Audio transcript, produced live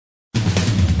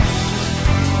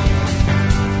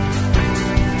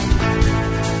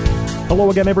Hello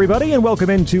again, everybody, and welcome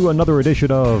into another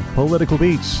edition of Political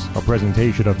Beats, a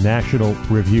presentation of National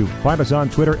Review. Find us on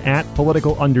Twitter at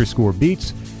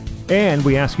political_beats, and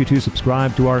we ask you to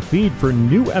subscribe to our feed for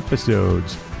new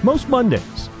episodes most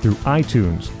Mondays through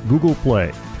iTunes, Google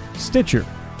Play, Stitcher,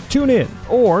 TuneIn,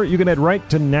 or you can head right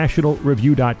to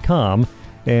nationalreview.com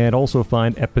and also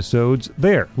find episodes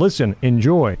there. Listen,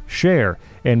 enjoy, share,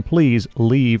 and please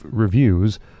leave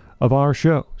reviews of our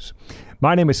shows.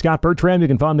 My name is Scott Bertram. You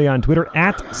can find me on Twitter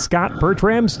at Scott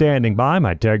Bertram. Standing by,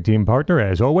 my tag team partner,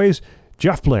 as always,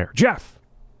 Jeff Blair. Jeff.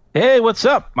 Hey, what's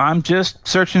up? I'm just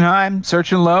searching high,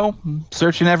 searching low,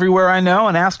 searching everywhere I know,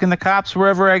 and asking the cops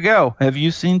wherever I go. Have you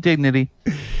seen Dignity?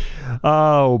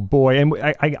 Oh, boy. And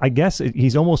I guess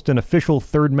he's almost an official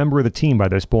third member of the team by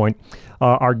this point.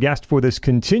 Our guest for this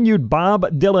continued Bob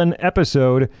Dylan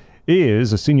episode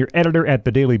is a senior editor at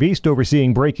The Daily Beast,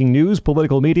 overseeing breaking news,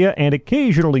 political media, and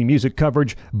occasionally music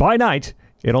coverage by night.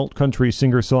 An alt-country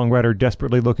singer-songwriter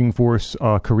desperately looking for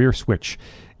a career switch.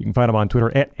 You can find him on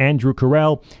Twitter at Andrew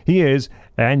Carell. He is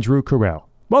Andrew Carell.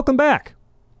 Welcome back.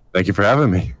 Thank you for having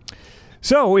me.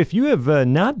 So, if you have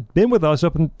not been with us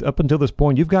up until this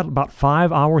point, you've got about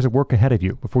 5 hours of work ahead of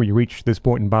you before you reach this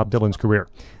point in Bob Dylan's career.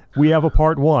 We have a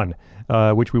part one,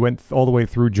 which we went all the way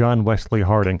through John Wesley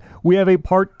Harding. We have a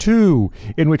part two,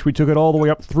 in which we took it all the way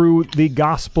up through the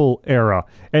gospel era.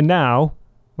 And now,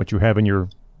 what you have in your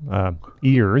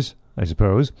ears, I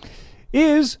suppose,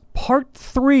 is part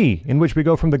three, in which we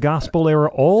go from the gospel era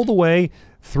all the way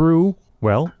through,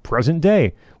 well, present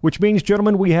day. Which means,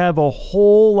 gentlemen, we have a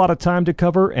whole lot of time to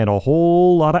cover and a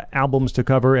whole lot of albums to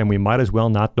cover, and we might as well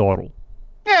not dawdle.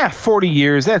 Yeah, 40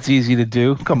 years. That's easy to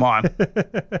do. Come on.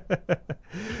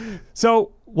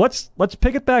 So let's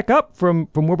pick it back up from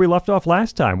where we left off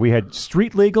last time. We had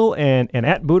Street Legal and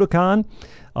At Budokan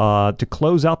to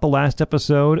close out the last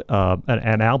episode,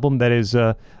 an album that is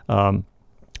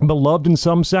beloved in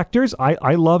some sectors.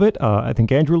 I love it. I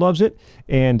think Andrew loves it,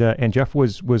 and Jeff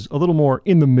was a little more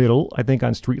in the middle, I think,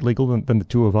 on Street Legal than the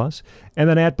two of us. And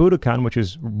then At Budokan, which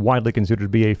is widely considered to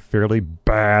be a fairly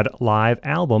bad live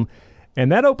album, and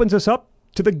that opens us up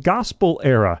to the gospel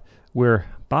era, where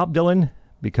Bob Dylan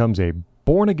becomes a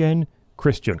born-again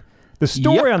Christian. The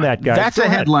story on that, guy. That's a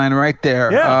headline right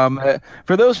there. Yeah.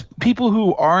 For those people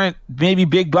who aren't maybe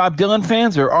big Bob Dylan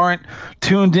fans or aren't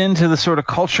tuned into the sort of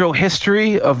cultural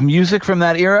history of music from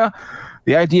that era,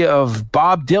 the idea of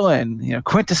Bob Dylan,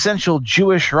 quintessential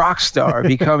Jewish rock star,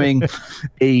 becoming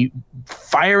a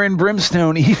fire and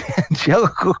brimstone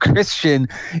evangelical Christian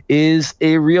is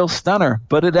a real stunner.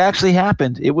 But it actually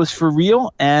happened. It was for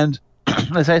real. And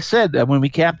as I said, when we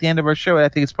capped the end of our show, I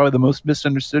think it's probably the most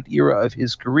misunderstood era of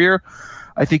his career.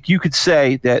 I think you could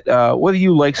say that whether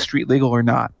you like Street Legal or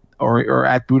not, or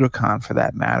At Budokan for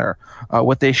that matter,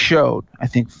 what they showed, I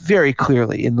think, very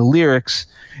clearly in the lyrics,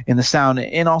 in the sound,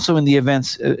 and also in the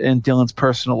events in Dylan's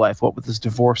personal life, what with his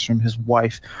divorce from his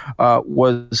wife,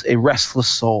 was a restless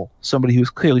soul, somebody who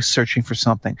was clearly searching for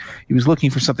something. He was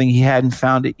looking for something. He hadn't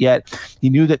found it yet.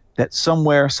 He knew that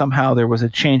somewhere, somehow, there was a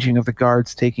changing of the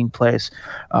guards taking place,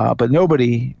 but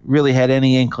nobody really had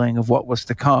any inkling of what was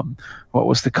to come. What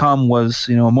was to come was,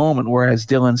 a moment where, as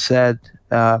Dylan said,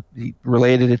 he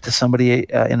related it to somebody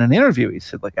in an interview. He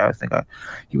said,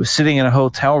 he was sitting in a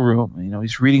hotel room,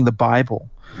 he's reading the Bible,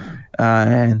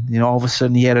 and all of a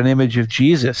sudden he had an image of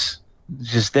Jesus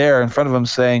just there in front of him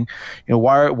saying,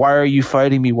 why are you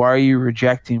fighting me? Why are you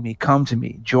rejecting me? Come to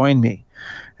me, join me.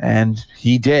 And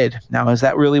he did. Now, is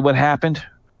that really what happened?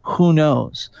 Who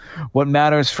knows? What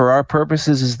matters for our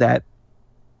purposes is that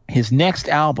his next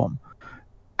album,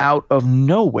 Out of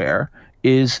Nowhere,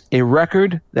 is a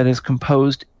record that is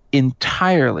composed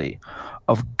entirely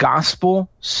of gospel,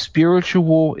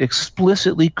 spiritual,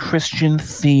 explicitly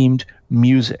Christian-themed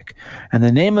music. And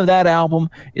the name of that album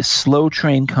is Slow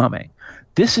Train Coming.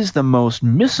 This is the most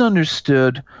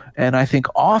misunderstood and I think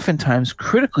oftentimes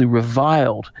critically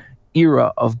reviled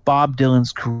era of Bob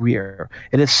Dylan's career.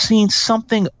 It has seen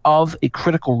something of a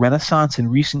critical renaissance in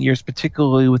recent years,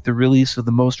 particularly with the release of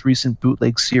the most recent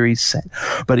bootleg series set.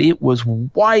 But it was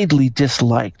widely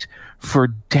disliked for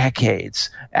decades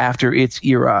after its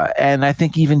era. And I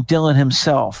think even Dylan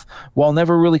himself, while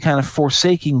never really kind of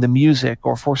forsaking the music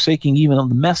or forsaking even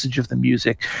the message of the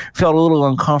music, felt a little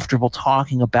uncomfortable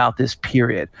talking about this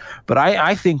period. But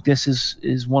I think this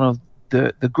is one of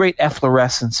the great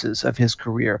efflorescences of his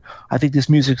career. I think this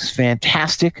music is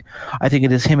fantastic. I think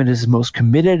it is him at his most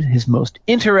committed, his most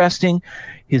interesting,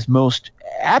 his most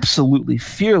absolutely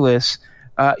fearless,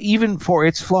 even for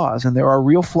its flaws. And there are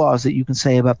real flaws that you can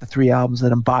say about the three albums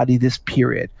that embody this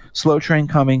period. Slow Train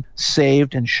Coming,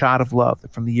 Saved, and Shot of Love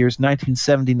from the years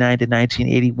 1979 to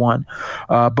 1981.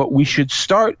 But we should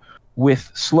start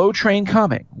with Slow Train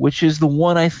Coming, which is the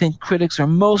one I think critics are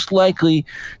most likely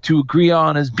to agree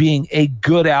on as being a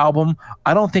good album.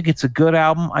 I don't think it's a good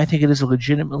album. I think it is a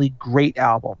legitimately great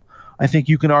album. I think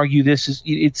you can argue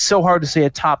it's so hard to say a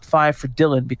top 5 for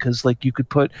Dylan because like you could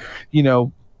put,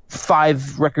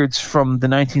 5 records from the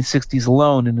 1960s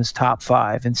alone in his top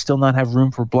 5 and still not have room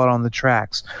for Blood on the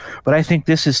Tracks. But I think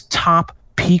this is top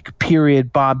peak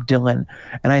period Bob Dylan,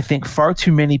 and I think far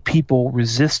too many people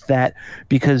resist that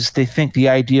because they think the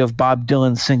idea of Bob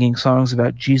Dylan singing songs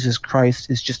about Jesus Christ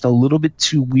is just a little bit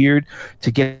too weird to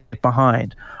get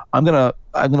behind. I'm gonna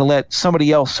let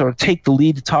somebody else sort of take the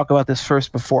lead to talk about this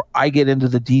first before I get into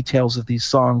the details of these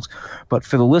songs. But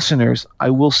for the listeners, I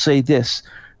will say this.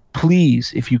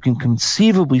 Please, if you can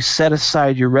conceivably set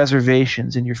aside your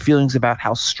reservations and your feelings about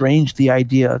how strange the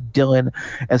idea of Dylan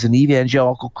as an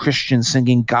evangelical Christian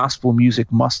singing gospel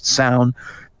music must sound,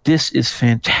 this is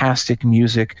fantastic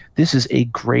music. This is a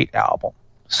great album.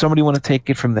 Somebody want to take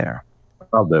it from there?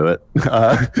 I'll do it.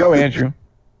 Go, Andrew.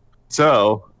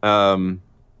 So, I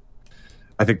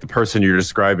think the person you're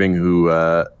describing who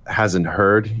hasn't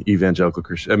heard evangelical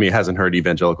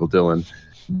Dylan,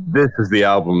 this is the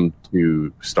album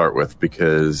to start with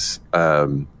because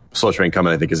Slow Train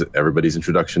Coming, I think, is everybody's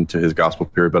introduction to his gospel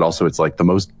period, but also it's like the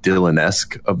most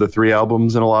Dylan-esque of the 3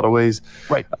 albums in a lot of ways.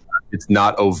 Right. It's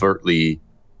not overtly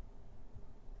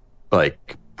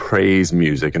like praise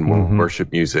music and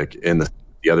worship music in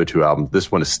the other 2 albums.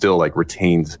 This one is still like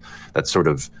retains that sort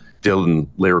of Dylan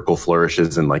lyrical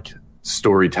flourishes and like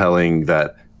storytelling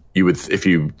that you would, if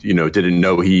you didn't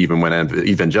know he even went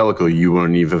evangelical, you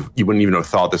wouldn't even have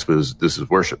thought this was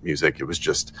worship music. It was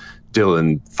just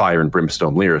Dylan fire and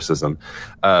brimstone lyricism,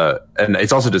 and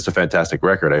it's also just a fantastic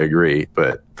record. I agree,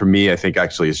 but for me, I think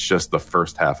actually it's just the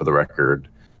first half of the record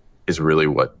is really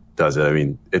what does it. I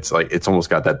mean, it's like it's almost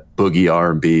got that boogie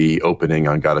R&B opening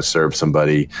on "Gotta Serve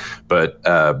Somebody," but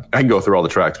I can go through all the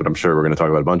tracks, but I'm sure we're going to talk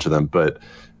about a bunch of them. But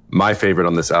my favorite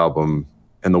on this album,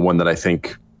 and the one that I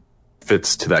think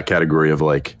fits to that category of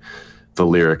like the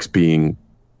lyrics being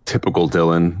typical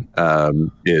Dylan,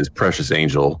 is Precious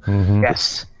Angel. Mm-hmm.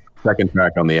 Yes. Second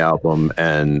track on the album,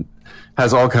 and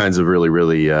has all kinds of really,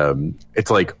 really,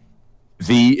 it's like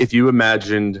if you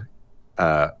imagined,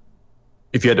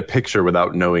 if you had to picture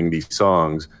without knowing these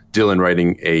songs, Dylan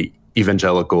writing a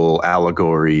evangelical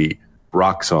allegory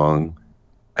rock song,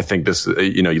 I think this,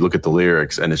 you look at the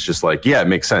lyrics and it's just like, yeah, it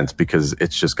makes sense because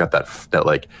it's just got that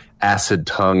like acid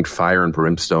tongued fire and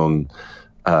brimstone,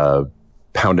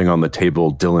 pounding on the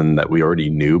table Dylan that we already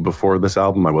knew before this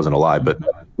album. I wasn't alive, but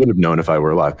I would have known if I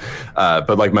were alive.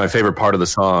 But like my favorite part of the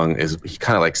song is he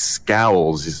kind of like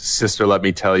scowls. Sister, let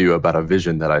me tell you about a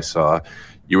vision that I saw.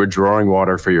 You were drawing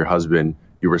water for your husband.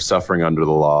 You were suffering under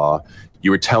the law. You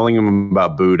were telling him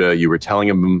about Buddha. You were telling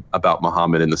him about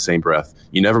Muhammad in the same breath.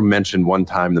 You never mentioned one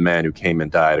time the man who came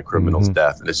and died a criminal's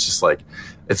death. And it's just like,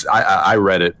 I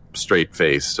read it straight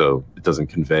face, so it doesn't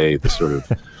convey the sort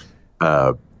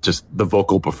of, just the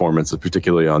vocal performance,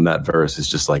 particularly on that verse, is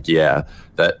just like, yeah,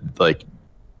 that like,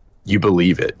 you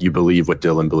believe it. You believe what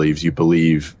Dylan believes. You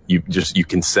believe, you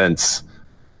can sense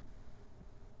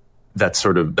that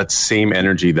sort of, that same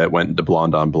energy that went into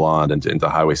Blonde on Blonde and into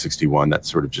Highway 61, that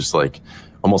sort of just like,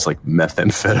 almost like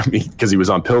methamphetamine, because he was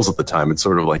on pills at the time. It's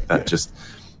sort of like that, just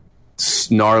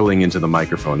snarling into the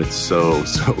microphone. It's so,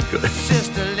 so good.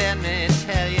 Sister, let me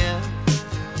tell you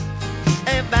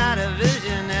about a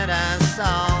vision that I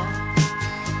saw.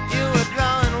 You were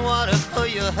drawing water for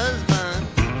your husband.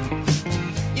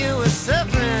 You were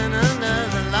suffering under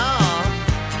the law.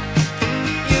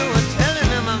 You were telling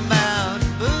him about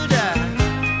Buddha.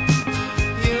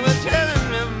 You were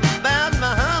telling him about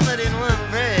Muhammad in one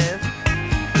breath.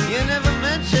 You never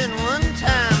mentioned one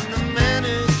time the man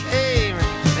who came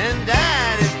and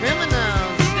died a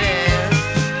criminal's death.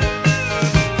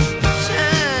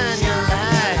 Shine your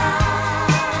light.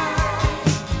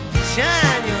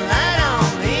 Shine your light on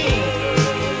me.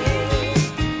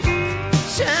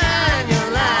 Shine your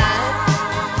light.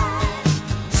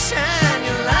 Shine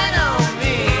your light on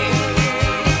me.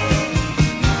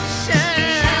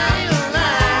 Shine your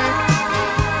light.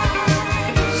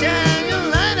 Shine your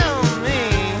light on me.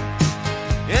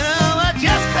 You know, I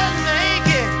just couldn't make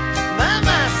it by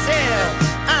myself.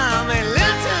 I'm a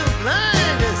little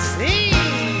blind to see.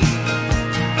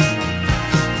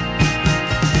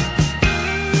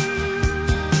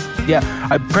 Yeah,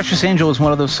 Precious Angel is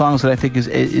one of those songs that I think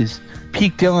is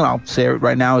peak Dylan, I'll say it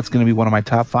right now, it's going to be one of my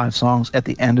top 5 songs at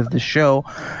the end of the show.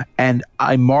 And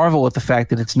I marvel at the fact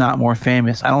that it's not more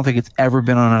famous. I don't think it's ever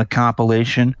been on a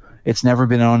compilation. It's never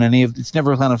been on it's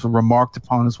never kind of remarked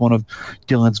upon as one of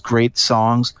Dylan's great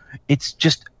songs.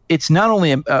 It's not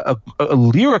only a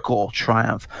lyrical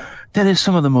triumph, that is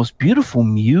some of the most beautiful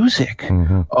music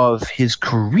of his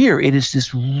career. It is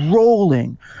this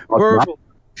rolling verbal.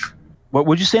 What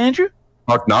would you say, Andrew?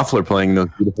 Mark Knopfler playing those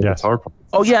beautiful guitar parts.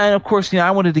 Oh, yeah, and of course, I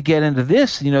wanted to get into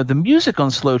this. The music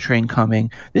on Slow Train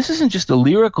Coming, this isn't just a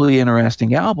lyrically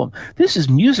interesting album. This is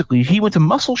musically. He went to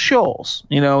Muscle Shoals,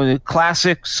 the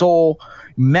classic soul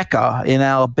mecca in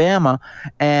Alabama,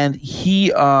 and he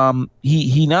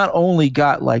not only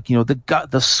got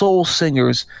the soul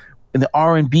singers and the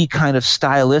R&B kind of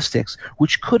stylistics,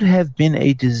 which could have been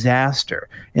a disaster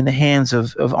in the hands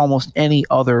of almost any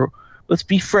other. Let's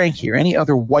be frank here. Any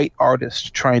other white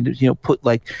artist trying to, put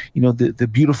the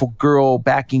beautiful girl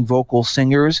backing vocal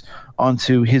singers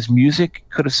onto his music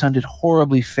could have sounded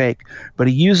horribly fake. But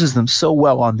he uses them so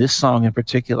well on this song in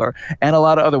particular, and a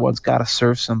lot of other ones, Gotta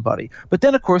Serve Somebody. But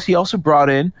then, of course, he also brought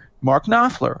in Mark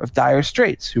Knopfler of Dire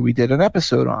Straits, who we did an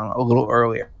episode on a little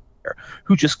earlier,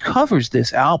 who just covers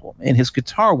this album in his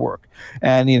guitar work.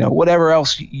 And whatever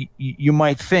else you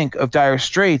might think of Dire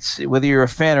Straits, whether you're a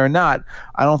fan or not,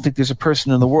 I don't think there's a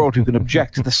person in the world who can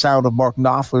object to the sound of Mark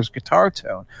Knopfler's guitar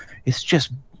tone. It's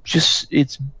just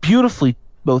it's beautifully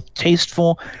both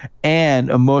tasteful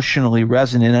and emotionally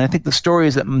resonant. And I think the story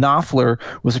is that Knopfler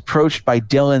was approached by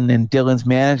Dylan and Dylan's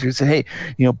manager and said, hey,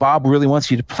 Bob really wants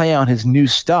you to play on his new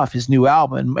stuff, his new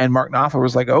album. And Mark Knopfler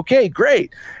was like, okay,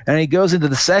 great. And he goes into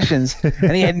the sessions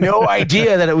and he had no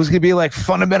idea that it was going to be like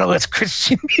fundamentalist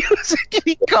Christian music.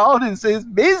 He called and says,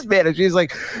 his manager, he's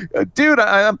like, dude,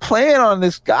 I'm playing on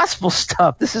this gospel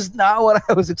stuff. This is not what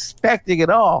I was expecting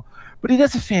at all. But he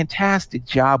does a fantastic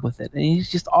job with it, and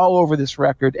he's just all over this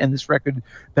record, and this record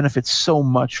benefits so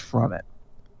much from it.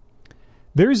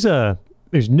 There's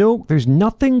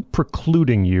nothing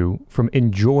precluding you from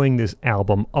enjoying this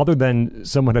album other than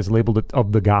someone has labeled it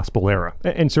of the gospel era.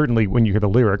 And certainly when you hear the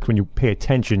lyrics, when you pay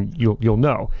attention, you'll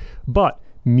know. But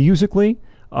musically,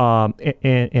 and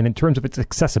in terms of its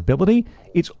accessibility,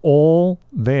 it's all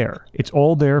there. It's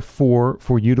all there for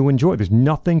you to enjoy. There's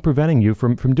nothing preventing you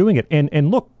from doing it. And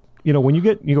look, when you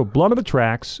go Blood on the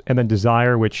Tracks and then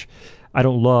Desire, which I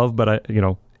don't love, but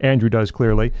Andrew does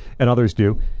clearly, and others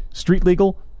do. Street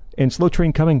Legal and Slow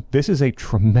Train Coming. This is a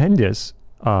tremendous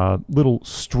little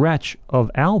stretch of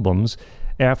albums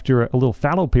after a little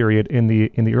fallow period in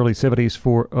the early 70s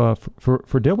for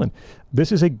Dylan.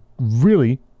 This is a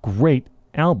really great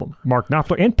album. Mark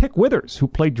Knopfler and Pick Withers, who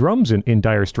played drums in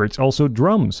Dire Straits, also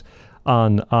drums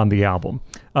on the album.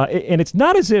 And it's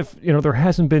not as if there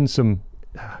hasn't been some.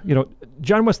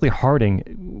 John Wesley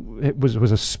Harding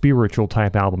was a spiritual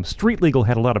type album. Street Legal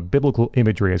had a lot of biblical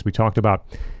imagery, as we talked about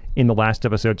in the last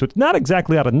episode. So it's not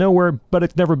exactly out of nowhere, but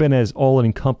it's never been as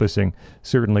all-encompassing,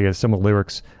 certainly, as some of the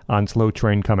lyrics on Slow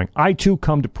Train Coming. I, Too,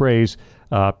 Come to Praise,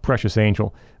 Precious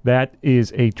Angel. That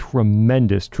is a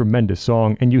tremendous, tremendous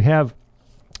song. And you have,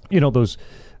 those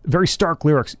very stark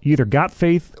lyrics. You either got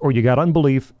faith or you got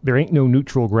unbelief. There ain't no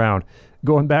neutral ground.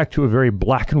 Going back to a very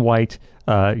black and white,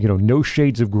 no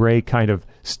shades of gray kind of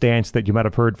stance that you might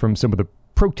have heard from some of the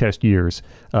protest years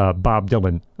Bob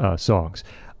Dylan songs.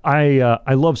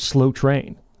 I love Slow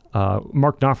Train.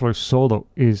 Mark Knopfler's solo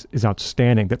is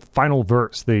outstanding. That final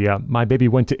verse, the "My Baby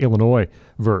Went to Illinois"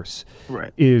 verse,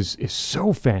 right, is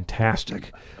so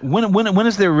fantastic. When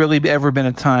has there really ever been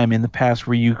a time in the past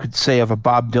where you could say of a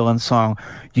Bob Dylan song,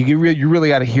 you really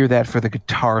got to hear that for the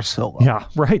guitar solo? Yeah,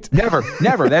 right. Never.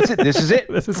 That's it. This is it.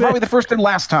 This is probably the first and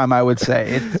last time, I would say.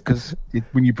 It's because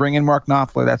when you bring in Mark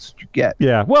Knopfler, that's what you get.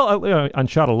 Yeah. Well, on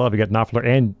 "Shot of Love," you got Knopfler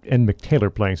and Mick Taylor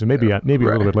playing, so maybe a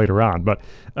little bit later on. But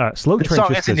Slow Train. The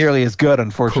song isn't nearly as good,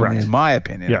 unfortunately, correct, in my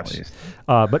opinion. Yes. At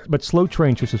least. But Slow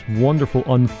Train, just this wonderful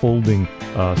unfolding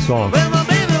song. Well, my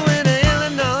baby went to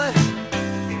Illinois,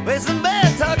 where some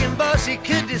bad talking boss she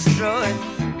could destroy.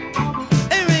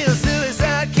 A real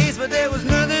suicide case, but there was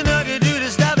nothing I could do to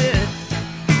stop it.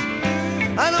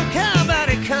 I don't care about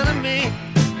economy,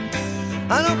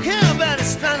 I don't care about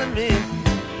astronomy,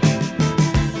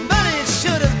 but it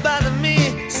sure does bother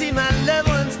me. See my loved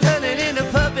ones turning into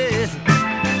puppets,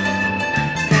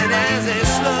 and as a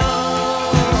slow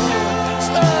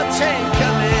train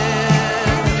coming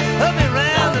up and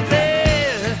round the bend.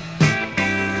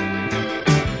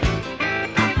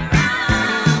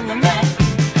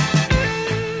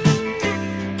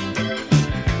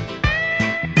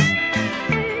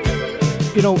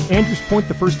 Andrew's point,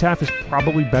 the first half is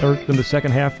probably better than the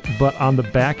second half, but on the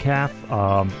back half,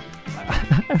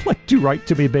 I like "Do Right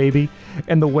to Me, Baby,"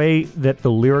 and the way that the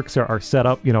lyrics are set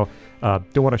up. You know,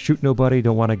 don't want to shoot nobody,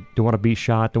 don't want to be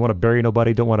shot, don't want to bury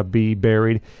nobody, don't want to be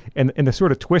buried, and the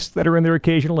sort of twists that are in there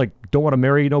occasionally, like don't want to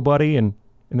marry nobody, and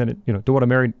then don't want to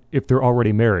marry if they're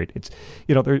already married. It's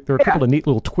there are a couple of neat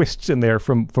little twists in there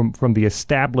from the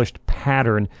established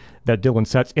pattern that Dylan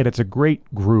sets, and it's a great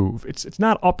groove. It's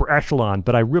not upper echelon,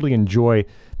 but I really enjoy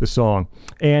the song.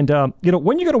 And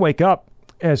When You're Gonna Wake Up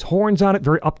has horns on it,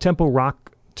 very up-tempo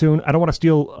rock tune. I don't want to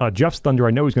steal Jeff's thunder.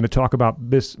 I know he's going to talk about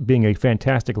this being a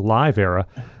fantastic live era,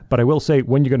 but I will say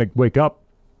When You're Going to Wake Up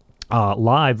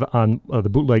live on the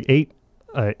Bootleg 8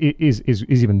 is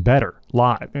even better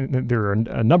live. And there are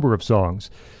a number of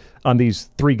songs on these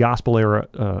 3 gospel era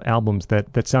albums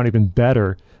that sound even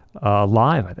better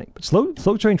live, I think. But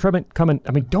Slow Train Trement coming.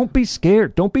 I mean, don't be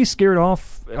scared. Don't be scared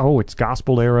off. Oh, it's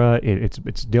gospel era. It's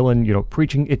Dylan,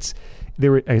 preaching. It's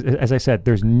there. As I said,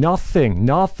 there's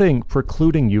nothing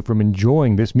precluding you from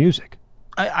enjoying this music.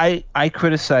 I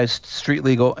criticized Street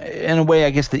Legal in a way I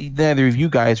guess that neither of you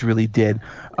guys really did,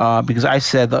 because I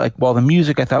said that, well, the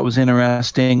music I thought was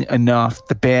interesting enough.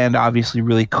 The band obviously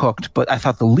really cooked, but I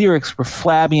thought the lyrics were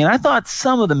flabby, and I thought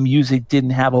some of the music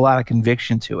didn't have a lot of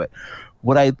conviction to it.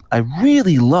 What I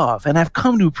really love, and I've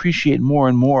come to appreciate more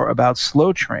and more about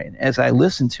Slow Train as I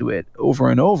listen to it over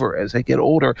and over as I get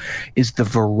older, is the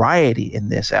variety in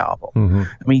this album. Mm-hmm.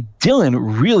 I mean, Dylan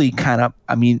really kind of,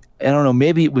 I don't know,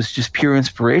 maybe it was just pure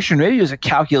inspiration. Maybe it was a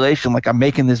calculation, like I'm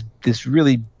making this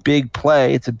really big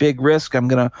play. It's a big risk. I'm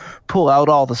going to pull out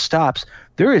all the stops.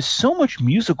 There is so much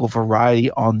musical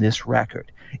variety on this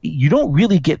record. You don't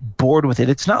really get bored with it.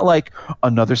 It's not like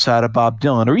Another Side of Bob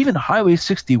Dylan or even Highway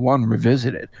 61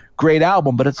 Revisited. Great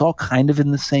album, but it's all kind of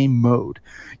in the same mode.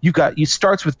 It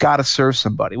starts with Gotta Serve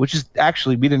Somebody, which is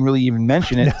actually, we didn't really even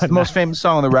mention it. It's the most famous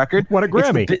song on the record. What a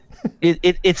Grammy.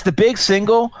 It's the big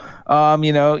single.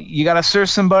 You gotta serve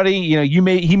somebody. He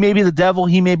may be the devil,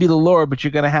 he may be the Lord, but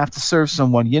you're gonna have to serve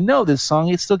someone. This song,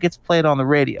 it still gets played on the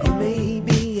radio. You may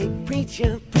be a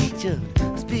preacher,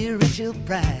 spiritual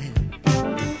pride.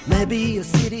 Maybe a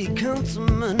city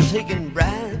councilman taking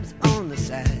bribes on the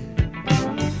side.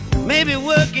 Maybe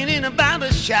working in a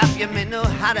barber shop, you may know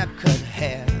how to cut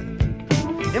hair.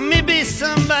 It may be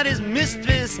somebody's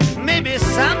mistress, maybe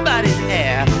somebody's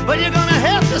heir, but you're gonna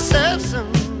have to serve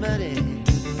somebody.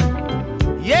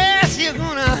 Yes, you're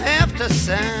gonna have to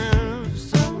serve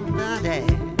somebody.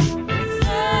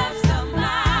 Serve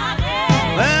somebody.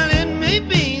 Well, it may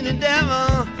be the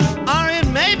devil, or it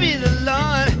may be the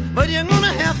Lord, but you're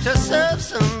gonna have to serve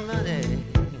somebody.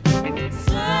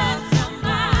 Serve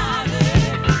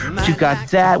somebody. But you got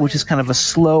that, which is kind of a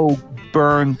slow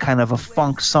burn, kind of a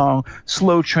funk song.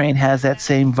 Slow Train has that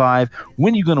same vibe.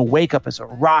 When You're Gonna Wake Up is a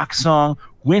rock song.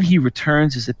 When He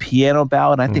Returns is a piano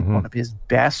ballad. I think one of his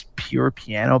best pure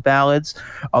piano ballads,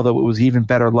 although it was even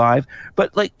better live.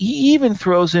 But he even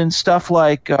throws in stuff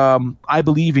like I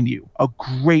Believe in You, a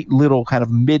great little kind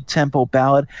of mid-tempo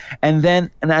ballad. And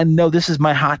I know this is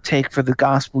my hot take for the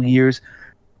gospel years,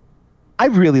 I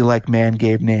really like Man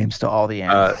Gave Names to All the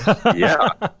Animals. Yeah.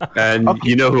 And okay.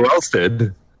 You know who else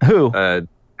did? Who?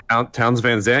 Townes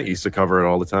Van Zandt used to cover it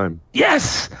all the time.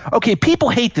 Yes. Okay. People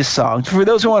hate this song. For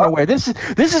those who aren't aware, this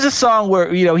is a song where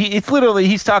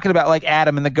he's talking about like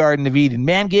Adam in the Garden of Eden.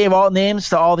 Man gave all names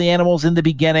to all the animals in the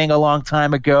beginning a long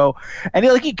time ago, and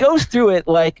he goes through it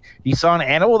like he saw an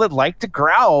animal that liked to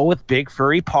growl with big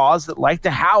furry paws that liked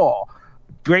to howl,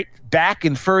 great back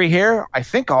and furry hair. I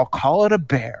think I'll call it a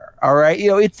bear. All right,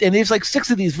 there's like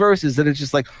 6 of these verses that it's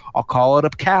just like, I'll call it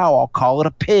a cow, I'll call it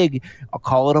a pig, I'll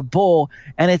call it a bull,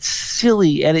 and it's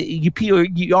silly, and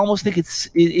you almost think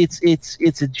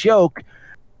it's a joke,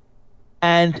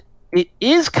 and it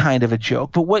is kind of a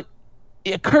joke. But what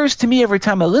occurs to me every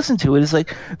time I listen to it is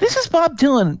like, this is Bob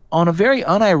Dylan on a very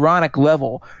unironic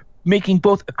level, making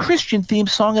both a Christian theme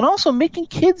song and also making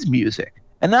kids music,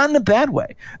 and not in a bad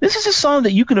way. This is a song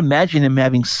that you can imagine him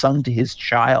having sung to his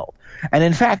child. And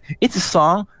in fact, it's a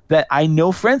song that I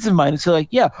know friends of mine who say, like,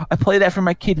 yeah, I play that for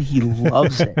my kid and he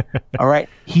loves it. All right?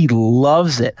 He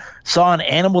loves it. Saw an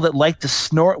animal that liked to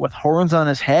snort with horns on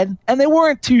his head, and they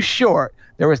weren't too short.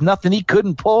 There was nothing he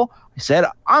couldn't pull. He said,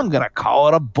 I'm going to call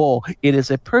it a bull. It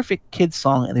is a perfect kid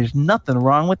song, and there's nothing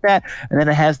wrong with that. And then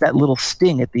it has that little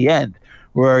sting at the end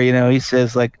where, he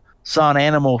says, like, saw an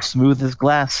animal smooth as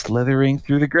glass slithering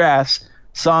through the grass,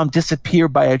 saw him disappear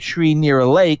by a tree near a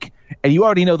lake. And you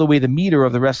already know the way the meter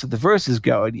of the rest of the verses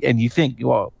go, and you think,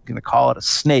 well, I'm going to call it a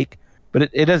snake, but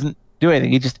it doesn't do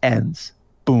anything. It just ends.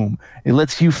 Boom. It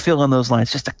lets you fill in those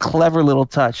lines. Just a clever little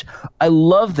touch. I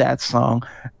love that song,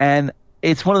 and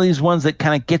it's one of these ones that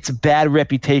kind of gets a bad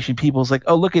reputation. People's like,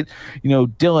 oh, look at,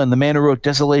 Dylan, the man who wrote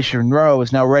Desolation Row,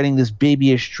 is now writing this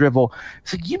babyish drivel.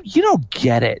 It's like, you don't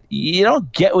get it. You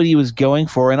don't get what he was going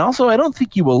for. And also, I don't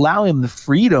think you allow him the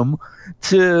freedom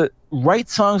to write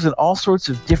songs in all sorts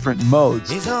of different modes.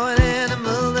 He saw an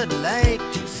animal that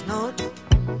liked to snort.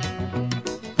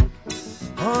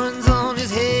 Horns on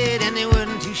his head and they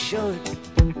weren't too short.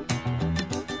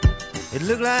 It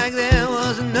looked like there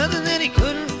was nothing that he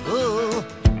couldn't pull.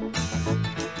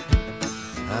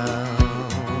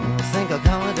 I think I'll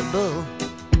call it a bull.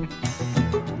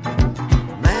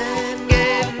 Man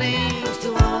gave names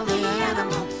to all the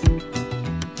animals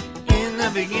in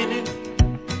the beginning.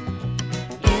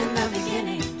 In the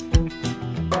beginning,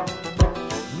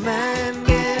 man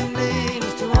gave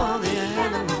names to all the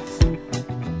animals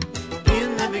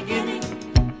in the beginning,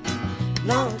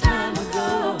 long time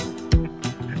ago.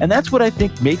 And that's what I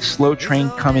think makes Slow Train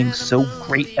Coming so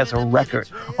great as a record.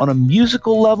 On a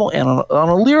musical level and on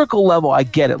a lyrical level, I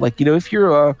get it. Like, if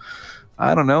you're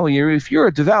if you're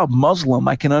a devout Muslim,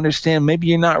 I can understand maybe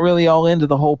you're not really all into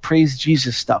the whole praise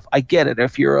Jesus stuff. I get it.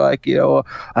 If you're like, a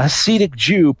Hasidic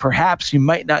Jew, perhaps you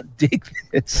might not dig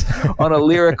this on a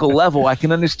lyrical level. I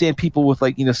can understand people with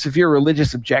severe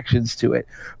religious objections to it.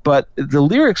 But the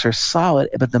lyrics are solid,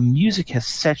 but the music has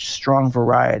such strong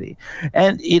variety.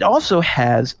 And it also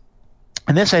has,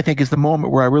 and this, I think, is the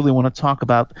moment where I really want to talk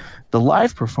about the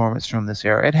live performance from this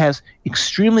era. It has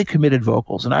extremely committed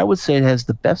vocals, and I would say it has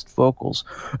the best vocals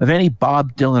of any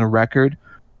Bob Dylan record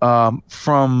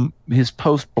from his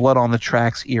post-Blood on the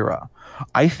Tracks era.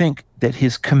 I think that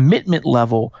his commitment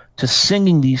level to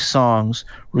singing these songs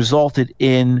resulted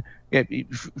in,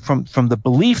 from the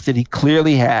belief that he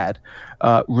clearly had,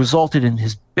 resulted in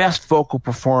his best vocal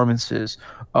performances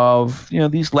of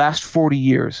these last 40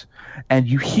 years. And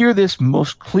you hear this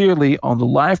most clearly on the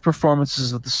live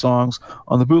performances of the songs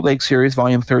on the Bootleg Series,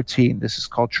 Volume 13. This is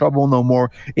called Trouble No More.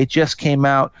 It just came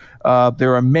out.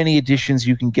 There are many editions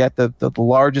you can get. The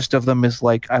largest of them is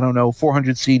 400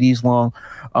 CDs long.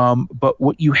 But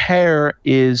what you hear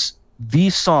is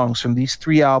these songs from these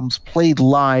three albums played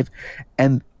live,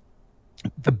 and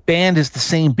the band is the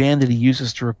same band that he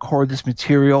uses to record this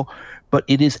material, but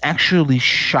it is actually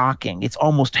shocking. It's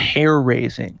almost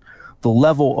hair-raising, the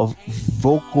level of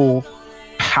vocal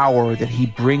power that he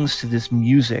brings to this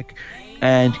music.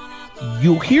 And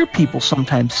you'll hear people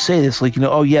sometimes say this,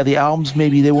 oh yeah, the albums,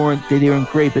 maybe they weren't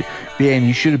great, but man,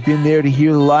 you should have been there to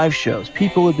hear the live shows.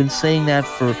 People have been saying that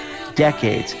for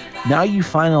decades. Now you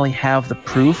finally have the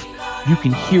proof. You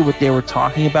can hear what they were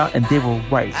talking about, and they were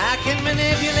right. I can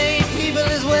manipulate people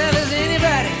as well as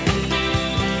anybody.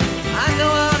 I know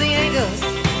all the angles,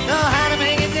 know how to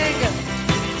make it tingle.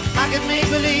 I can make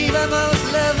believe I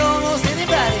most love almost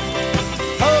anybody.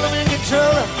 Hold them and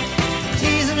control them,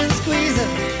 tease them and squeeze them.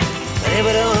 But it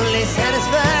would only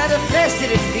satisfy the flesh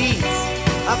that it feeds.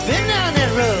 I've been down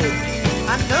that road,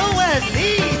 I know where it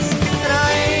leads. And I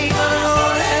ain't gonna go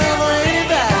to hell for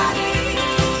anybody.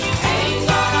 Ain't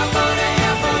gonna go to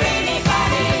hell for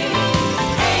anybody.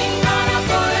 Ain't gonna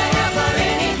go to hell for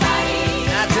anybody.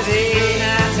 Not today,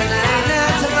 not tonight,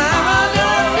 not tomorrow, no,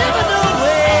 never, no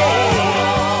way.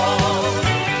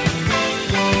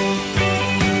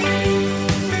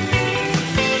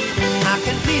 I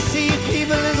can deceive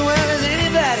people as well as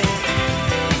anybody.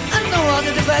 I know all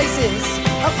the devices,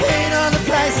 I'm paying all the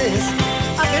prices.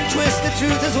 I can twist the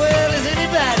truth as well as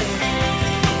anybody.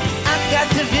 I've got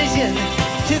division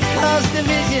to cause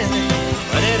division.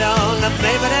 Put it on the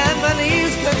paper and money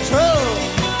use control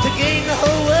to gain the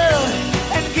whole world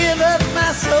and give up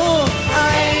my soul.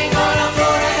 I ain't gonna go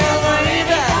to hell for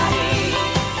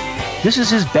anybody. This is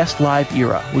his best live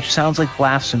era, which sounds like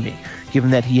blasphemy, given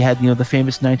that he had, the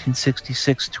famous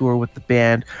 1966 tour with the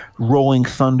band, Rolling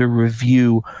Thunder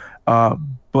Review.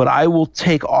 But I will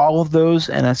take all of those,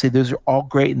 and I say those are all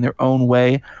great in their own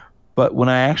way. But when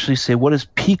I actually say what is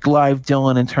peak live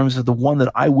Dylan in terms of the one that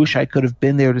I wish I could have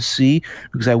been there to see,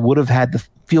 because I would have had to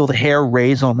feel the hair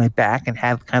raise on my back and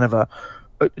have kind of a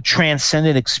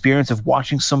transcendent experience of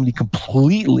watching somebody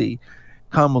completely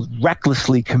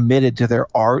recklessly committed to their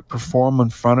art perform in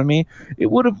front of me, it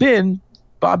would have been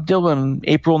Bob Dylan,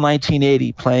 April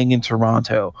 1980, playing in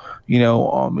Toronto,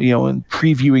 and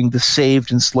previewing the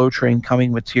Saved and Slow Train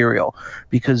Coming material,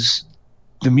 because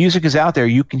the music is out there.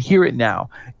 You can hear it now.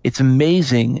 It's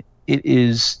amazing. It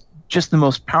is just the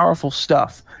most powerful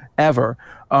stuff ever.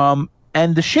 And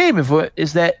the shame of it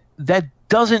is that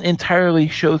doesn't entirely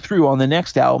show through on the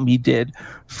next album he did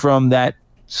from that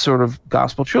sort of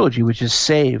gospel trilogy, which is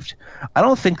Saved. I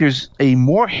don't think there's a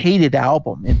more hated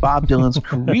album in Bob Dylan's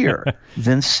career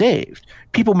than Saved.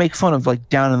 People make fun of like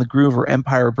Down in the Groove or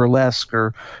Empire Burlesque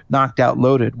or Knocked Out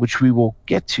Loaded, which we will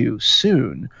get to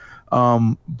soon.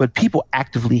 But people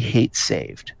actively hate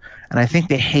Saved. And I think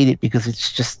they hate it because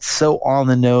it's just so on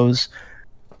the nose,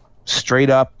 straight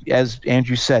up, as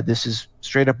Andrew said, this is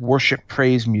straight up worship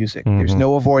praise music. Mm-hmm. There's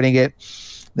no avoiding it.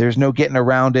 There's no getting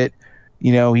around it.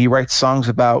 You know, he writes songs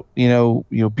about, you know,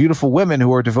 beautiful women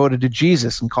who are devoted to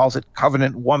Jesus and calls it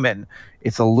Covenant Woman.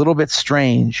 It's a little bit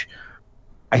strange.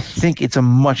 I think it's a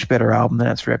much better album than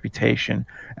its reputation.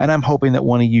 And I'm hoping that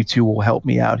one of you two will help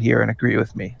me out here and agree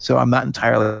with me. So I'm not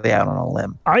entirely out on a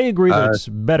limb. I agree that it's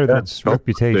better than its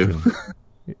reputation.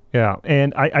 Yeah,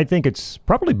 and I think it's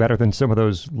probably better than some of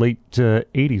those late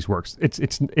 80s works.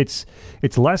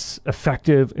 It's less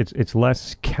effective. It's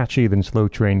less catchy than Slow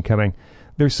Train Coming.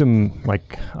 There's some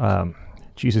like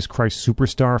Jesus Christ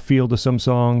Superstar feel to some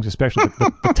songs, especially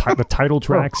the title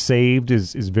track Saved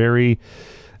is very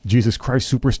Jesus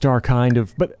Christ Superstar kind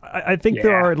of. But I think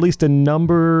there are at least at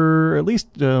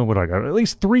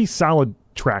least 3 solid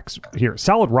tracks here.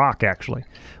 Solid rock, actually,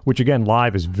 which again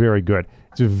live is very good.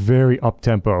 It's a very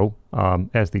up-tempo,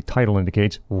 as the title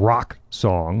indicates, rock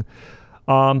song.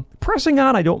 Pressing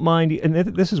On, I don't mind, and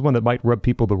this is one that might rub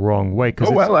people the wrong way.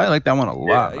 I like that one a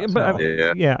lot.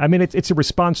 I mean, it's a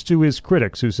response to his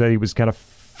critics who say he was kind of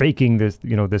faking this,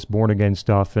 this born-again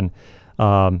stuff, and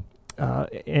kind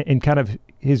of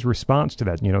his response to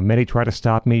that. Many try to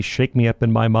stop me, shake me up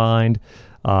in my mind.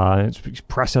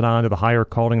 Pressing on to the higher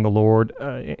calling of the Lord,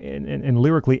 and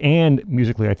lyrically and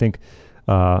musically, I think.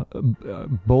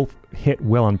 Both hit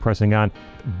well on Pressing On.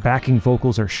 Backing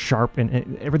vocals are sharp,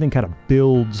 and everything kind of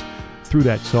builds through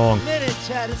that song. Many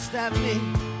try to stop me,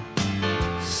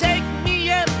 shake me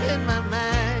up in my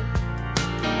mind,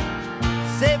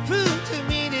 say prove to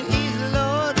me that he's the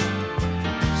Lord,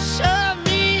 show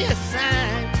me a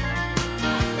sign.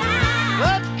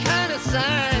 What kind of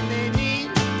sign they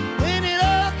need when it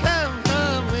all comes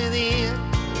from within,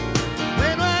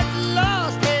 when what's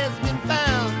lost has been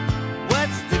found.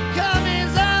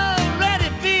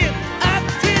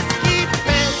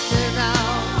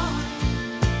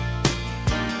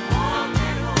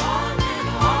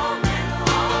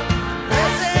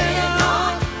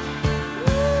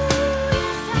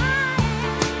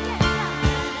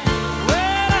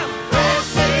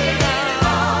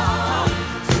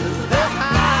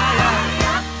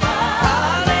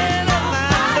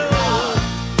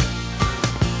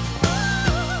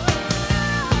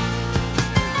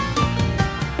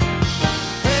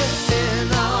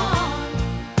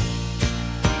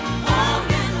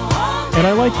 And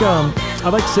I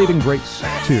like Saving Grace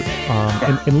too,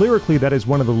 and lyrically that is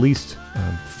one of the least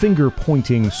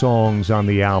finger-pointing songs on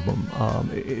the album.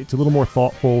 It's a little more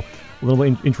thoughtful, a little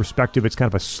introspective. It's kind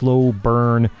of a slow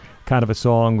burn kind of a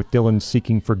song with Dylan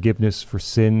seeking forgiveness for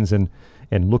sins and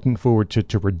looking forward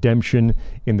to redemption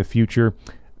in the future.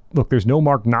 Look, there's no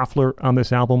Mark Knopfler on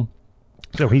this album,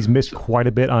 so he's missed quite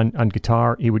a bit on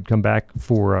guitar. He would come back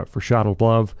for Shot of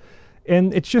Love.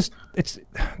 And the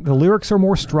lyrics are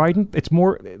more strident.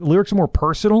 Lyrics are more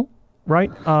personal, right?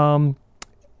 And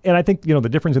I think, the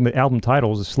difference in the album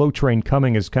titles, a Slow Train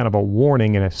Coming is kind of a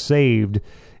warning, and a Saved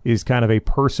is kind of a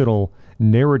personal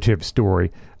narrative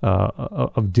story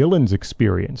of Dylan's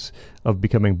experience of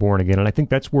becoming born again. And I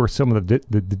think that's where some of the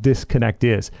disconnect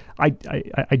is. I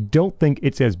don't think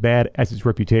it's as bad as its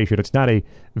reputation. It's not a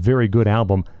very good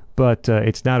album, but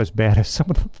it's not as bad as some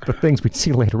of the things we'd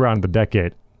see later on in the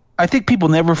decade. I think people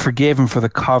never forgave him for the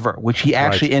cover, which he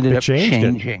actually ended up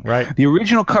changing. Right. The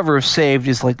original cover of Saved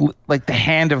is like the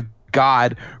hand of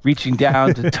God reaching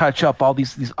down to touch up all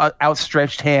these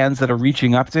outstretched hands that are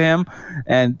reaching up to him.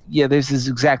 And there's this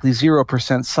exactly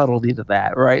 0% subtlety to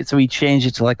that, right? So he changed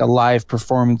it to like a live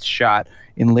performance shot.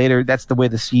 In later, that's the way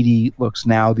the CD looks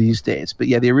now these days. But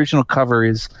the original cover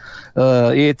is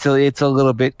it's a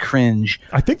little bit cringe.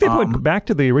 I think they went back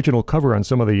to the original cover on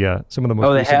some of the most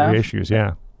recent reissues.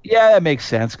 Yeah. Yeah, that makes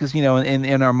sense because,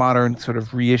 in our modern sort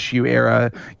of reissue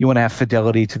era, you want to have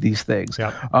fidelity to these things. Yeah.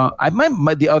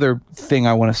 The other thing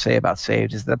I want to say about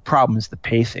Saved is the problem is the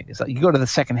pacing. Is that you go to the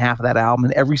second half of that album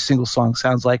and every single song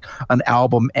sounds like an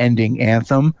album-ending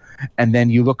anthem, and then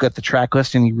you look at the track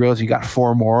list and you realize you got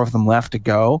 4 more of them left to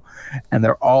go, and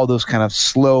they're all those kind of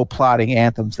slow plotting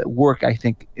anthems that work, I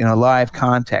think, in a live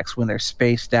context when they're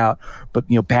spaced out, but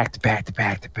back to back to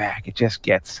back to back, it just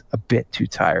gets a bit too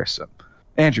tiresome.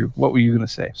 Andrew, what were you going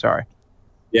to say? Sorry.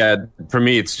 Yeah, for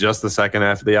me, it's just the second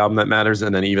half of the album that matters.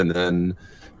 And then even then,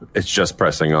 it's just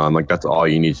Pressing On. Like, that's all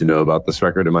you need to know about this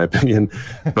record, in my opinion.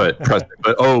 But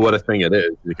oh, what a thing it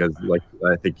is, because like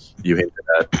I think you hinted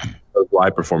at, those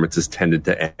live performances tended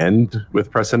to end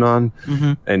with Pressing On,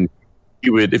 and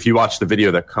if you watch the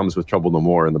video that comes with Trouble No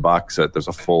More in the box set, there's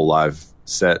a full live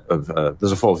set of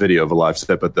there's a full video of a live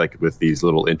set, but like with these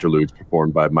little interludes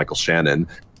performed by Michael Shannon,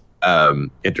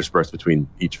 interspersed between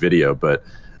each video. But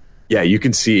yeah, you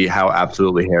can see how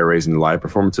absolutely hair-raising the live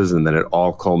performances, and then it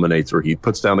all culminates where he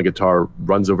puts down the guitar,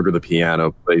 runs over to the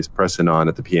piano, plays Pressing On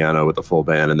at the piano with the full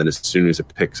band, and then as soon as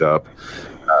it picks up,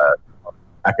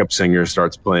 backup singer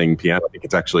starts playing piano. I think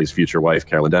it's actually his future wife,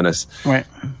 Carolyn Dennis. Right.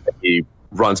 He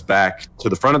runs back to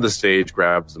the front of the stage,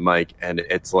 grabs the mic, and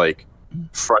it's like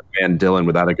frontman Dylan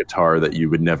without a guitar that you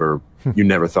never thought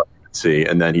you could see.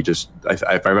 And then he just, if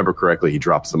I remember correctly, he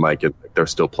drops the mic and they're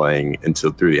still playing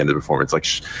until through the end of the performance. Like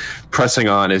Pressing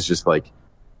On is just like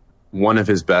one of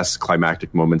his best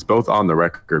climactic moments, both on the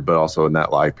record but also in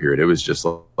that live period. It was just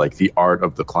like the art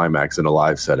of the climax in a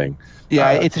live setting.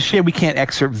 Yeah, it's a shame we can't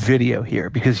excerpt video here,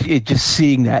 because just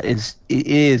seeing that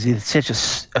it's such a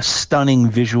stunning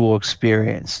visual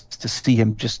experience to see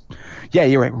him just, yeah,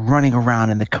 you're right, running around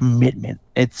in the commitment.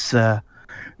 It's it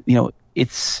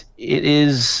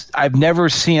is.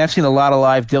 I've seen a lot of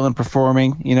live Dylan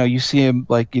performing. You see him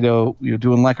like you're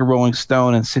doing Like a Rolling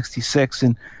Stone in '66,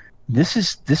 and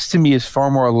this to me is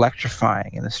far more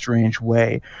electrifying in a strange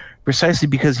way. Precisely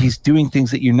because he's doing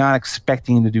things that you're not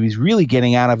expecting him to do. He's really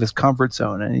getting out of his comfort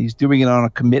zone, and he's doing it on a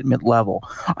commitment level.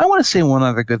 I want to say one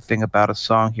other good thing about a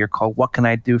song here called "What Can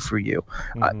I Do for You."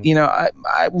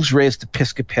 I was raised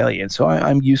Episcopalian, so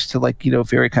I'm used to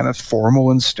very kind of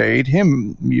formal and staid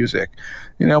hymn music.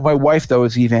 My wife though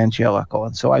is evangelical,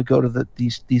 and so I go to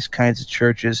these kinds of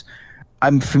churches.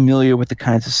 I'm familiar with the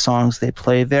kinds of songs they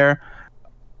play there.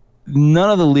 None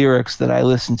of the lyrics that I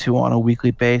listen to on a weekly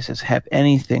basis have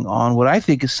anything on what I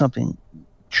think is something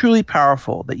truly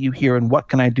powerful that you hear in What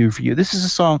Can I Do for You? This is a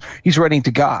song he's writing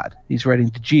to God. He's writing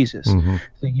to Jesus. So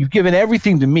you've given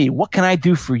everything to me. What can I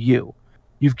do for you?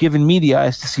 You've given me the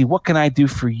eyes to see. What can I do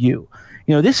for you?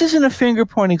 This isn't a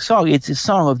finger-pointing song. It's a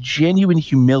song of genuine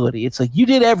humility. It's like you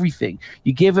did everything.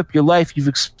 You gave up your life. You've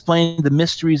explained the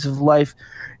mysteries of life.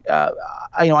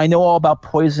 I know all about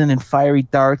poison and fiery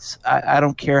darts. I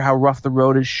don't care how rough the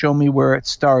road is. Show me where it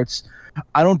starts.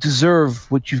 I don't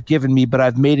deserve what you've given me, but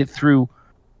I've made it through.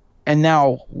 And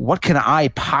now, what can I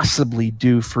possibly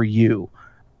do for you?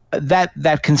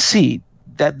 That conceit,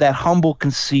 that humble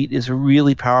conceit, is a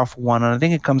really powerful one, and I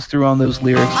think it comes through on those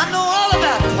lyrics. I know all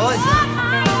about poison.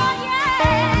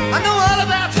 I know all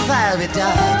about fiery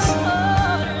darts.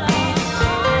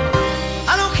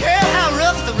 I don't care how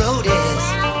rough the road is.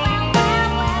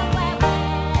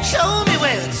 Show me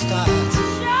where it starts.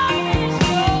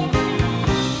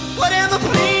 Whatever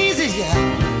pleases you,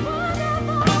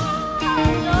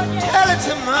 tell it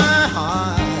to my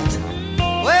heart.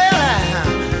 Well,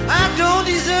 I don't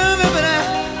deserve it, but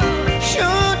I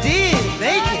sure did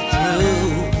make it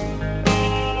through.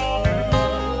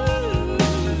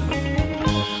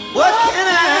 What can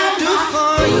I do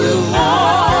for you?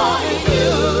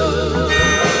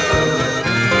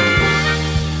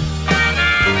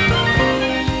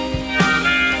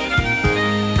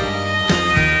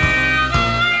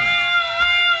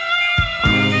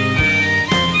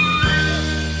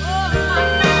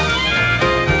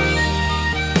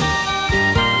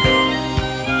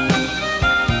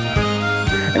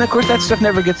 And of course, that stuff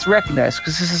never gets recognized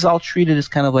because this is all treated as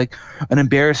kind of like an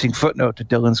embarrassing footnote to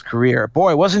Dylan's career.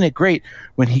 Boy, wasn't it great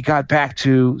when he got back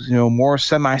to more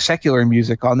semi-secular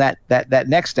music on that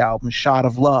next album, Shot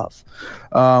of Love,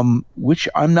 which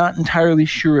I'm not entirely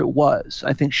sure it was.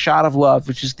 I think Shot of Love,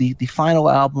 which is the final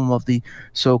album of the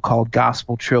so-called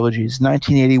gospel trilogies,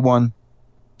 1981,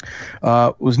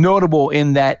 was notable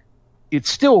in that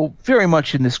it's still very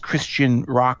much in this Christian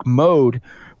rock mode,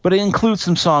 but it includes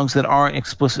some songs that aren't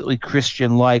explicitly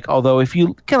Christian-like, although if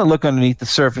you kind of look underneath the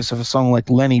surface of a song like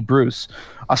Lenny Bruce,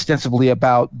 ostensibly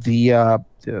about the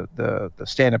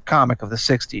stand-up comic of the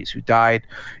 60s who died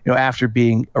after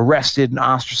being arrested and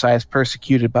ostracized,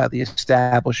 persecuted by the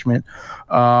establishment,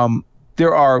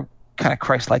 there are kind of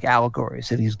Christ-like allegories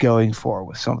that he's going for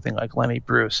with something like Lenny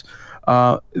Bruce.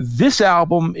 This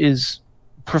album is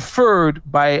preferred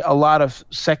by a lot of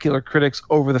secular critics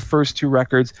over the first two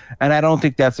records, and I don't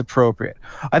think that's appropriate.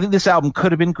 I think this album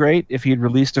could have been great if he had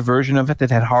released a version of it that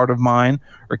had Heart of Mine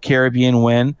or Caribbean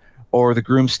Wind or The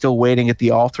Groom Still Waiting at the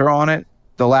Altar on it.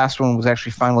 The last one was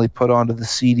actually finally put onto the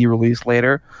CD release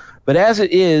later. But as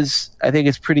it is, I think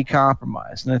it's pretty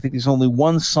compromised, and I think there's only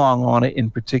one song on it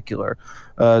in particular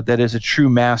that is a true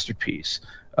masterpiece.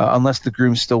 unless the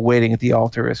groom's still waiting at the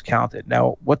altar is counted.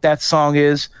 Now, what that song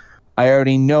is, I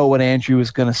already know what Andrew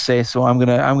is going to say, so I'm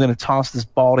gonna toss this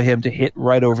ball to him to hit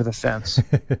right over the fence.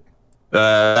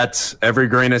 That's Every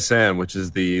Grain of Sand, which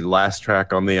is the last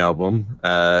track on the album.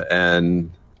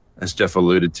 And as Jeff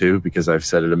alluded to, because I've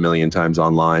said it a million times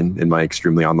online in my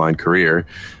extremely online career,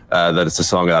 that it's a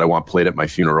song that I want played at my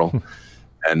funeral.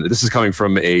 And this is coming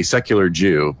from a secular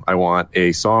Jew. I want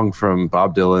a song from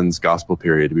Bob Dylan's gospel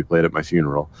period to be played at my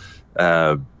funeral.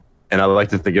 And I like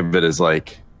to think of it as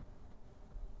like,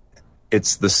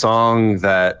 it's the song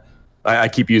that I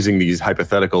keep using these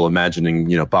hypothetical imagining,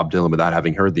 Bob Dylan without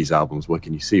having heard these albums. What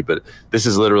can you see? But this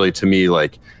is literally to me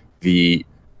like the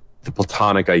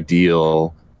platonic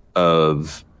ideal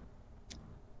of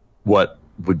what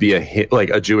would be like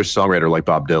a Jewish songwriter like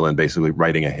Bob Dylan, basically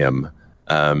writing a hymn.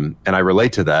 And I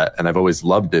relate to that, and I've always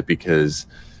loved it because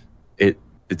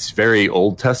it's very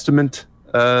Old Testament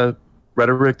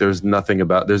rhetoric. I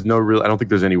don't think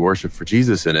there's any worship for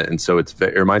Jesus in it. And so it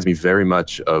reminds me very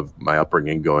much of my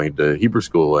upbringing going to Hebrew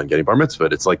school and getting bar mitzvah.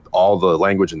 It's like all the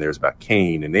language in there is about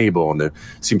Cain and Abel. And there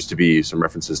seems to be some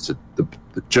references to the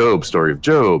Job story of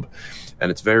Job.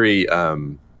 And it's very,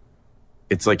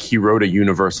 it's like he wrote a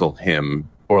universal hymn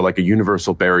or like a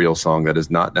universal burial song that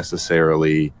is not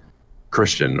necessarily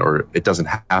Christian, or it doesn't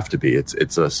have to be.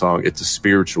 It's a song. It's a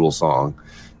spiritual song.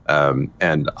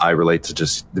 And I relate to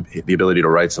just the ability to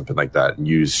write something like that and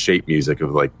use shape music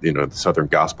of like, the Southern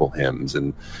gospel hymns,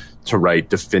 and to write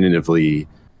definitively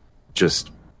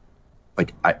just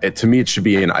like, to me, it should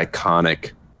be an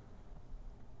iconic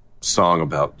song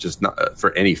about just not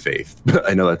for any faith.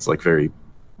 I know that's like very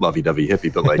lovey-dovey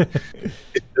hippie, but like,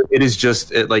 it is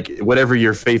just like whatever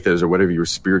your faith is or whatever your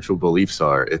spiritual beliefs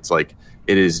are, it's like,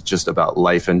 it is just about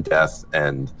life and death,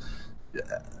 and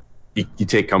you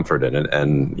take comfort in it,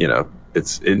 and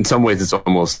it's in some ways it's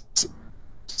almost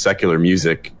secular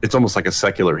music. It's almost like a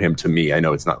secular hymn to me. I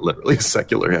know it's not literally a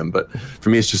secular hymn, but for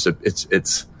me, it's just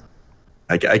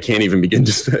I can't even begin.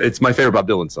 It's my favorite Bob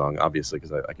Dylan song, obviously,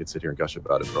 because I could sit here and gush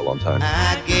about it for a long time.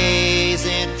 I gaze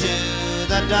into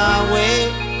the doorway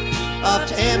of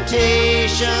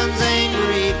temptation's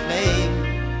angry flame,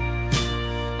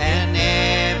 and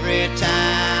every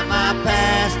time I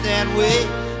pass that way,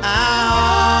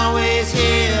 I always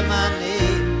hear my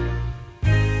name.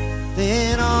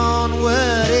 Then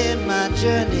onward in my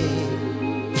journey,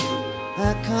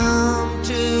 I come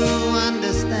to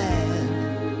understand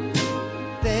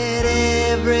that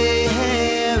every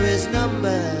hair is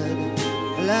numbered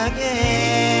like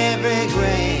every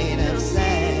grain of sand.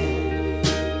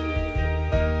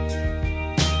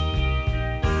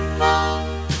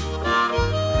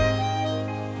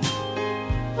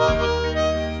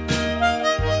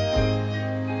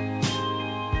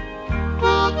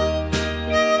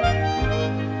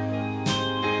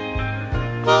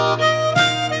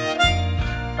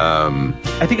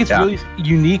 I think it's really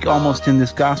unique almost in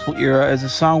this gospel era as a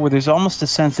song where there's almost a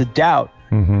sense of doubt.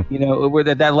 Mm-hmm. Where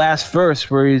that last verse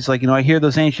where he's like, I hear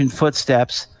those ancient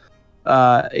footsteps,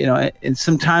 and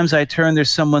sometimes I turn,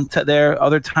 there's someone there.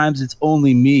 Other times it's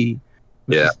only me.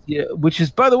 Which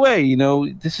is, by the way,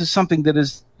 this is something that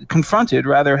is confronted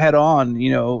rather head on,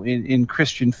 in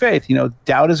Christian faith.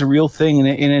 Doubt is a real thing,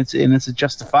 and it's a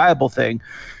justifiable thing.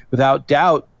 Without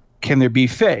doubt, can there be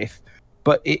faith?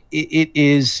 But it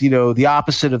is, the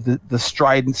opposite of the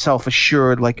strident,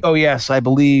 self-assured, like, oh yes, I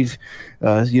believe,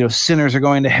 sinners are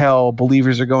going to hell,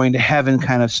 believers are going to heaven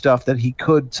kind of stuff that he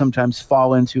could sometimes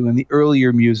fall into in the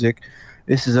earlier music.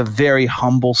 This is a very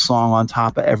humble song on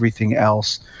top of everything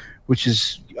else, which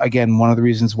is, again, one of the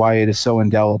reasons why it is so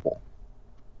indelible.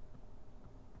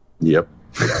 Yep.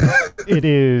 It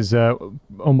is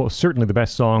almost certainly the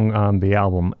best song on the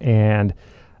album. And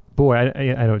boy,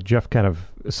 I know Jeff kind of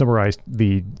summarized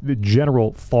the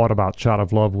general thought about Shot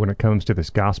of Love when it comes to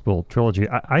this gospel trilogy.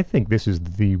 I think this is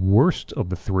the worst of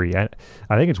the three. I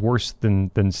think it's worse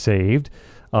than Saved.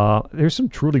 There's some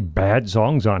truly bad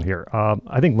songs on here.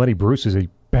 I think Lenny Bruce is a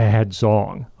bad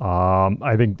song.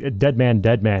 I think Dead Man,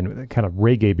 kind of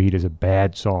reggae beat, is a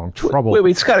bad song. Trouble.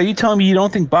 Wait, Scott, are you telling me you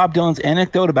don't think Bob Dylan's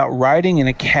anecdote about riding in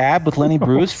a cab with Lenny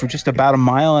Bruce for just about a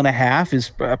mile and a half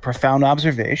is a profound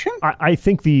observation? I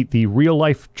think the real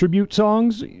life tribute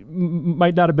songs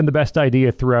might not have been the best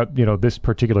idea throughout this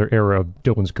particular era of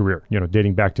Dylan's career.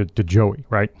 Dating back to Joey,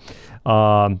 right?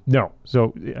 No.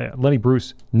 So Lenny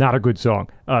Bruce, not a good song.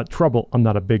 Trouble, I'm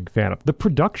not a big fan of. The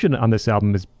production on this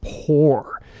album is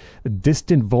poor.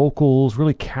 Distant vocals,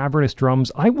 really cavernous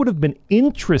drums. I would have been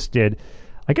interested.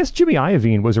 I guess Jimmy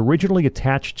Iovine was originally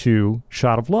attached to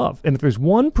Shot of Love. And if there's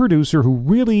one producer who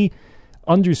really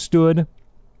understood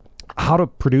how to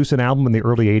produce an album in the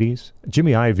early 80s,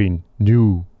 Jimmy Iovine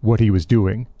knew what he was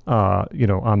doing,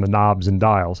 on the knobs and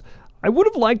dials. I would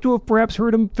have liked to have perhaps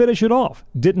heard him finish it off.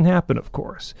 Didn't happen, of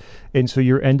course. And so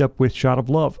you end up with Shot of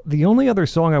Love. The only other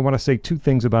song I want to say two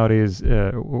things about is,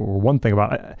 or one thing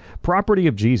about, Property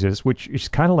of Jesus, which is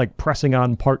kind of like pressing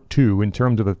on part two in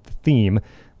terms of the theme.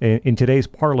 In today's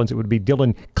parlance, it would be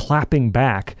Dylan clapping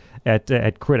back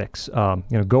at critics.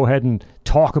 Go ahead and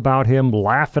talk about him,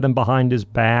 laugh at him behind his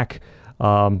back.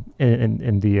 And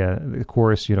the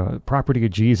chorus, Property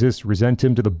of Jesus, resent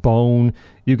him to the bone.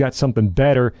 You got something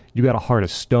better. You got a heart of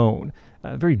stone.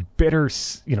 Very bitter,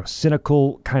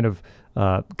 cynical kind of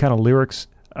lyrics,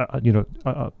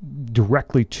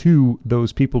 directly to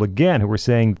those people again who were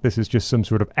saying this is just some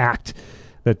sort of act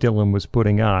that Dylan was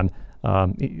putting on.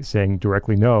 Saying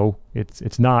directly, no,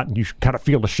 it's not. And you should kind of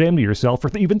feel ashamed of yourself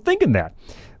for even thinking that.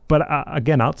 But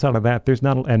again, outside of that, there's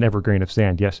not an Evergrain of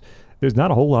Sand. Yes, there's not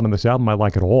a whole lot on this album I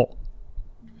like at all.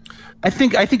 I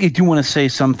think I do want to say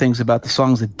some things about the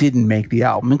songs that didn't make the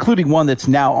album, including one that's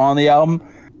now on the album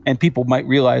and people might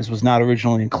realize was not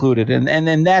originally included. And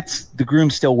then that's The Groom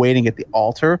Still Waiting at the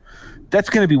Altar. That's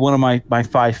going to be one of my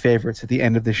five favorites at the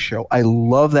end of this show. I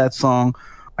love that song.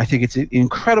 I think it's an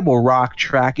incredible rock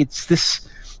track. This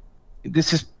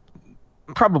is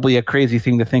probably a crazy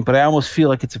thing to think, but I almost feel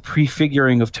like it's a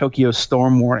prefiguring of Tokyo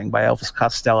Storm Warning by Elvis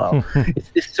Costello. It's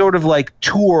this sort of like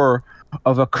tour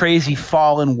of a crazy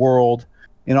fallen world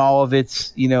in all of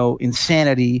its,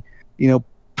 insanity,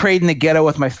 prayed in the ghetto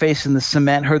with my face in the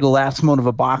cement, heard the last moan of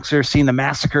a boxer, seen the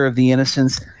massacre of the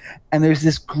innocents. And there's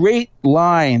this great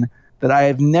line that I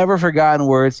have never forgotten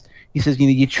where he says,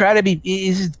 you try to be,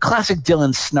 this is classic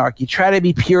Dylan snark. You try to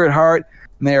be pure at heart,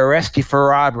 and they arrest you for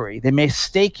robbery. They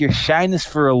mistake your shyness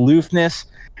for aloofness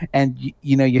and,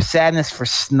 your sadness for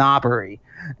snobbery.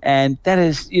 And that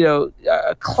is,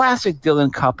 a classic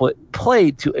Dylan couplet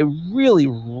played to a really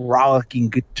rollicking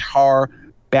guitar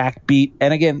backbeat.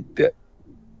 And again,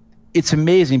 it's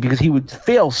amazing because he would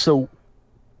fail so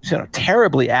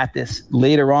terribly at this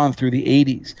later on through the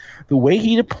 80s. The way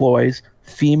he deploys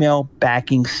female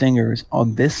backing singers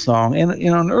on this song and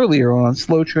on earlier on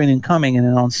Slow Train and Coming and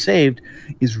then on Saved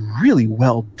is really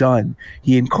well done.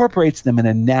 He incorporates them in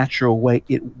a natural way.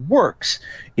 It works.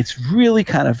 It's really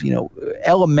kind of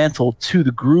elemental to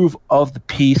the groove of the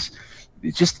piece.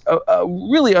 It's just a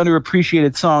really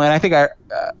underappreciated song, and I think I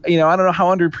don't know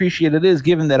how underappreciated it is,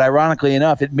 given that ironically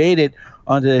enough it made it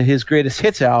onto his greatest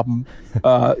hits album,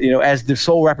 as the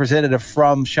sole representative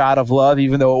from Shot of Love,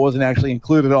 even though it wasn't actually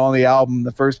included on the album in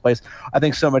the first place. I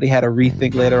think somebody had a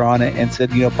rethink later on it and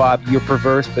said, Bob, you're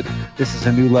perverse, but this is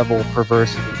a new level of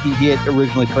perversity. He had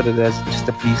originally put it as just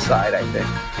a B-side, I think.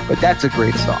 But that's a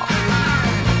great song.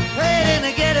 Played in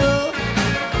the ghetto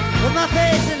with my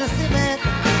face in the cement.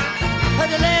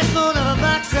 Heard the last moan of a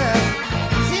boxer.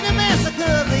 Seen the massacre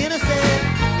of the innocent.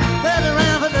 Held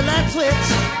around for the light switch.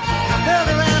 Held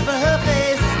around for her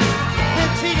face.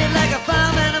 Been treated like a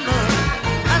farm animal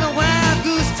on a wild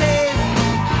goose chase.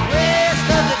 West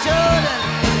of the Jordan,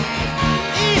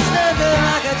 east of the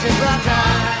Rock of Gibraltar.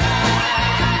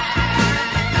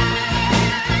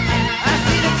 I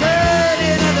see the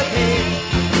turning of the page,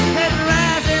 curtain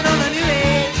rising on the new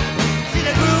age. See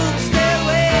the groom still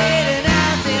waiting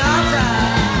at the altar.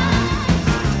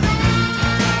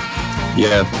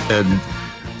 Yeah, and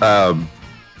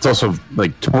it's also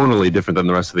like tonally different than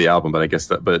the rest of the album, but I guess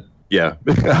but yeah.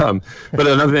 But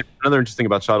another interesting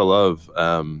about Shot of Love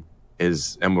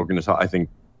is, and we're going to talk, I think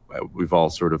we've all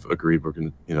sort of agreed we're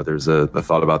going to, there's a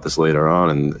thought about this later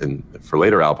on and for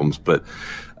later albums, but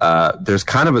there's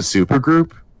kind of a super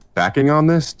group backing on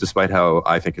this, despite how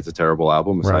I think it's a terrible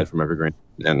album, aside from Evergrain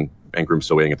and Groom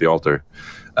Still Waiting at the Altar.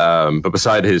 But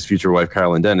beside his future wife,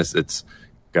 Carolyn Dennis, it's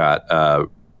got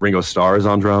Ringo Starr is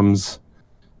on drums.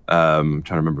 I'm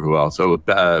trying to remember who else. So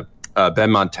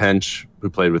Ben Montench, who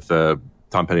played with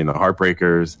Tom Petty and the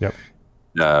Heartbreakers.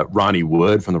 Yep. Ronnie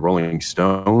Wood from the Rolling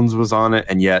Stones was on it.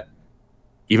 And yet,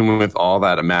 even with all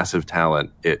that a massive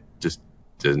talent, it just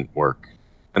didn't work.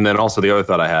 And then also the other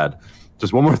thought I had,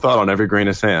 just one more thought on Every Grain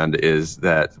of Sand, is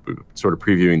that sort of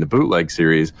previewing the bootleg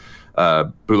series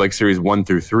 1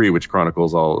 through 3, which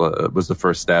chronicles all, was the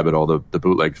first stab at all the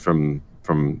bootlegs from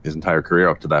his entire career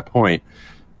up to that point.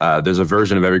 There's a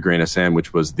version of Every Grain of Sand,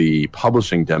 which was the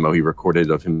publishing demo he recorded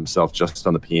of himself just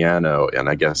on the piano and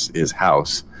I guess his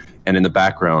house. And in the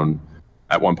background,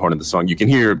 at one point of the song, you can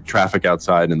hear traffic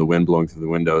outside and the wind blowing through the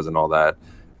windows and all that.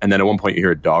 And then at one point you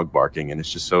hear a dog barking, and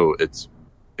it's just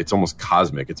it's almost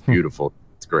cosmic. It's beautiful.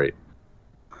 It's great.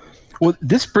 Well,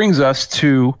 this brings us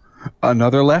to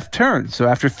another left turn. So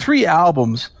after 3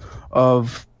 albums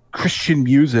of Christian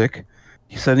music,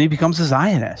 suddenly becomes a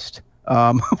Zionist,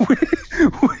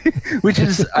 which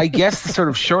is, I guess, the sort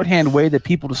of shorthand way that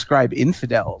people describe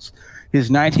Infidels. His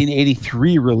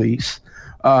 1983 release,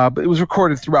 but it was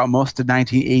recorded throughout most of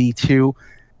 1982,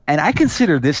 and I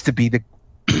consider this to be the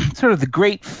sort of the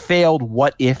great failed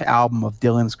what if album of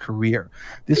Dylan's career.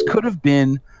 This could have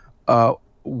been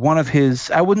one of his,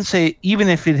 I wouldn't say, even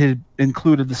if it had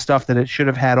included the stuff that it should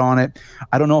have had on it,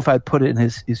 I don't know if I'd put it in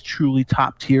his truly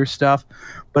top tier stuff,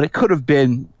 but it could have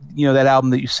been, that album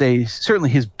that you say is certainly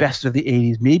his best of the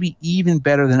 80s, maybe even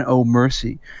better than Oh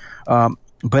Mercy.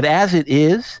 But as it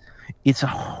is, it's a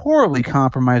horribly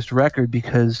compromised record,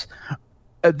 because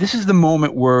this is the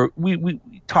moment where we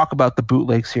talk about the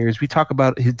bootleg series. We talk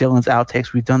about his Dylan's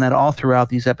outtakes. We've done that all throughout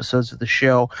these episodes of the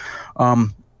show.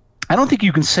 I don't think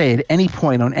you can say at any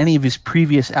point on any of his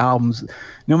previous albums,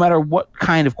 no matter what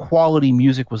kind of quality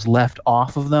music was left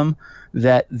off of them,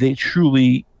 that they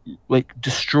truly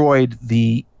destroyed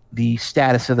the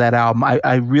status of that album.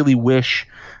 I really wish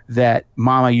that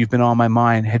Mama, You've Been on My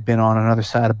Mind had been on another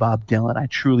side of Bob Dylan. I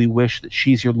truly wish that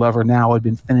She's Your Lover Now had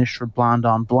been finished for Blonde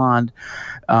on Blonde.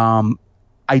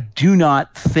 I do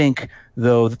not think,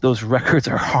 though, that those records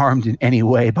are harmed in any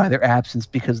way by their absence,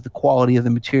 because the quality of the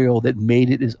material that made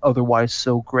it is otherwise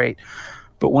so great.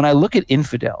 But when I look at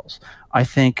Infidels, I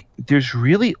think there's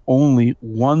really only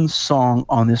one song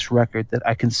on this record that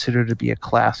I consider to be a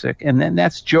classic, and then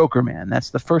that's Joker Man.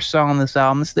 That's the first song on this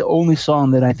album. It's the only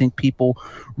song that I think people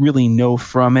really know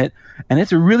from it, and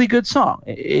it's a really good song.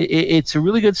 It's a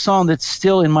really good song that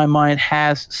still, in my mind,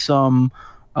 has some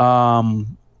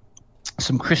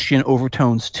Christian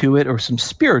overtones to it, or some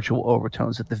spiritual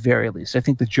overtones at the very least. I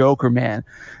think the Joker Man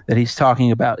that he's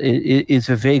talking about is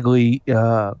a vaguely,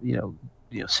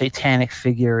 satanic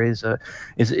figure, is a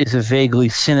vaguely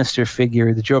sinister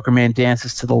figure. The Joker Man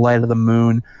dances to the light of the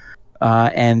moon,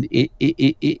 and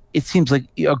it seems like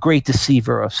a great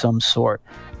deceiver of some sort.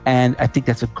 And I think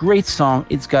that's a great song.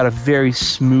 It's got a very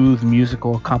smooth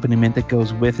musical accompaniment that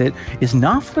goes with it. Is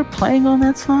Knopfler playing on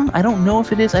that song? I don't know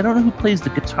if it is. I don't know who plays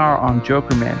the guitar on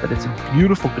Joker Man, but it's a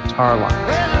beautiful guitar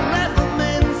line.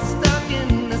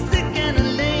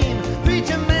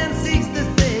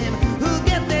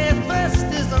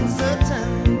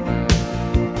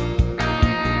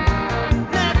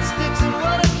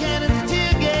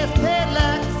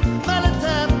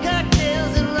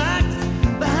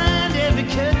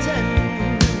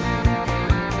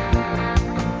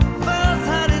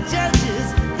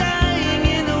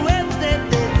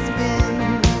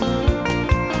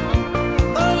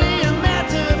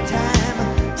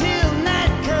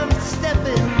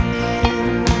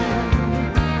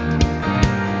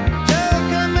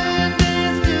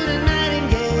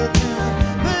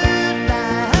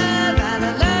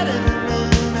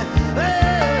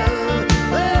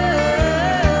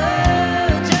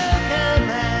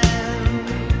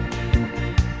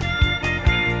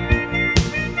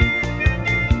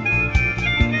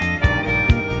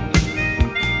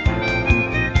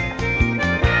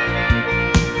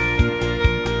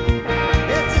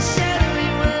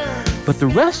 But the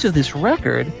rest of this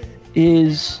record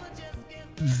is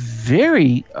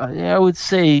very, I would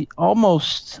say,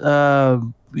 almost,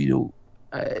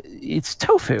 it's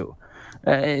tofu.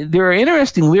 There are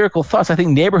interesting lyrical thoughts. I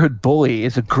think "Neighborhood Bully"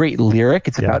 is a great lyric.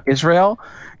 It's about Israel.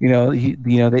 The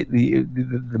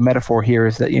metaphor here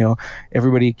is that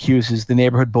everybody accuses the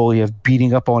neighborhood bully of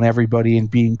beating up on everybody and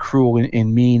being cruel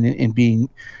and mean and being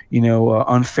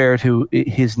unfair to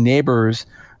his neighbors,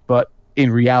 but in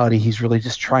reality, he's really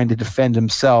just trying to defend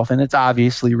himself. And it's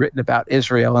obviously written about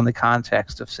Israel in the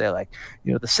context of, say,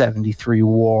 the 73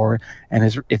 war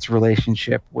and its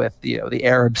relationship with, the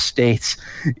Arab states.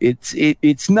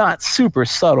 It's not super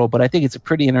subtle, but I think it's a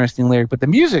pretty interesting lyric. But the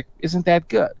music isn't that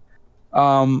good.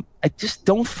 I just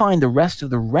don't find the rest of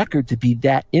the record to be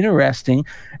that interesting.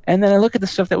 And then I look at the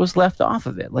stuff that was left off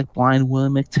of it, like Blind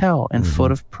Willie McTell and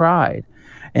Foot of Pride.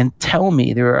 And Tell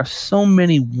Me, there are so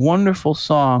many wonderful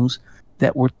songs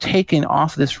that were taken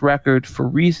off this record for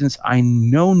reasons I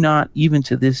know not even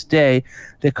to this day,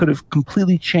 that could have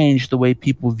completely changed the way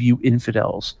people view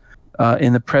Infidels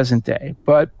in the present day.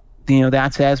 But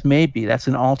that's as may be. That's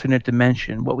an alternate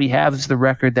dimension. What we have is the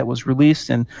record that was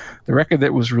released, and the record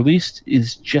that was released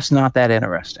is just not that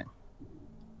interesting.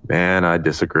 Man, I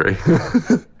disagree.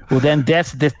 Well, then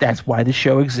that's why the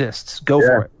show exists. Go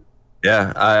for it.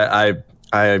 Yeah,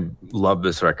 I love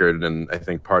this record, and I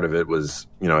think part of it was,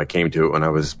 I came to it when it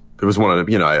was one of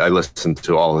the, I listened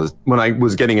to all of this. When I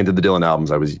was getting into the Dylan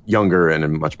albums, I was younger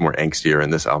and much more angstier,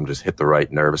 and this album just hit the right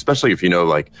nerve, especially if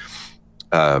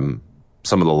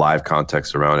some of the live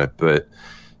context around it. But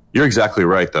you're exactly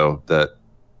right, though, that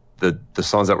the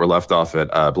songs that were left off it,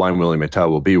 Blind Willie McTell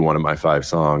will be one of my 5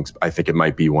 songs. I think it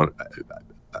might be one.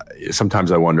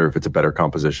 Sometimes I wonder if it's a better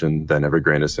composition than Every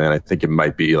Grain of Sand. I think it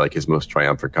might be like his most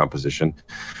triumphant composition.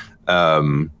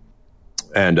 And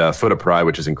Foot of Pride,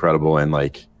 which is incredible. And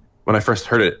like when I first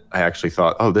heard it, I actually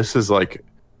thought, oh, this is like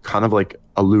kind of like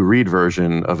a Lou Reed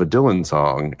version of a Dylan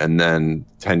song. And then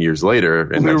 10 years later,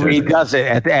 Lou Reed does it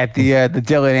at the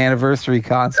Dylan anniversary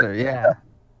concert. Yeah.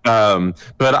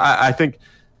 But I think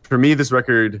for me, this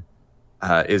record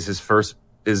is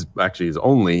actually his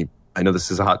only, I know this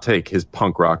is a hot take, his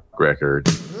punk rock record.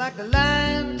 Like a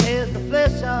lion tears the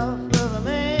flesh off of a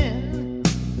man,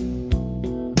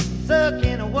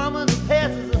 sucking a woman who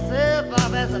passes herself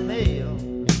off as a male.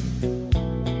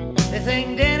 They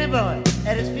sing Danny Boy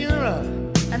at his funeral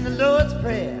and the Lord's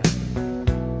Prayer.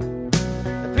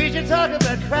 The preacher talking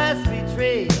about Christ's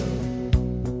betrayal.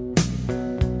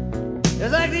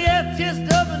 It's like the earth just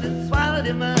opened and swallowed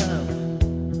him up.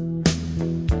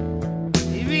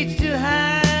 He reached too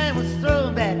high and was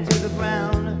thrown back to the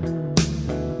ground.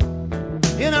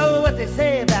 You know what they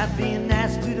say about being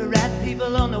nice to the right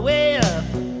people on the way up.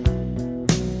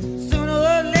 Sooner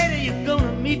or later you're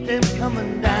gonna meet them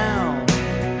coming down.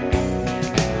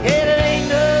 Yeah, there ain't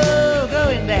no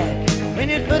going back. When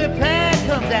your foot of pride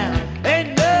come down,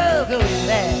 ain't no going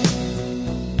back.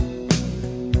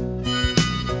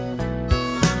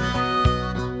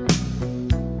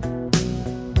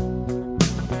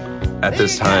 At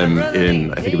this time I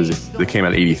think it came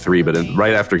out in 83, but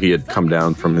right after he had come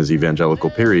down from his evangelical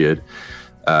period,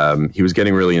 he was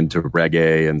getting really into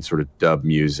reggae and sort of dub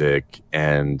music.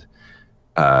 And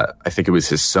I think it was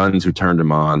his sons who turned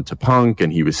him on to punk,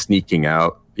 and he was sneaking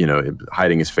out,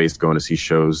 hiding his face, going to see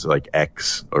shows like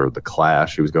X or The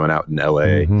Clash. He was going out in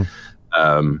LA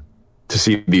to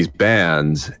see these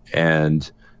bands.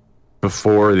 And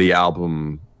before the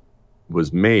album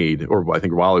was made, or I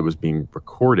think while it was being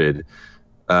recorded,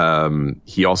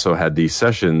 he also had these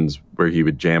sessions where he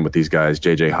would jam with these guys,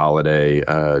 JJ Holiday,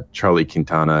 Charlie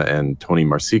Quintana, and Tony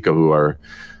Marsico, who are,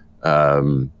 I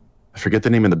forget the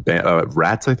name of the band,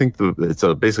 Rats, I think. It's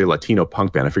basically a Latino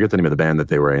punk band. I forget the name of the band that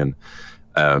they were in.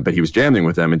 But he was jamming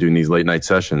with them and doing these late night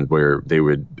sessions where they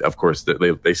would, of course,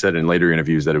 they said in later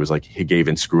interviews that it was like he gave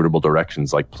inscrutable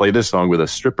directions, like play this song with a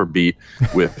stripper beat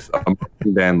with a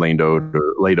band laid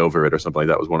over it or something like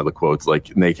that was one of the quotes. Like,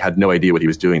 and they had no idea what he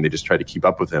was doing. They just tried to keep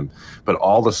up with him. But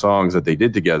all the songs that they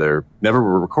did together never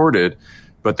were recorded,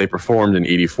 but they performed in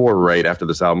 84 right after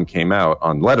this album came out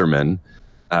on Letterman.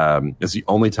 It's the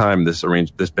only time this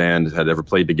band had ever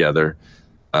played together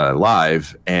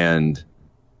live, and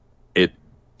it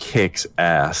kicks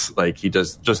ass. Like, he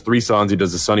does just 3 songs. He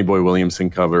does the Sonny Boy Williamson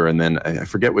cover, and then I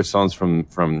forget which songs from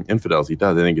Infidels he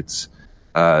does. I think it's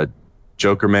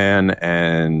Joker Man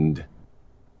and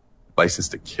License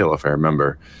to Kill, if I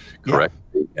remember correctly.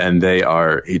 Yeah. And they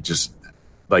are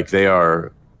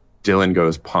Dylan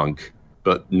goes punk,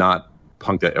 but not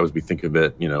punk that as we think of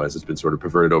it, as it's been sort of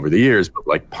perverted over the years, but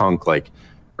like punk, like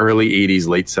early 80s,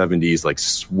 late 70s, like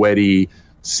sweaty,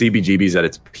 CBGB's at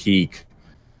its peak,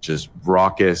 just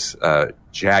raucous,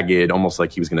 jagged, almost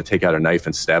like he was going to take out a knife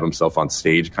and stab himself on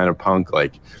stage kind of punk,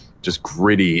 like just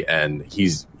gritty. And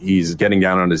he's getting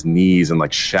down on his knees and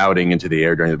like shouting into the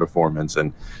air during the performance.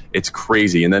 And it's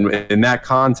crazy. And then in that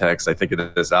context, I think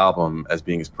of this album as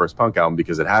being his first punk album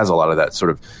because it has a lot of that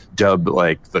sort of dub,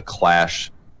 like the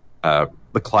Clash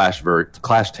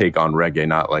take on reggae,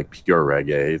 not like pure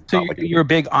reggae. It's so you're a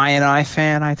big I&I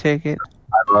fan, I take it?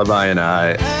 I love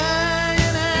I&I.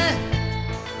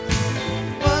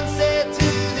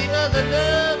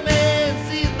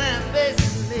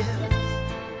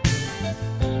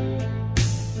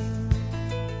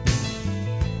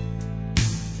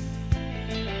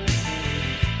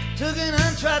 Took an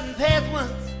untrodden path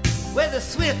once where the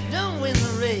swift don't win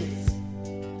the race.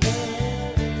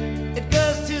 It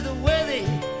goes to the worthy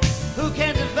who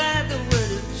can divide the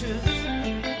word of truth.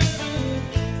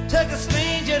 Took a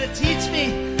stranger to teach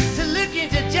me to look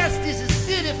into justice's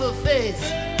beautiful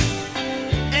face,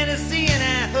 and to see an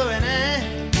eye for an eye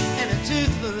and a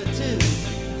tooth for a tooth.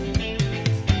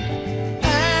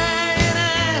 Eye and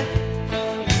eye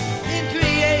in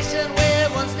creation where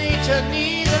once nature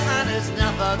neither honors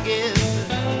nor forgives.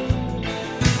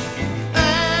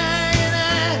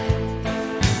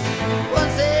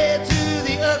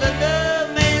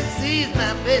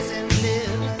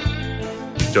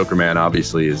 Joker Man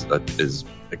obviously is an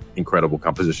incredible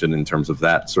composition in terms of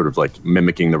that sort of like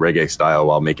mimicking the reggae style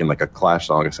while making like a Clash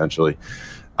song essentially.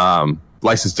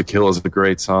 License to Kill is a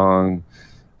great song.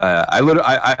 I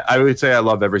would say I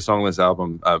love every song on this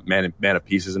album. Man of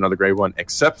Peace is another great one,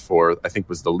 except for I think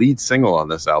was the lead single on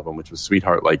this album, which was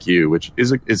Sweetheart Like You, which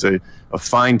is a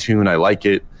fine tune. I like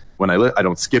it when I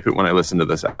don't skip it when I listen to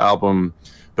this album,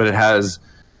 but it has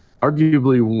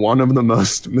arguably one of the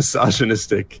most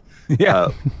misogynistic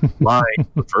line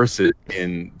verses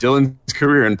in Dylan's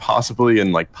career, and possibly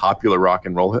in like popular rock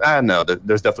and roll. No,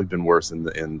 there's definitely been worse in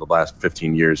the last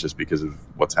 15 years just because of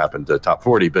what's happened to Top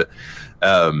 40. But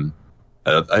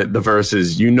the verse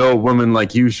is, "You know, a woman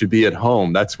like you should be at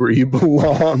home. That's where you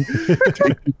belong.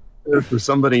 For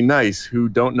somebody nice who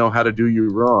don't know how to do you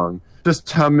wrong. Just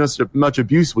how much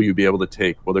abuse will you be able to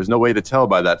take? Well, there's no way to tell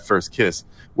by that first kiss.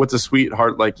 What's a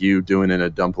sweetheart like you doing in a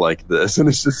dump like this?" And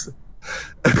it's just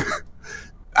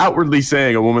outwardly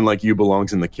saying a woman like you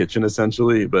belongs in the kitchen,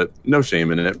 essentially, but no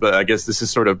shame in it. But I guess this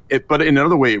is sort of it. But in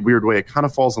another weird way, it kind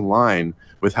of falls in line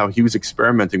with how he was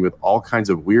experimenting with all kinds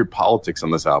of weird politics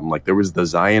on this album. Like there was the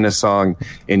Zionist song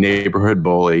in Neighborhood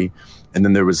Bully, and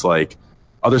then there was like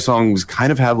other songs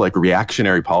kind of have like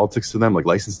reactionary politics to them, like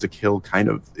License to Kill. Kind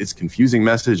of, it's confusing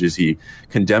message. Is he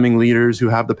condemning leaders who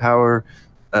have the power,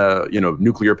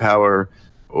 nuclear power,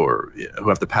 or who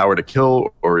have the power to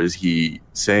kill, or is he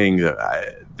saying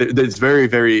that it's very,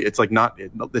 very? It's like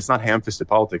it's not ham-fisted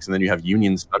politics. And then you have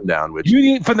Union Sundown, which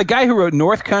from the guy who wrote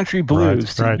North Country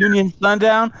Blues to Union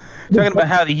Sundown, talking about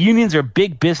how the unions are a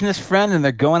big business friend and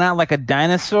they're going out like a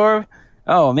dinosaur.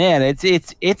 Oh man,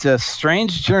 it's a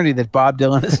strange journey that Bob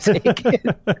Dylan has taken.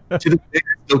 To the day, I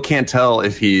still can't tell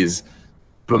if he's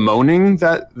bemoaning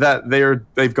that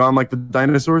they've gone like the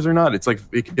dinosaurs or not. It's like,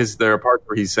 because there are parts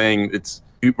where he's saying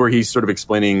where he's sort of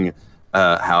explaining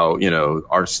how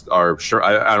our shirt.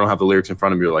 I don't have the lyrics in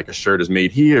front of me. Like a shirt is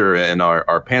made here and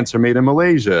our pants are made in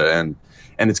Malaysia, and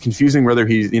it's confusing whether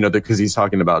he's because he's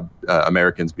talking about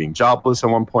Americans being jobless at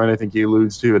one point. I think he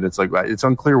alludes to, and it's like it's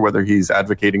unclear whether he's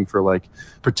advocating for like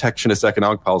protectionist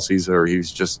economic policies or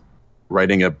he's just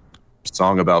writing a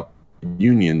song about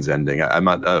unions ending. I'm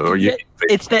not.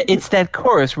 It's that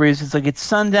chorus where it's like it's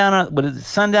sundown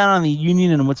on the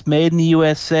union and what's made in the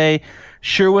USA.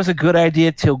 Sure was a good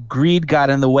idea till greed got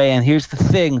in the way. And here's the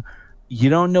thing. You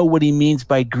don't know what he means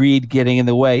by greed getting in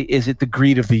the way. Is it the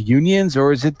greed of the unions,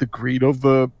 or is it the greed of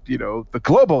the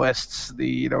globalists,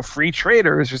 the free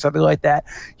traders, or something like that?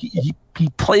 He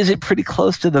plays it pretty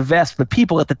close to the vest, but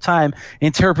people at the time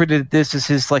interpreted this as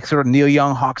his like sort of Neil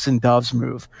Young Hawks and Doves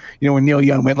move. When Neil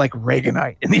Young went like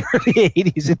Reaganite in the early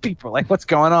 80s, and people were like, "What's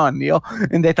going on, Neil?"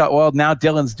 And they thought, well, now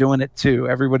Dylan's doing it too.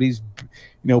 Everybody's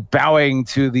bowing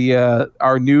to the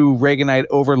our new Reaganite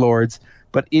overlords.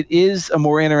 But it is a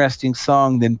more interesting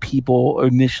song than people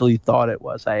initially thought it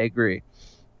was. I agree.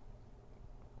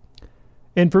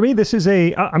 And for me,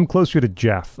 I'm closer to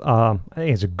Jeff. I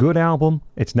think it's a good album.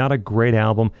 It's not a great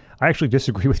album. I actually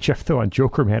disagree with Jeff, though, on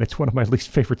Joker Man. It's one of my least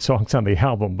favorite songs on the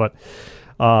album. But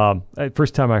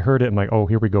first time I heard it, I'm like, oh,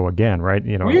 here we go again, right?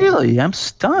 Really? I'm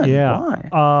stunned. Yeah.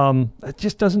 Why? It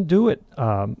just doesn't do it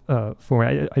for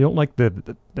me. I don't like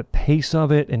the pace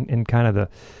of it and kind of the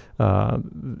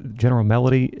general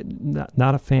melody.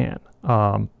 Not a fan.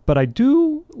 But I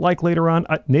do like later on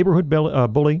Neighborhood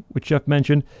Bully, which Jeff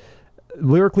mentioned.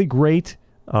 Lyrically great.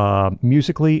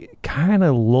 Musically kind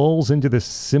of lulls into this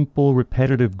simple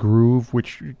repetitive groove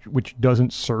which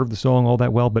doesn't serve the song all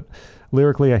that well, but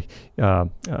lyrically then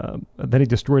he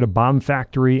destroyed a bomb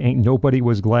factory, ain't nobody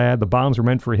was glad, the bombs were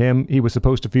meant for him, he was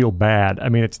supposed to feel bad. I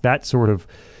mean, it's that sort of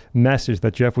message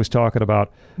that Jeff was talking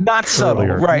about. Not subtle,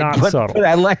 earlier. right? Not subtle. But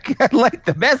I like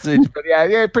the message, but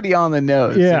yeah, pretty on the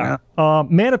nose. Yeah.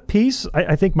 Man of Peace,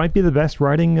 I think might be the best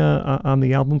writing on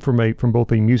the album from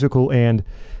both a musical and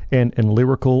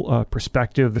lyrical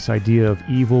perspective. This idea of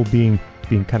evil being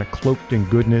kind of cloaked in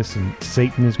goodness, and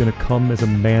Satan is going to come as a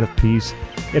man of peace.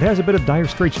 It has a bit of Dire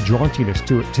Straits jauntiness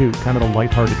to it too, kind of a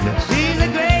lightheartedness. He's a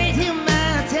great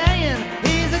humanitarian.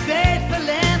 He's a great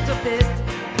philanthropist.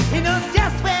 He knows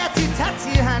just where to touch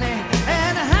you, honey,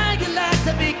 and how you like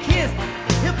to be kissed.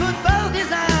 He'll put both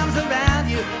his arms around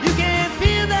you. You can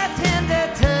feel that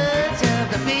tender touch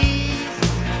of the beast.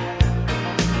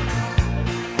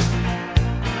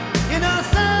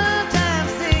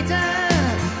 Sometimes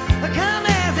Satan come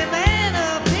as a man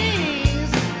of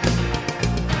peace.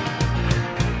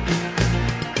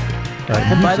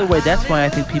 And by the way, that's why I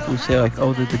think people who say like,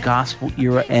 "Oh, that the gospel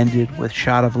era ended with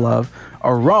Shot of Love,"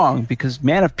 are wrong, because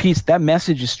Man of Peace, that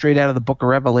message is straight out of the Book of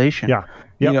Revelation. Yeah.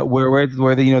 Yep. Where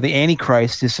the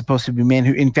Antichrist is supposed to be a man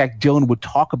who, in fact, Dylan would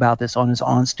talk about this on his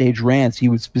onstage rants. He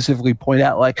would specifically point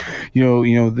out, like,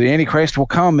 the Antichrist will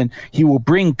come and he will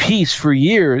bring peace for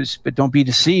years, but don't be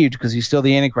deceived because he's still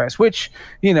the Antichrist, which,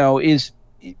 is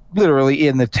literally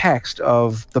in the text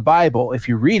of the Bible if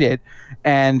you read it.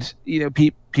 And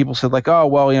people said like, oh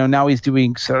well, now he's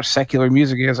doing sort of secular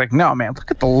music. I was like, no man,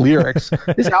 look at the lyrics.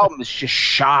 This album is just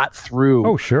shot through.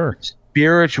 Oh sure.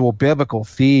 Spiritual biblical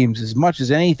themes as much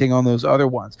as anything on those other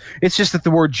ones. It's just that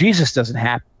the word Jesus doesn't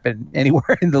happen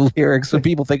anywhere in the lyrics, so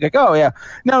people think like, oh yeah,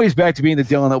 now he's back to being the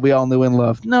Dylan that we all knew and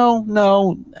loved.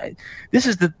 No, this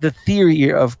is the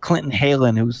theory of Clinton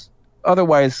Halen, who's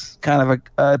otherwise kind of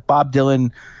a Bob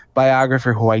Dylan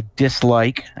biographer who I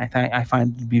dislike. I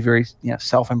find to be very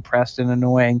self-impressed and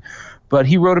annoying. But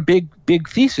he wrote a big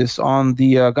thesis on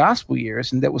the gospel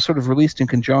years, and that was sort of released in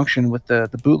conjunction with the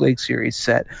bootleg series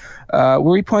set,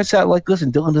 where he points out, like, listen,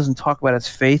 Dylan doesn't talk about his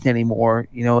faith anymore,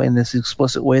 in this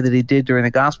explicit way that he did during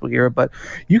the gospel era, but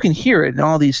you can hear it in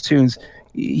all these tunes.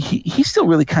 He still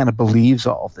really kind of believes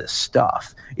all of this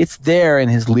stuff. It's there in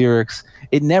his lyrics.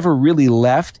 It never really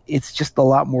left. It's just a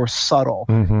lot more subtle.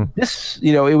 Mm-hmm.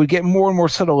 It would get more and more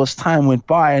subtle as time went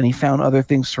by, and he found other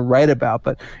things to write about.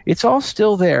 But it's all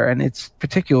still there, and it's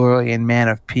particularly in Man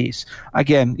of Peace.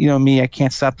 Again, me, I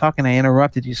can't stop talking. I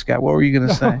interrupted you, Scott. What were you going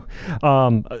to say?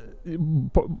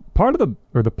 Part of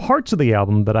the parts of the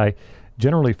album that I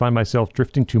generally find myself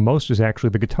drifting to most is actually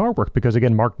the guitar work, because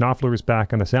again, Mark Knopfler is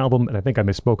back on this album, and I think I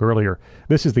misspoke earlier.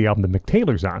 This is the album that Mick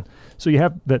Taylor's on. So you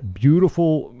have that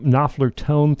beautiful Knopfler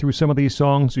tone through some of these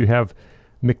songs. You have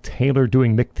Mick Taylor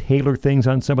doing Mick Taylor things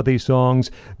on some of these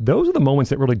songs. Those are the moments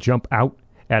that really jump out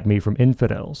at me from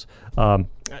Infidels. I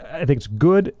think it's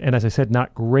good, and as I said,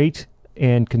 not great.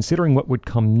 And considering what would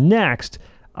come next,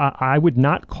 I would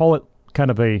not call it kind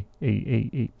of a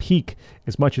peak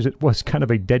as much as it was kind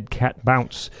of a dead cat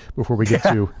bounce before we get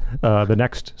to the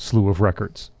next slew of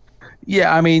records.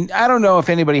 Yeah, I mean, I don't know if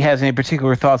anybody has any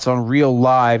particular thoughts on Real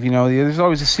Live. There's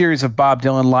always a series of Bob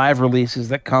Dylan live releases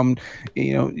that come,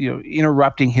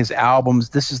 interrupting his albums.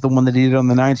 This is the one that he did on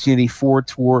the 1984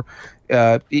 tour.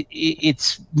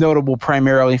 It's notable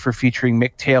primarily for featuring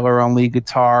Mick Taylor on lead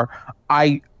guitar.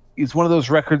 It's one of those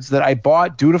records that I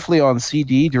bought dutifully on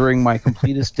CD during my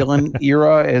completest Dylan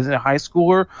era as a high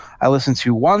schooler. I listened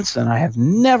to once, and I have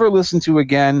never listened to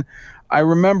again. I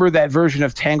remember that version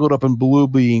of Tangled Up in Blue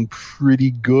being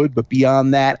pretty good, but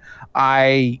beyond that,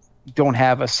 I don't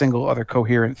have a single other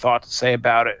coherent thought to say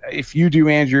about it. If you do,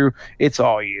 Andrew, it's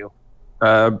all you.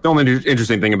 The only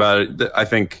interesting thing about it, I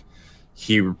think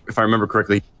if I remember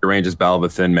correctly, he arranges Battle of a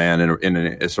Thin Man in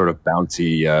a sort of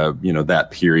bouncy,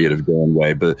 that period of Dylan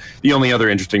way. But the only other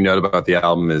interesting note about the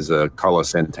album is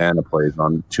Carlos Santana plays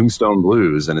on Tombstone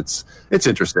Blues, and it's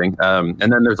interesting. And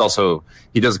then there's also,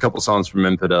 he does a couple songs from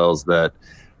Infidels that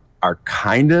are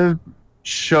kind of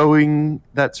showing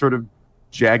that sort of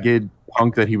jagged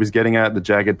punk that he was getting at, the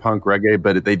jagged punk reggae,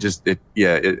 but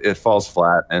it falls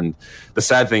flat. And the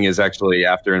sad thing is, actually,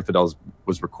 after Infidels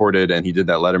was recorded and he did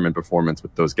that Letterman performance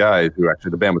with those guys, who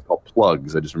actually, the band was called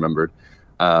Plugs, I just remembered,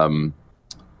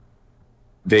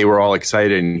 they were all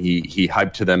excited, and he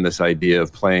hyped to them this idea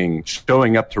of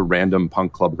showing up to random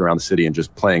punk clubs around the city and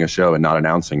just playing a show and not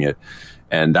announcing it.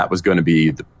 And that was going to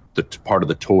be the part of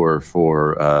the tour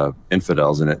for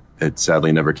Infidels, and it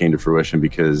sadly never came to fruition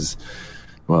because,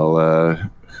 well,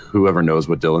 whoever knows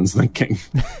what Dylan's thinking.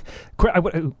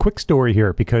 Quick story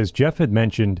here, because Jeff had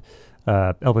mentioned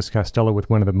Elvis Costello with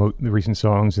one of the recent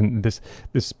songs, and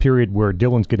this period where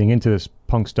Dylan's getting into this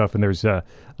punk stuff, and there's a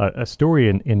story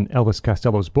in Elvis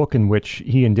Costello's book in which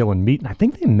he and Dylan meet, and I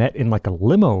think they met in like a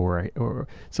limo or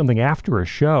something after a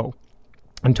show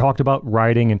and talked about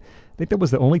writing, and I think that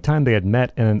was the only time they had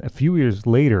met. And a few years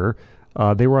later,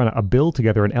 they were on a bill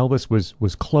together, and Elvis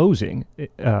was closing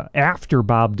after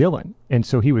Bob Dylan. And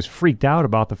so he was freaked out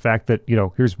about the fact that,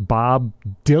 here's Bob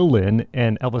Dylan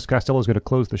and Elvis Costello is going to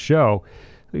close the show.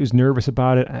 He was nervous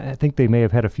about it. I think they may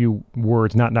have had a few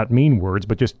words, not mean words,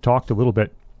 but just talked a little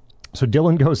bit. So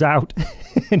Dylan goes out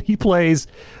and he plays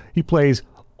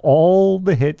all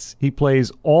the hits. He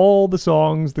plays all the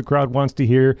songs the crowd wants to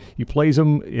hear. He plays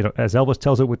them, as Elvis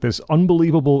tells it, with this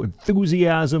unbelievable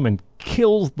enthusiasm, and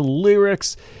kills the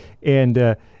lyrics,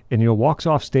 and walks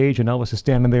off stage, and Elvis is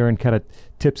standing there and kind of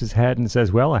tips his head and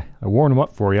says, "Well, I warned him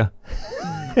up for you."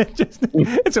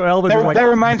 So Elvis that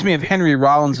reminds me of Henry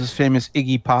Rollins' famous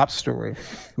Iggy Pop story,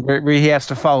 where he has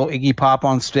to follow Iggy Pop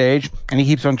on stage, and he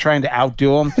keeps on trying to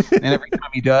outdo him, and every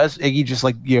time he does, Iggy just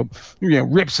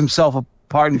rips himself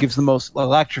apart and gives the most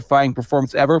electrifying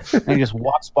performance ever, and he just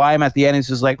walks by him at the end and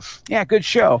says like, "Yeah, good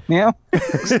show,"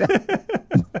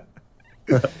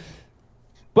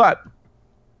 But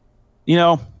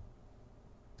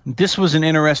this was an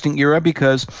interesting era,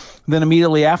 because then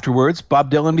immediately afterwards,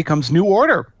 Bob Dylan becomes New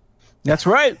Order. That's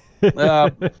right.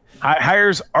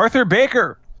 Hires Arthur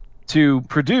Baker to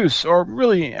produce, or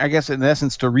really, I guess, in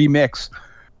essence, to remix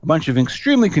a bunch of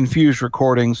extremely confused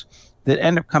recordings that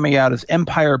end up coming out as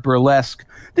Empire Burlesque.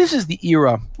 This is the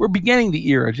era. We're beginning the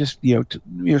era, just to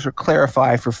sort of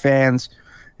clarify for fans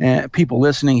and people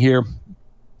listening here.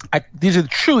 These are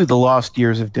truly the lost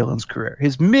years of Dylan's career.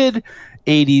 His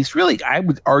mid-'80s, really, I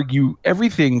would argue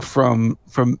everything from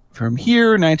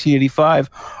here,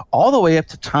 1985, all the way up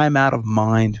to Time Out of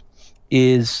Mind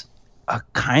is a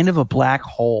kind of a black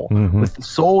hole, with the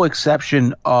sole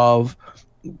exception of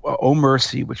Oh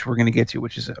Mercy, which we're going to get to,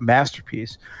 which is a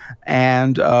masterpiece.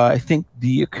 And I think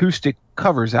the acoustic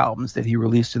covers albums that he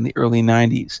released in the early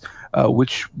 90s,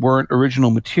 which weren't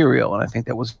original material. And I think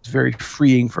that was very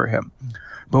freeing for him.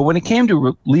 But when it came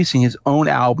to releasing his own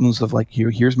albums of like,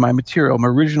 here's my material, my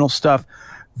original stuff,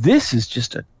 this is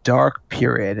just a dark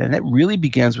period. And it really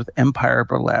begins with Empire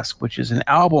Burlesque, which is an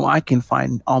album I can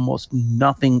find almost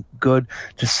nothing good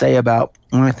to say about.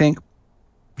 And I think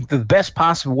the best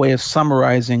possible way of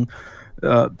summarizing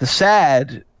the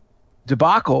sad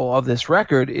debacle of this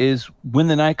record is When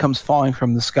the Night Comes Falling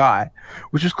from the Sky,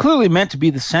 which was clearly meant to be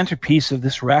the centerpiece of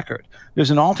this record.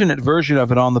 There's an alternate version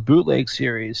of it on the Bootleg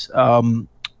series,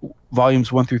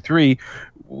 volumes 1 through 3,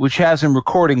 which has him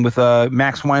recording with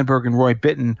Max Weinberg and Roy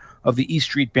Bittan of the E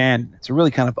Street Band. It's a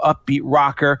really kind of upbeat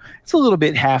rocker. It's a little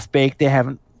bit half-baked. They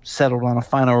haven't settled on a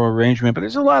final arrangement, but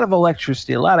there's a lot of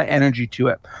electricity, a lot of energy to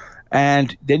it.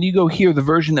 And then you go hear the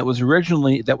version that was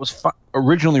originally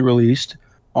released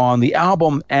on the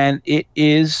album, and it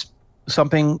is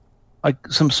something like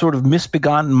some sort of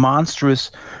misbegotten,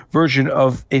 monstrous version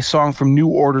of a song from New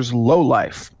Order's Low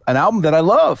Life, an album that I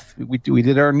love. We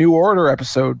did our New Order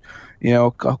episode,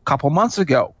 a couple months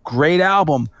ago. Great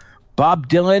album. Bob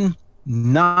Dylan,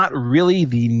 not really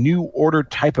the New Order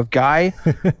type of guy.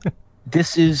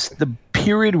 This is the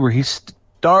period where he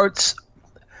starts.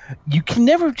 You can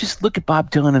never just look at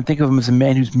Bob Dylan and think of him as a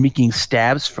man who's making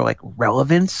stabs for like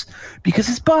relevance, because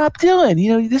it's Bob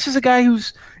Dylan. This is a guy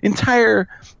whose entire,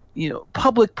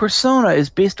 public persona is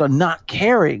based on not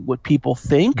caring what people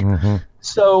think.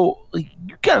 So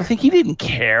you got to think he didn't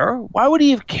care. Why would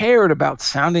he have cared about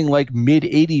sounding like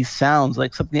mid-'80s sounds,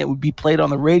 like something that would be played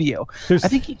on the radio? I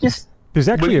think he just. There's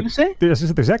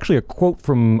actually a quote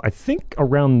from, I think,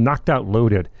 around Knocked Out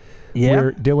Loaded,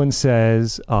 where Dylan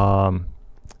says.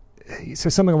 He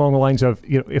says something along the lines of,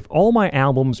 if all my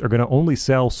albums are going to only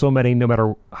sell so many, no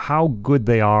matter how good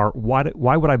they are,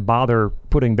 why would I bother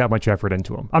putting that much effort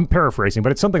into them? I'm paraphrasing,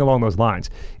 but it's something along those lines.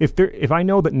 If I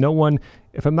know that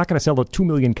if I'm not going to sell 2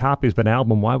 million copies of an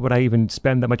album, why would I even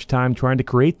spend that much time trying to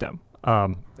create them?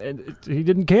 And he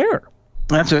didn't care.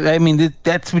 That's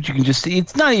what you can just see.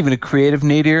 It's not even a creative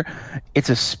nadir; it's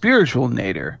a spiritual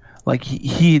nadir. Like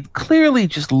he clearly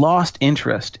just lost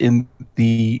interest in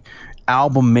the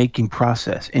album making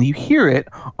process, and you hear it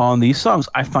on these songs.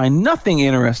 I find nothing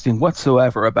interesting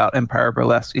whatsoever about Empire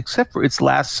Burlesque except for its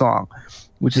last song,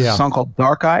 which is a song called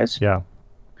Dark Eyes,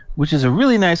 which is a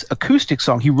really nice acoustic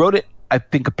song. He wrote it, I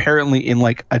think, apparently in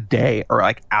like a day or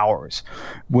like hours,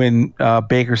 when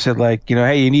Baker said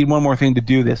hey, you need one more thing to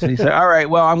do this, and he said, all right,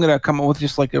 well, I'm gonna come up with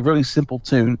just like a really simple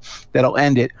tune that'll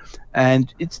end it,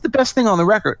 and it's the best thing on the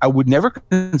record. I would never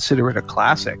consider it a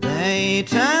classic. They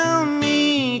tell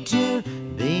me to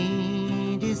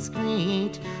be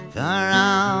discreet for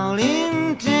all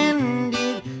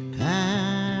intended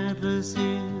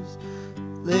purposes.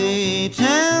 They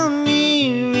tell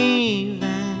me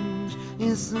revenge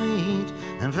is sweet,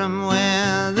 and from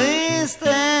where they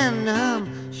stand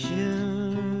I'm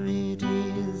sure it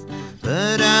is.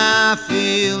 But I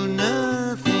feel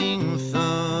nothing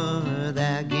for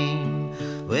that game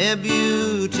where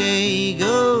beauty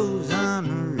goes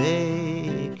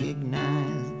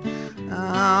unrecognized.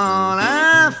 All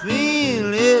I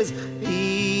feel is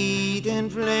heat and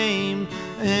flame,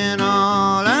 and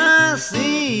all I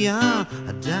see are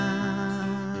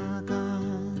dark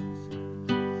eyes.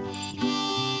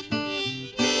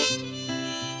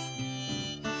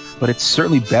 But it's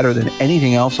certainly better than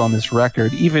anything else on this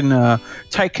record. Even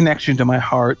Tight Connection to My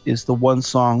Heart is the one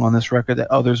song on this record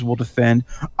that others will defend.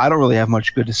 I don't really have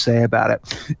much good to say about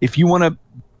it. If you want to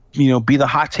be the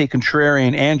hot take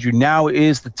contrarian, Andrew, now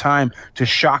is the time to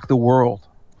shock the world.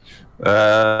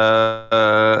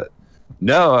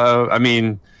 No, I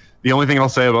mean, the only thing I'll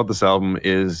say about this album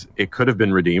is it could have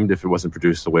been redeemed if it wasn't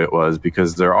produced the way it was,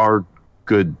 because there are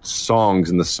good songs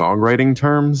in the songwriting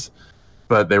terms,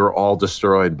 but they were all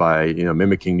destroyed by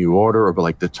mimicking New Order or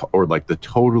the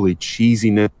totally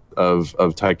cheesiness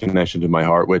of Tight Connection to My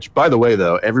Heart. Which, by the way,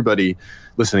 though, everybody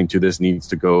listening to this needs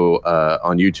to go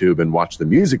on YouTube and watch the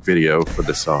music video for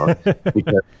this song,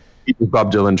 because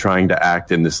Bob Dylan trying to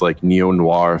act in this like neo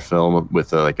noir film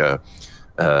with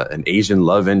an Asian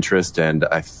love interest, and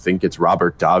I think it's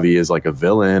Robert Davi as like a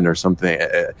villain or something,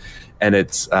 and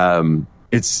it's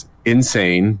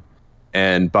insane.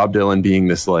 And Bob Dylan being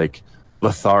this like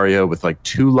Lothario with like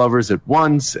two lovers at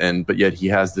once, but yet he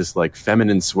has this like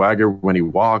feminine swagger when he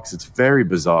walks. It's very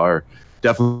bizarre.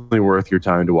 Definitely worth your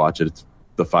time to watch it. It's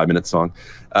the 5-minute song.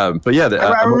 But yeah,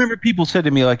 I remember people said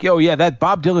to me like, "Yo, yeah, that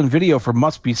Bob Dylan video for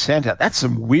Must Be Santa, that's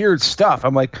some weird stuff."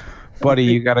 I'm like, buddy,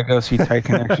 you got to go see Tight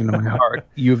Connection to My Heart.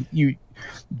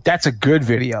 That's a good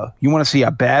video. You want to see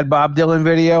a bad Bob Dylan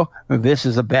video? This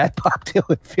is a bad Bob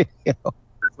Dylan video.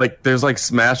 Like there's like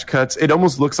smash cuts. It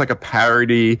almost looks like a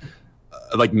parody,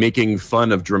 like making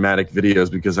fun of dramatic videos,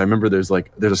 because I remember there's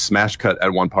a smash cut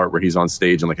at one part where he's on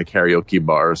stage in like a karaoke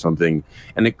bar or something,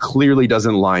 and it clearly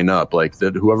doesn't line up. Like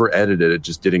that whoever edited it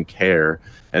just didn't care,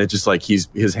 and it's just like his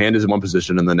hand is in one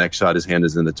position and the next shot his hand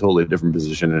is in a totally different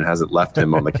position and it hasn't left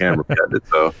him on the camera yet.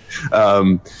 So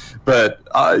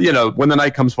When the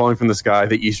Night Comes Falling from the Sky,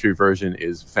 the E Street version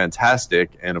is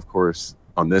fantastic, and of course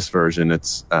on this version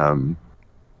it's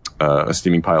a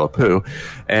steaming pile of poo.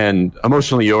 And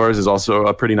Emotionally Yours is also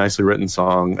a pretty nicely written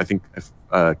song. I think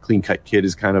Clean Cut Kid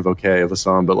is kind of okay of a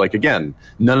song, but like again,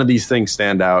 none of these things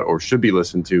stand out or should be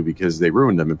listened to because they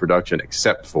ruined them in production,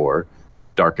 except for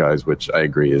Dark Eyes, which I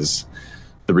agree is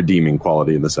the redeeming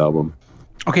quality in this album.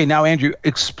 Okay, now Andrew,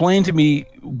 explain to me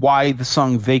why the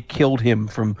song "They Killed Him"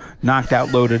 from Knocked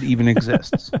Out Loaded even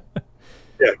exists.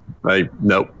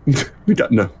 Nope. We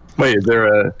got no. Wait, is there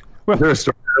a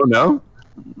story I don't know?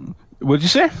 What'd you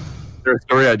say? Is there a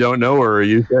story I don't know, or are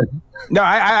you saying? No,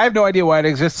 I have no idea why it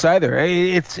exists either.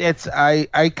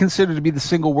 I consider it to be the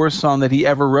single worst song that he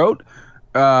ever wrote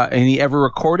and he ever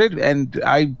recorded, and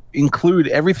I include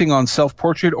everything on Self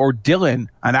Portrait or Dylan,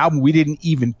 an album we didn't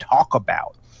even talk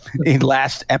about in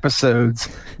last episode's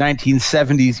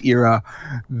 1970s era.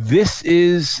 This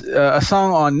is a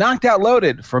song on Knocked Out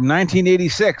Loaded from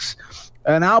 1986.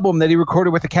 An album that he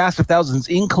recorded with a cast of thousands,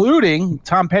 including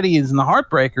Tom Petty and the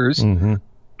Heartbreakers,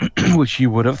 which you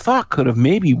would have thought could have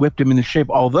maybe whipped him into shape.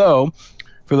 Although,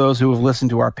 for those who have listened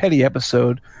to our Petty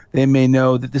episode, they may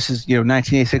know that this is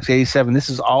 1986-87. This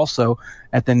is also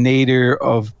at the nadir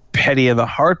of Petty and the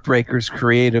Heartbreakers'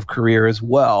 creative career as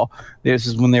well. This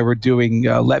is when they were doing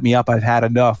Let Me Up, I've Had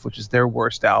Enough, which is their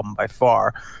worst album by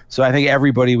far. So I think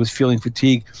everybody was feeling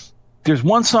fatigue. There's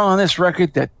one song on this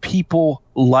record that people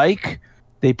like.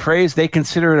 They praise, they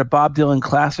consider it a Bob Dylan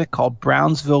classic called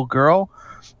Brownsville Girl.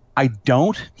 I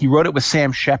don't. He wrote it with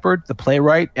Sam Shepard, the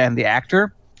playwright and the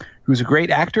actor, who's a great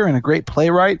actor and a great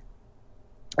playwright,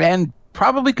 and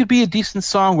probably could be a decent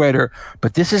songwriter,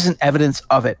 but this isn't evidence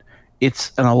of it.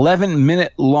 It's an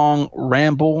 11-minute long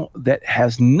ramble that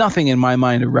has nothing in my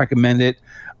mind to recommend it.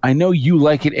 I know you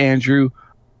like it, Andrew.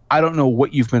 I don't know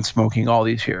what you've been smoking all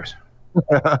these years.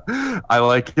 I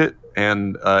like it,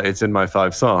 and it's in my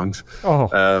 5 songs.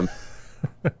 Oh.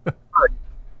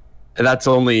 And that's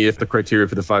only if the criteria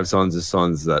for the 5 songs is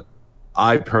songs that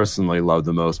I personally love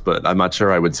the most, but I'm not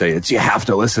sure I would say you have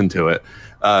to listen to it.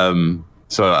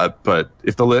 But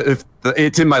if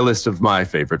it's in my list of my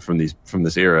favorite from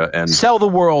this era, and sell the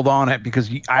world on it,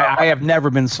 because I have never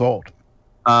been sold.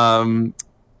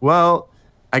 Well,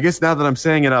 I guess now that I'm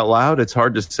saying it out loud, it's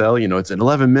hard to sell. It's an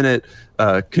 11-minute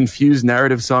confused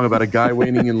narrative song about a guy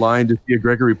waiting in line to see a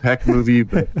Gregory Peck movie,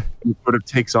 but he sort of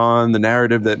takes on the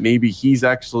narrative that maybe he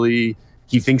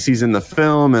thinks he's in the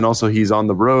film, and also he's on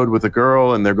the road with a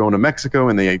girl, and they're going to Mexico,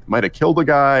 and they might have killed a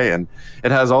guy, and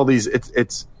it has all these.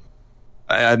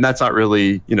 And that's not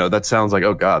really, that sounds like,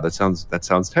 oh God, that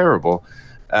sounds terrible.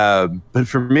 But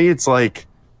for me, it's like,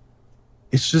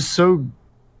 it's just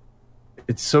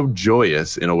it's so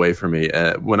joyous in a way for me.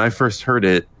 When I first heard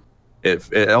it,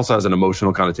 it also has an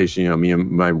emotional connotation. Me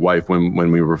and my wife,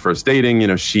 when we were first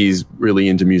dating, she's really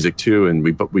into music too, and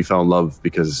we fell in love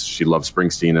because she loved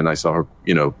Springsteen, and I saw her,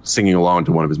 singing along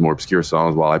to one of his more obscure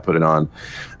songs while I put it on.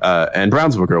 And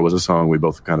Brownsville Girl was a song we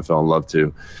both kind of fell in love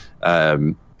to.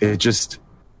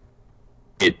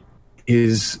 It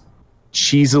is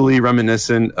cheesily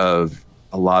reminiscent of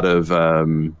a lot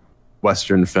of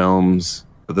Western films,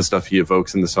 the stuff he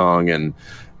evokes in the song, and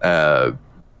a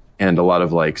lot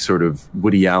of like sort of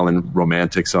Woody Allen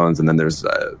romantic songs. And then there's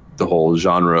the whole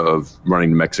genre of running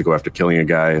to Mexico after killing a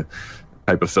guy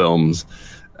type of films.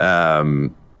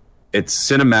 It's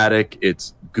cinematic,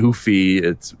 it's goofy,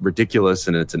 it's ridiculous,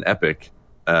 and it's an epic.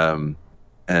 And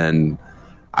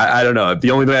I don't know.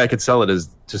 The only way I could sell it is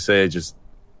to say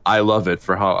I love it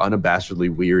for how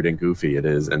unabashedly weird and goofy it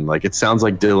is. And like, it sounds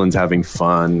like Dylan's having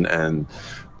fun, and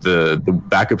the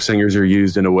backup singers are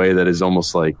used in a way that is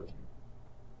almost like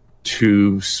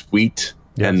too sweet.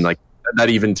 Yes. And like that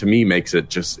even to me makes it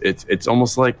just it's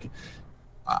almost like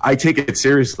I take it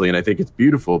seriously and I think it's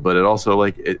beautiful, but it also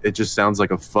like it just sounds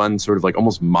like a fun sort of like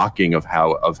almost mocking of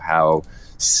how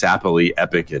sappily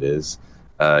epic it is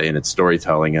in its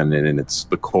storytelling and in its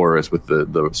the chorus with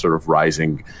the sort of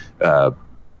rising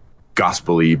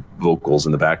gospel-y vocals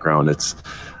in the background. It's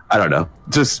I don't know.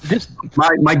 Just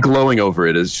my glowing over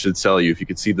it should tell you if you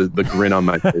could see the grin on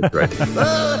my face right now.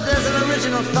 Oh, if there's an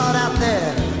original thought out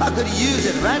there, I could use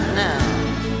it right now.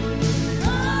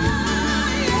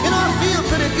 You know, I feel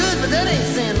pretty good, but that ain't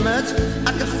saying much.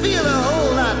 I could feel a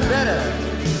whole lot better.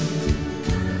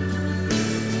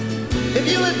 If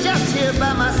you were just here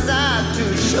by my side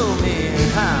to show me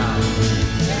how.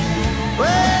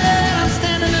 Well, I'm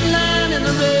standing in line in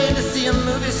the rain to see a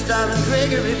movie starring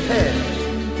Gregory Peck.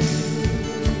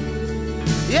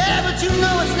 Yeah, but you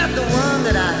know it's not the one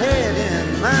that I had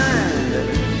in mind.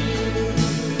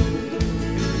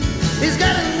 He's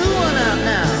got a new one out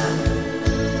now.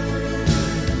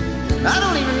 I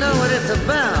don't even know what it's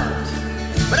about,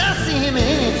 but I'll see him in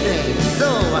anything, so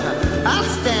I'll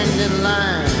stand in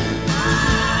line.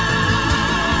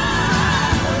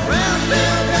 Brown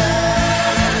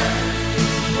building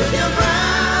with your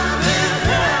brown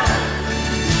hair,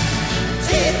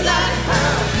 teeth like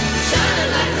pearl,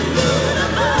 shining like the moon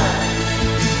above.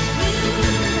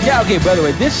 Yeah, okay, by the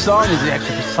way, this song is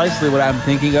actually precisely what I'm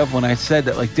thinking of when I said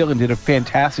that like Dylan did a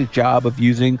fantastic job of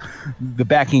using the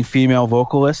backing female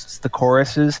vocalists, the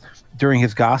choruses, during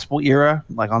his gospel era,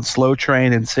 like on Slow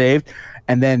Train and Saved,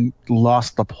 and then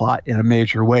lost the plot in a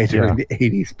major way during the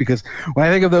 80s. Because when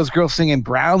I think of those girls singing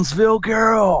Brownsville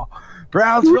Girl,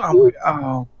 Brownsville, I'm like,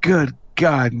 oh, good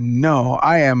God, no,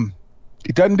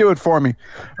 it doesn't do it for me.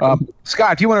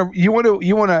 Scott, do you want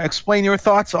to explain your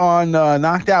thoughts on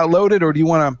Knocked Out Loaded, or do you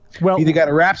want to either got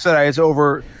to rhapsodize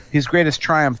over his greatest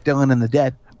triumph, Dylan and the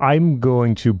Dead? I'm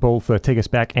going to both take us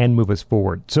back and move us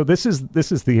forward. So this is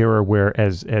the era where,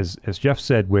 as Jeff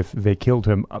said, with They Killed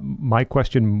Him, my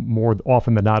question more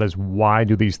often than not is, why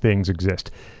do these things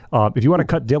exist? If you want to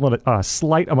cut Dylan a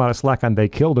slight amount of slack on They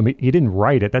Killed Him, he didn't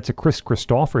write it. That's a Chris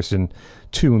Christopherson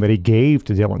tune that he gave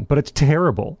to Dylan, but it's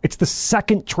terrible. It's the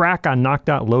second track on Knocked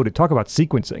Out Loaded. Talk about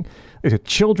sequencing. There's a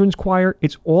children's choir.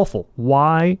 It's awful.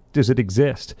 Why does it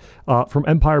exist? From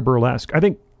Empire Burlesque, I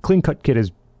think Clean Cut Kid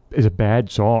is a bad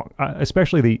song,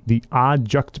 especially the odd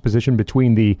juxtaposition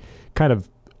between the kind of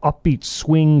upbeat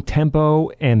swing tempo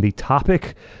and the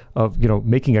topic of,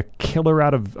 making a killer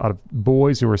out of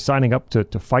boys who are signing up to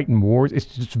fight in wars. It's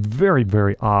just very,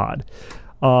 very odd.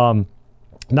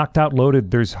 Knocked Out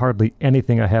Loaded, there's hardly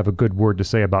anything I have a good word to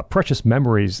say about. Precious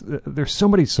Memories, there's so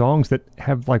many songs that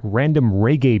have like random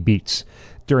reggae beats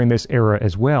during this era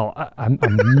as well. I'm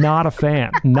not a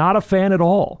fan. Not a fan at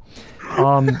all.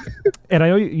 And I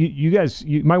know you guys,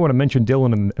 you might want to mention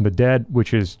Dylan and the Dead,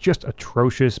 which is just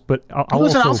atrocious, but I'll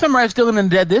summarize Dylan and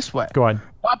the Dead this way. Go on.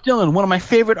 Bob Dylan, one of my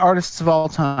favorite artists of all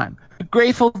time. The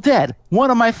Grateful Dead,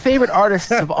 one of my favorite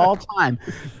artists of all time.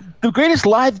 The greatest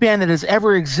live band that has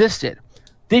ever existed.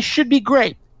 This should be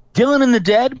great. Dylan and the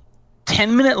Dead,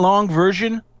 10-minute long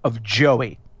version of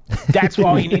Joey. That's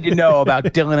all you need to know about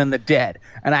Dylan and the Dead.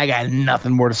 And I got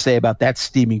nothing more to say about that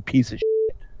steaming piece of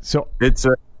shit. So it's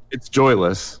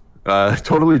joyless,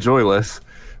 totally joyless.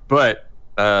 But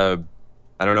I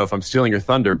don't know if I'm stealing your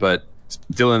thunder, but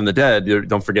Dylan and the Dead,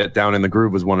 don't forget Down in the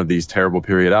Groove was one of these terrible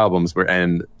period albums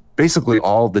and basically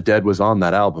all the Dead was on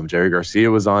that album. Jerry Garcia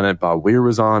was on it, Bob Weir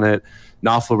was on it,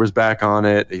 Knopfler was back on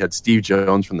it. They had Steve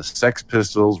Jones from the Sex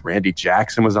Pistols, Randy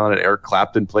Jackson was on it, Eric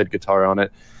Clapton played guitar on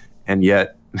it, and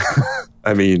yet,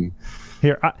 I mean...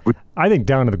 Here, I think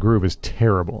Down in the Groove is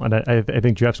terrible, and I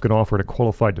think Jeff's going to offer it a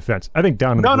qualified defense. I think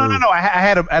Down in the Groove... No. I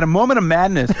had a moment of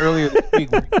madness earlier this week.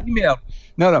 Emailed.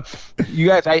 No. You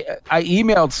guys, I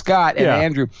emailed Scott and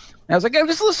Andrew. And I was like, I'm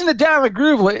just listening to Down in the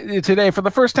Groove today for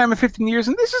the first time in 15 years,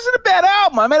 and this isn't a bad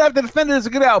album. I might have to defend it as a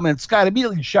good album. And Scott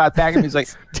immediately shot back at me. He's like,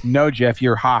 no, Jeff,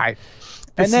 you're high.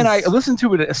 And then I listened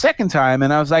to it a second time,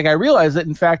 and I was like, I realized that,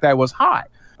 in fact, I was high.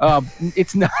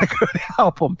 It's not a good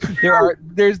album.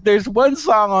 There's one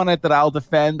song on it that I'll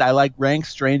defend. I like "Rank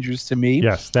Strangers to Me."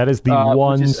 Yes, that is the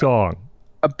one song.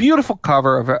 A beautiful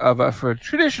cover of a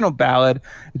traditional ballad.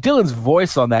 Dylan's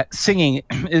voice on that, singing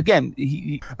again.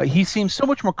 He seems so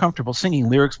much more comfortable singing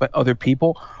lyrics by other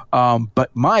people.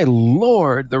 But my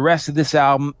Lord, the rest of this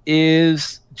album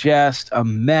is just a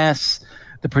mess.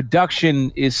 The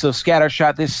production is so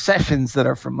scattershot. There's sessions that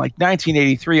are from like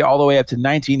 1983 all the way up to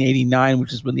 1989,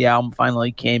 which is when the album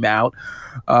finally came out.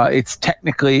 It's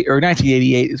technically, or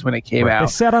 1988 is when it came out. They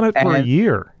sat on it for a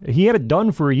year. He had it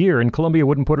done for a year, and Columbia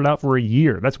wouldn't put it out for a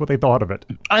year. That's what they thought of it.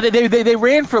 They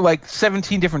ran for like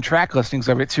 17 different track listings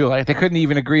of it too. Like they couldn't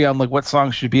even agree on like what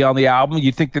songs should be on the album.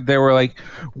 You'd think that they were like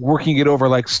working it over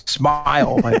like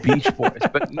 "Smile" by Beach Boys,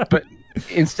 but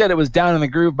instead it was "Down in the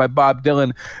Groove" by Bob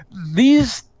Dylan.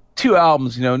 These two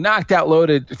albums, Knocked Out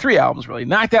Loaded, 3 albums really.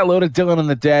 Knocked Out Loaded, Dylan and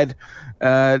the Dead,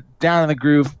 Down in the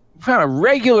Groove, kind of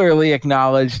regularly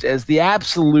acknowledged as the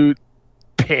absolute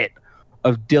pit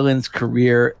of Dylan's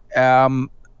career.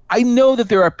 I know that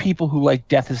there are people who like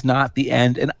Death Is Not the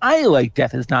End, and I like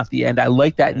Death Is Not the End. I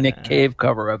like that Nick Cave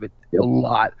cover of it a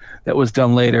lot that was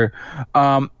done later.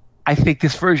 I think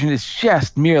this version is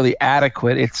just merely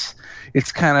adequate.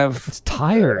 It's kind of it's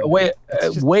tired. A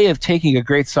way of taking a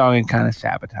great song and kind of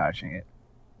sabotaging it.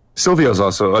 Silvio's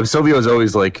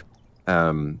always like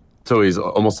it's always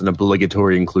almost an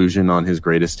obligatory inclusion on his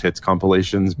greatest hits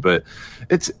compilations, but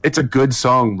it's a good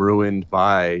song ruined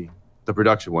by the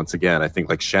production once again. I think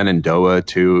like Shenandoah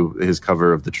too, his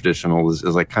cover of the traditional is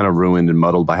like kind of ruined and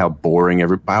muddled by how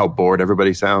bored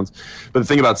everybody sounds. But the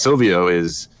thing about Silvio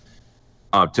is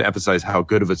to emphasize how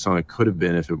good of a song it could have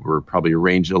been if it were probably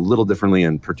arranged a little differently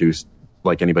and produced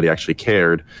like anybody actually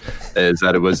cared, is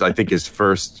that it was, I think, his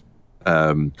first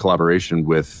collaboration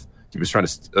with, he was trying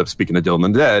to, speaking of Dylan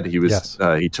and the Dead,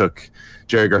 he took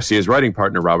Jerry Garcia's writing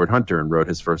partner, Robert Hunter, and wrote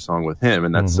his first song with him,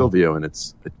 and that's Silvio, and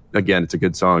it's a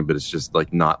good song, but it's just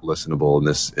like not listenable in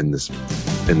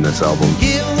this album.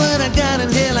 Give what I got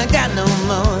until I got no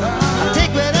more. I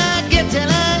take what I get till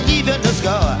I even the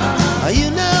score. You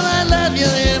know I love you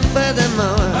and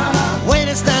furthermore, when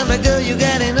it's time to go, you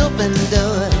got an open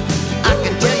door. I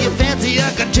can tell you fancy,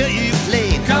 I can tell you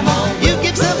plain. Come on, you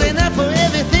give something up for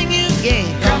everything you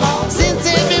gain. Come on, since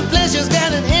every pleasure's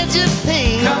got an edge of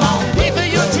pain. Come on, pay for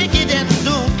your ticket and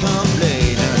don't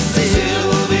complain.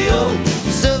 Silvio,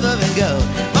 silver and gold.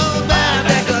 Oh, buy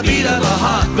back a beat of a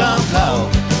hot ground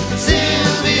cold.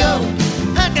 Silvio,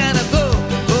 I gotta go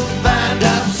find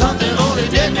out something only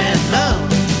dead men know.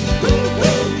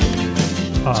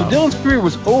 So Dylan's career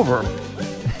was over.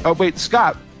 Oh, wait,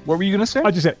 Scott, what were you going to say?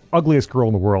 I just said ugliest girl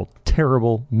in the world.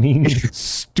 Terrible, mean,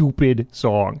 stupid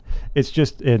song. It's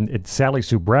just, and Sally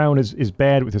Sue Brown is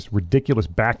bad with this ridiculous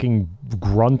backing,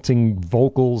 grunting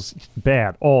vocals.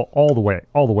 Bad, all the way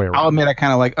around. I'll admit I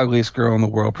kind of like Ugliest Girl in the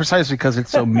World, precisely because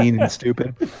it's so mean and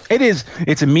stupid.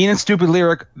 It's a mean and stupid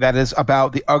lyric that is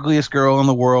about the ugliest girl in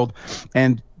the world,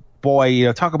 and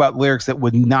boy, talk about lyrics that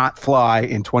would not fly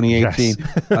in 2018.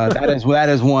 Yes. That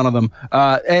is one of them.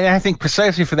 And I think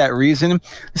precisely for that reason,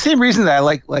 the same reason that I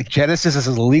like Genesis as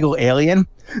a legal alien.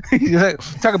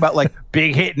 Talk about like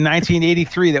big hit in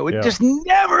 1983 that would just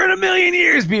never in a million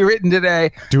years be written today.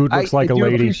 Dude looks like a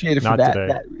lady. Appreciate it not for that, today.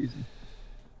 that reason.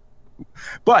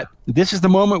 But this is the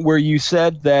moment where you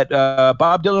said that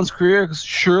Bob Dylan's career is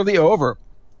surely over.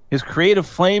 His creative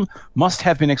flame must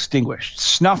have been extinguished,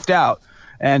 snuffed out.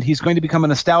 And he's going to become a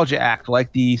nostalgia act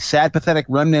like the sad, pathetic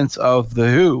remnants of The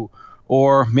Who,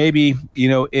 or maybe,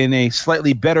 in a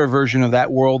slightly better version of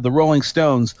that world, the Rolling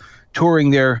Stones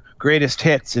touring their greatest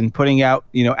hits and putting out,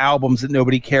 albums that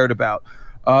nobody cared about.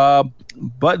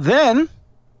 But then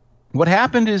what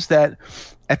happened is that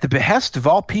at the behest of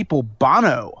all people,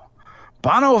 Bono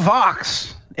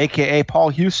Vox, a.k.a. Paul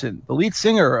Hewson, the lead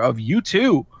singer of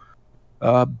U2,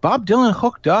 Bob Dylan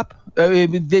hooked up.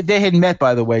 They had met,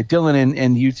 by the way. Dylan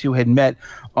and U2 had met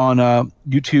on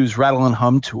U2's Rattle and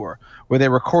Hum tour, where they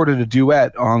recorded a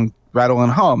duet on Rattle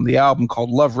and Hum, the album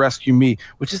called Love Rescue Me,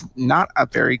 which is not a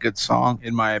very good song,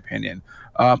 in my opinion.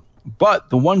 But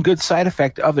the one good side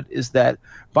effect of it is that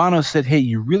Bono said, hey,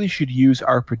 you really should use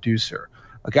our producer,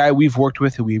 a guy we've worked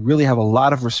with who we really have a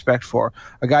lot of respect for,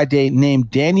 a guy named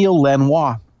Daniel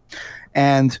Lanois.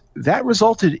 And that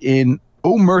resulted in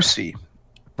Oh Mercy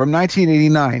from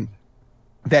 1989.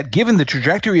 That, given the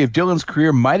trajectory of Dylan's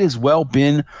career, might as well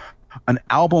been an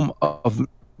album of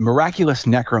miraculous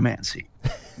necromancy.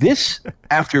 This,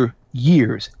 after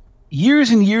years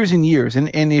and years and years, and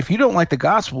if you don't like the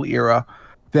gospel era,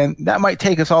 then that might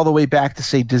take us all the way back to,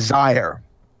 say, Desire,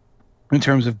 in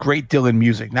terms of great Dylan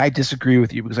music. And I disagree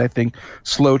with you, because I think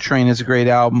Slow Train is a great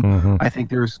album. Mm-hmm. I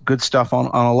think there's good stuff on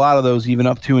a lot of those, even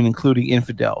up to and including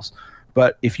Infidels.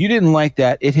 But if you didn't like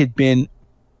that, it had been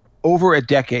over a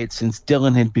decade since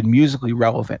Dylan had been musically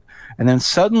relevant. And then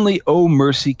suddenly Oh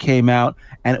Mercy came out,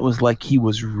 and it was like he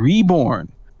was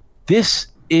reborn. This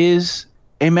is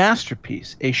a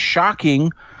masterpiece, a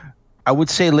shocking I would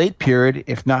say late period,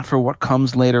 if not for what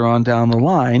comes later on down the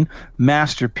line,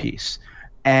 masterpiece.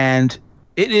 And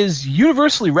it is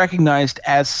universally recognized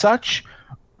as such.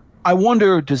 I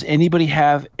wonder, does anybody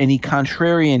have any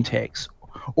contrarian takes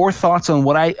or thoughts on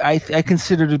what I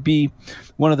consider to be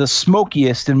one of the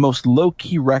smokiest and most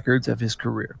low-key records of his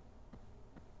career?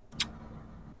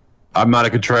 I'm not a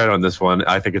contrarian on this one.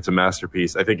 I think it's a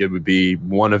masterpiece. I think it would be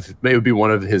one of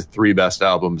his three best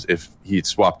albums if he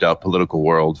swapped out Political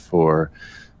World for,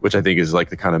 which I think is like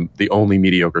the only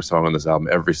mediocre song on this album.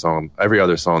 Every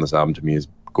other song on this album to me is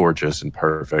gorgeous and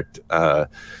perfect.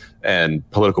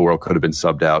 And Political World could have been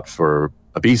subbed out for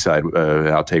a B-side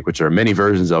outtake, which there are many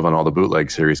versions of on all the bootleg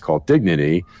series, called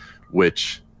Dignity,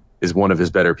 which is one of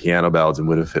his better piano ballads and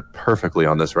would have fit perfectly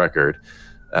on this record.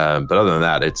 But other than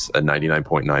that, it's a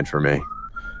 99.9 for me.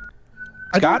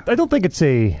 I don't think it's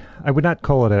I would not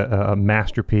call it a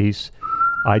masterpiece.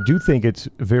 I do think it's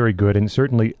very good, and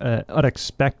certainly an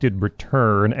unexpected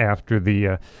return after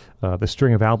the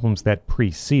string of albums that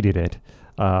preceded it.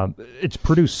 It's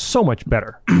produced so much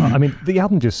better. I mean, the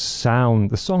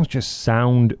songs just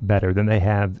sound better than they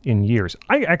have in years.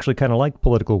 I actually kind of like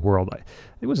Political World.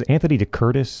 It was Anthony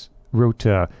DeCurtis wrote.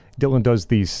 Dylan does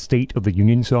these State of the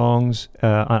Union songs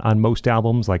on most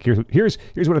albums. Like here's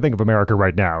what I think of America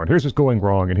right now, and here's what's going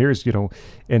wrong, and here's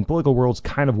and Political World's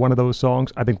kind of one of those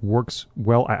songs. I think works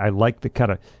well. I like the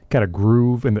kind of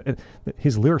groove, and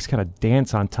his lyrics kind of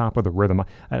dance on top of the rhythm.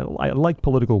 I like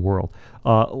Political World.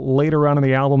 Later on in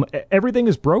the album, Everything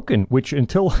Is Broken, which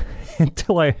until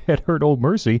I had heard Old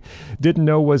Mercy, didn't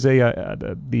know was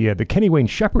the Kenny Wayne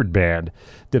Shepherd Band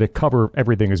did a cover of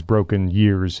Everything Is Broken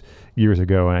years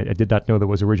ago, and I did not know that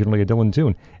was originally a Dylan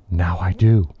tune. Now I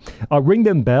do. Ring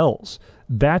Them Bells.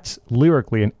 That's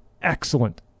lyrically an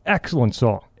excellent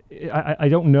song. I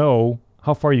don't know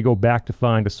how far you go back to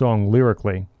find a song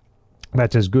lyrically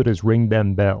that's as good as Ring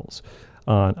Them Bells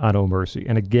on Oh Mercy.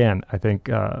 And again, I think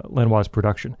Lanois'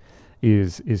 production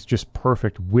is just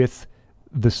perfect with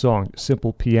the song.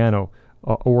 Simple piano,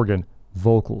 organ,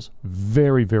 vocals.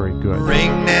 Very, very good.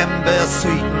 Ring them bells,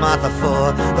 sweet Martha,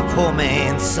 for the poor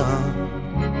man's son.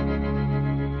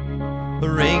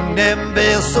 Ring them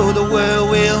bells so the world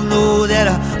will know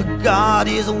that God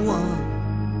is one.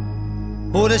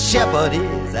 Oh, the shepherd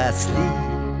is asleep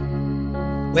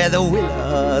where the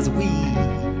willows weep,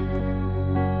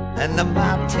 and the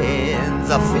mountains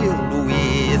are filled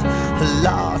with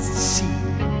lost sheep.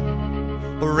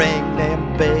 Ring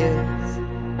them bells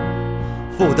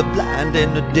for the blind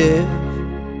and the deaf.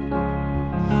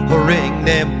 Ring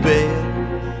them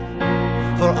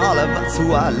bells for all of us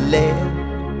who are left.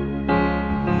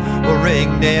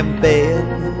 Ring them bells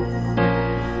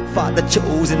for the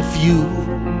chosen few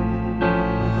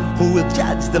who will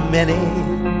judge the many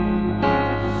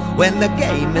when the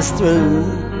game is through.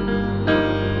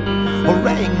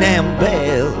 Ring them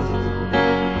bells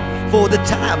for the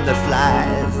time that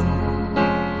flies.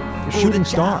 The Shooting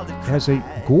Star has a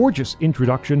gorgeous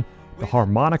introduction. The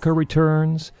harmonica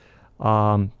returns.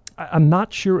 I'm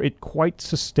not sure it quite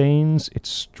sustains its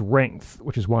strength,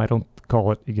 which is why I don't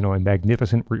call it, a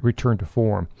magnificent return to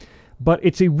form. But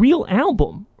it's a real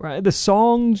album, right? The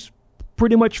songs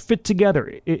pretty much fit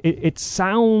together. It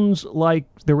sounds like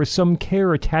there was some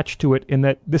care attached to it, in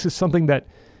that this is something that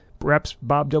perhaps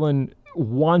Bob Dylan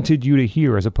wanted you to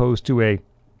hear, as opposed to a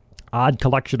odd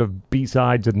collection of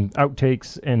B-sides and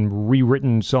outtakes and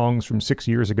rewritten songs from 6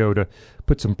 years ago to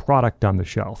put some product on the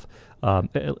shelf.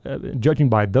 Judging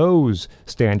by those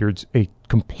standards, a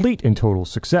complete and total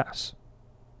success.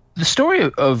 The story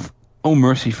of Oh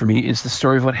Mercy for me is the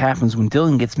story of what happens when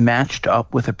Dylan gets matched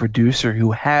up with a producer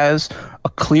who has a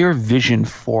clear vision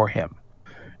for him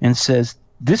and says,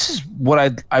 this is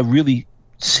what I really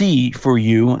see for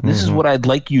you. This is what I'd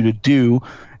like you to do.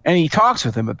 And he talks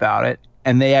with him about it,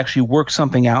 and they actually work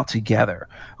something out together.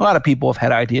 A lot of people have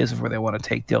had ideas of where they want to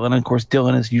take Dylan, and of course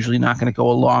Dylan is usually not going to go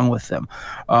along with them.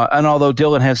 And although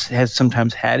Dylan has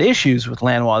sometimes had issues with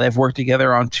Lanois, they've worked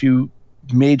together on two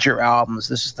major albums.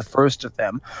 This is the first of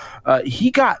them.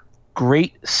 He got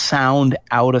great sound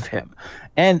out of him.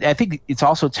 And I think it's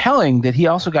also telling that he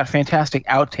also got fantastic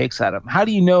outtakes out of him. How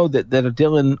do you know that a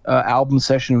Dylan album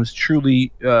session was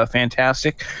truly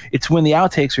fantastic? It's when the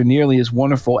outtakes are nearly as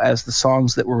wonderful as the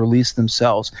songs that were released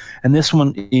themselves. And this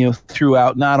one, threw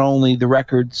out not only the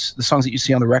songs that you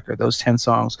see on the record, those 10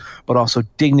 songs, but also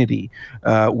Dignity,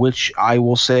 which I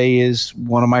will say is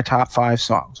one of my top 5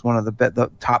 songs, one of the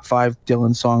top 5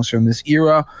 Dylan songs from this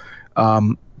era.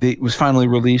 It was finally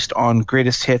released on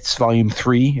Greatest Hits Volume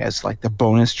 3 as like the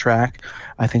bonus track.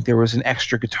 I think there was an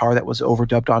extra guitar that was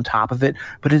overdubbed on top of it,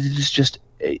 but it is just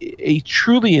a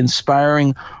truly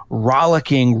inspiring,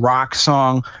 rollicking rock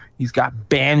song. He's got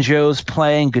banjos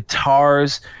playing,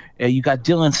 guitars. You got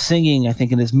Dylan singing, I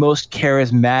think, in his most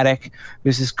charismatic.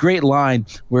 There's this great line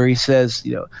where he says,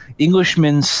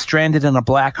 Englishman stranded in a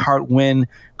black heart wind,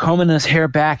 combing his hair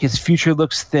back, his future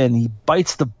looks thin. He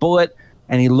bites the bullet,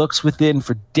 and he looks within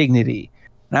for dignity.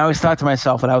 And I always thought to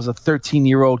myself when I was a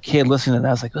 13-year-old kid listening,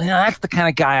 I was like, that's the kind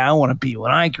of guy I want to be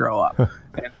when I grow up.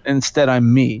 And instead,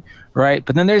 I'm me, right?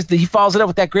 But then he follows it up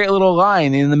with that great little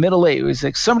line in the middle eight. It was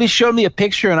like, somebody showed me a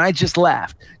picture, and I just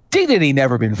laughed. Dignity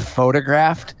never been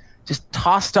photographed. Just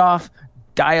tossed off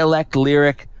dialect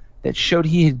lyric that showed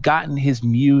he had gotten his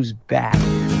muse back.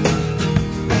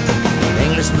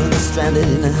 Englishman stranded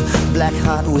in a black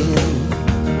hot wind,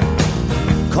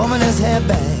 combing his hair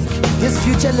back, his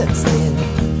future looks thin.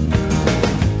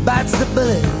 Bites the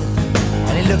bullet,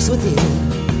 and he looks within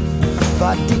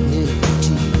for dignity.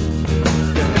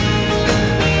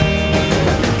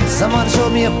 Someone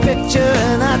showed me a picture,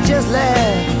 and I just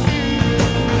laughed.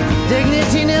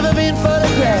 Dignity never been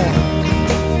photographed.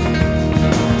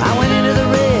 I went into the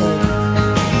red,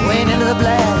 went into the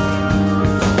black,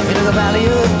 into the valley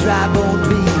of dry bone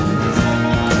dreams.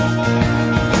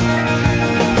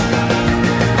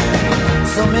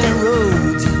 So many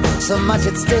roads, so much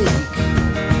at stake,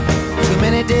 too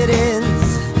many dead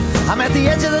ends. I'm at the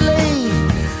edge of the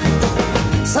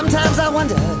lake. Sometimes I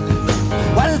wonder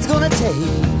what it's gonna take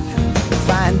to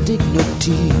find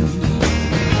dignity.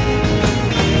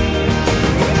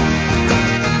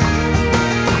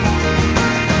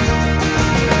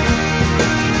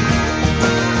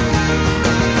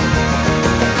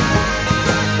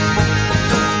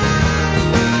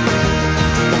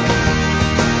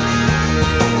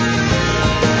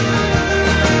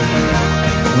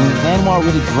 Lanois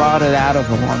really brought it out of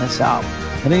him on this album.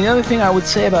 And then the other thing I would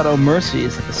say about Oh Mercy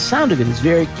is that the sound of it is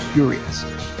very curious.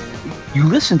 You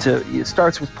listen to it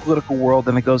starts with Political World,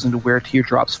 then it goes into Where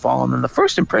Teardrops Fall, and then the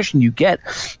first impression you get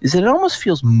is that it almost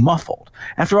feels muffled.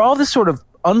 After all this sort of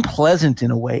unpleasant,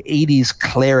 in a way, 80s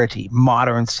clarity,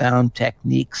 modern sound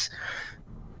techniques,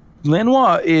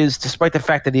 Lanois is, despite the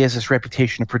fact that he has this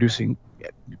reputation of producing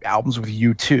albums with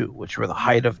U2, which were the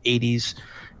height of 80s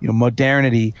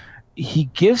modernity, he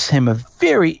gives him a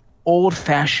very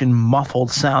old-fashioned muffled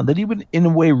sound that he would in a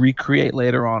way recreate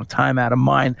later on, Time Out of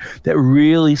Mind, that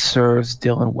really serves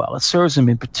Dylan well. It serves him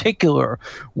in particular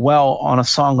well on a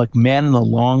song like Man in the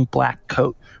Long Black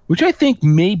Coat, which I think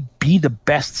may be the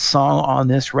best song on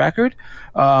this record,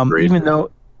 even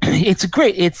though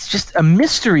it's just a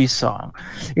mystery song.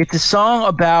 It's a song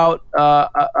about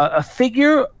a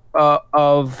figure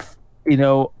of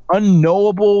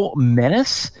unknowable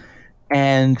menace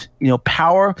and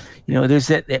power. There's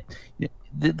that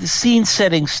the scene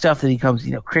setting stuff that he comes.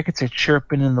 Crickets are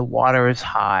chirping and the water is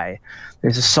high.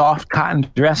 There's a soft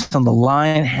cotton dress on the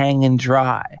line hanging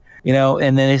dry.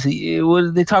 And then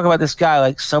they talk about this guy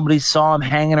like somebody saw him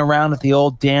hanging around at the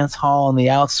old dance hall on the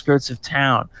outskirts of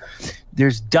town.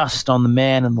 There's dust on the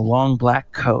man in the long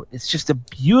black coat. It's just a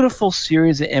beautiful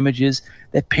series of images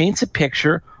that paints a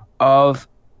picture of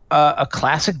a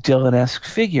classic Dylan-esque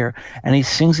figure, and he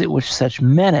sings it with such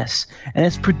menace, and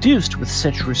it's produced with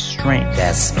such restraint.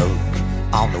 There's smoke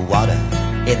on the water,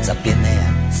 it's up in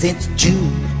there since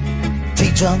June.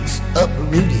 Tree trunks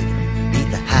uprooted,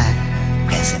 beneath the high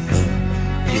crescent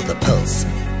moon. Feel the pulse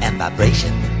and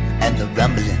vibration and the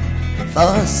rumbling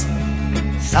force.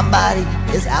 Somebody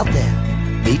is out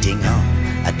there beating on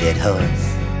a dead horse.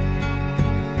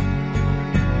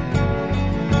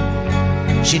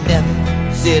 She never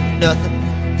said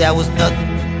nothing, there was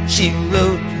nothing she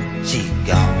wrote. She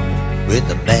gone with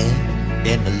the man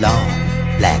in the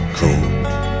long black coat.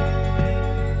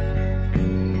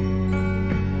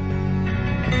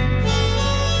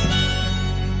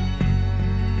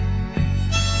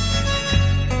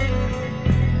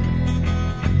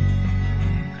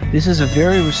 This is a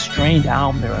very restrained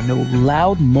album. There are no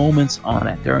loud moments on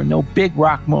it. There are no big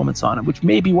rock moments on it, which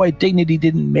may be why Dignity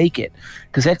didn't make it,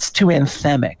 because that's too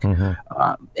anthemic.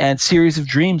 Mm-hmm. And Series of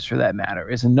Dreams, for that matter,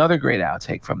 is another great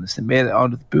outtake from this that made it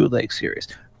onto the bootleg series.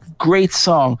 Great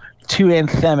song, too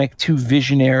anthemic, too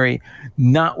visionary,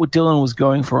 not what Dylan was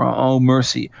going for on Oh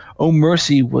Mercy. Oh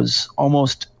Mercy was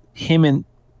almost him in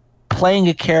playing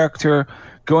a character,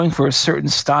 going for a certain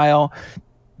style,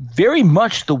 very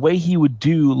much the way he would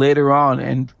do later on,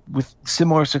 and with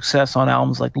similar success on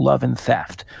albums like Love and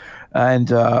Theft,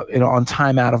 and on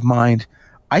Time Out of Mind.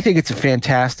 I think it's a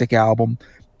fantastic album,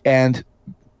 and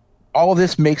all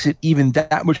this makes it even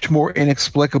that much more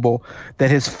inexplicable that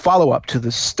his follow-up to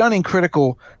the stunning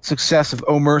critical success of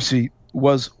Oh Mercy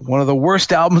was one of the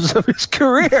worst albums of his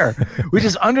career, which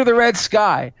is Under the Red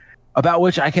Sky, about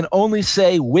which I can only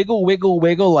say wiggle, wiggle,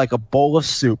 wiggle like a bowl of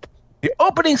soup. The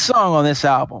opening song on this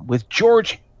album, with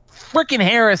George frickin'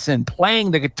 Harrison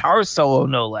playing the guitar solo,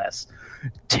 no less.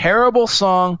 Terrible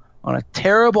song on a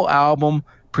terrible album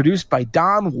produced by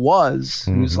Don Was,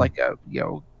 who's like a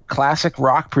classic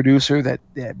rock producer that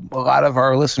a lot of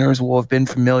our listeners will have been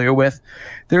familiar with.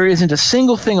 There isn't a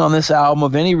single thing on this album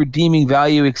of any redeeming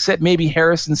value except maybe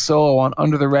Harrison's solo on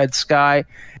Under the Red Sky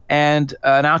and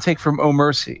an outtake from Oh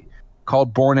Mercy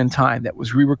called Born in Time that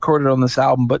was re-recorded on this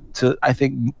album, but to, I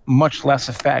think, much less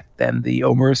effect than the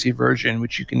Oh Mercy version,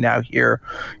 which you can now hear,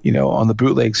 on the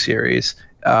bootleg series.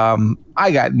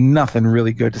 I got nothing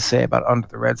really good to say about Under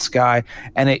the Red Sky,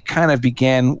 and it kind of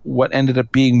began what ended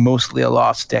up being mostly a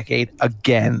lost decade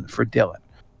again for Dylan.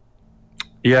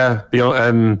 Yeah,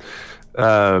 and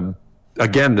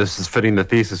again, this is fitting the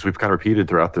thesis we've kind of repeated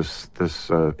throughout this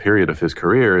period of his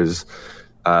career. Is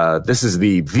this is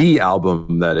the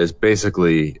album that is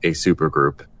basically a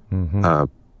supergroup,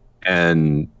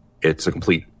 and it's a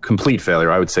complete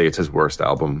failure. I would say it's his worst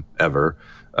album ever.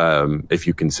 If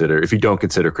you don't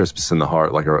consider Christmas in the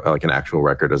Heart like an actual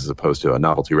record as opposed to a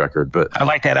novelty record, but I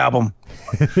like that album.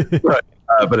 Right.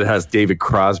 But it has David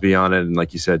Crosby on it, and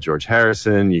like you said, George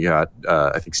Harrison. You got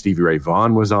I think Stevie Ray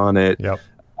Vaughan was on it. Yep.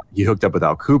 You hooked up with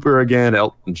Al Cooper again.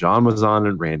 Elton John was on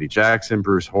it. Randy Jackson,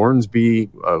 Bruce Hornsby,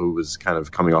 who was kind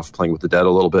of coming off Playing with the Dead a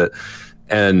little bit,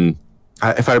 and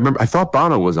if I remember, I thought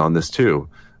Bono was on this too,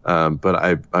 but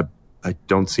I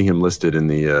don't see him listed in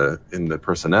the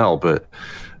personnel, but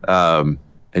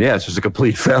and yeah, it's just a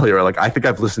complete failure. Like, I think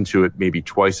I've listened to it maybe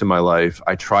twice in my life.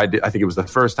 I tried it. I think it was the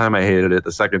first time I hated it.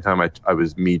 The second time I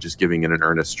was me just giving it an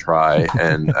earnest try,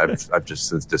 and I've just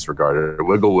since disregarded it.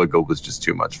 Wiggle Wiggle was just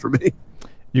too much for me.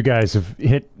 You guys have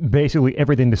hit basically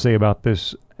everything to say about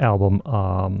this album.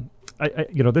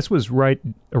 This was right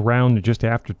around just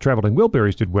after Traveling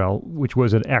Wilburys did well, which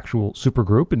was an actual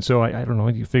supergroup, and so I don't know.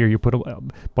 You figure you put a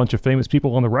bunch of famous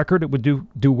people on the record, it would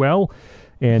do well.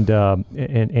 And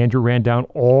Andrew ran down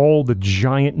all the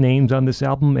giant names on this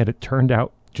album, and it turned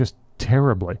out just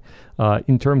terribly.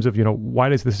 In terms of why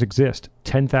does this exist?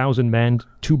 10,000 Men,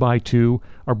 2x2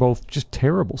 are both just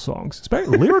terrible songs,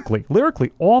 especially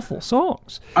lyrically awful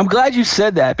songs. I'm glad you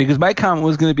said that, because my comment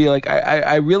was going to be like,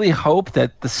 I really hope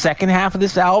that the second half of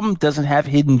this album doesn't have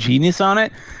Hidden Genius on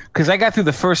it, because I got through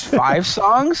the first 5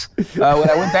 songs when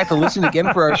I went back to listen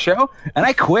again for our show, and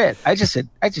I quit. I just said,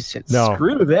 no.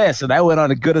 Screw this, and I went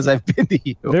on as good as I've been to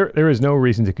you. There is no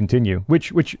reason to continue,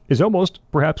 which is almost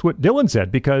perhaps what Dylan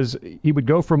said, because he would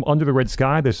go from Under the Red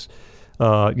Sky, this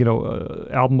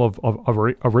album of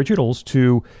originals,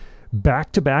 to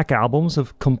back-to-back albums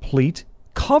of complete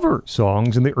cover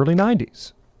songs in the early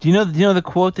 90s. Do you know the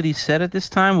quote that he said at this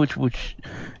time, which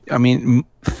I mean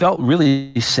felt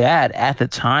really sad at the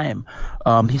time?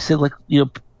 He said, like,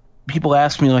 people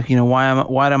ask me, like,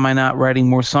 why am I not writing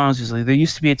more songs? He's like, there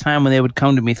used to be a time when they would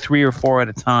come to me 3 or 4 at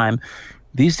a time.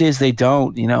 These days they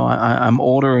don't. I'm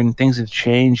older and things have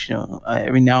changed.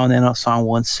 Every now and then a song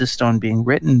will insist on being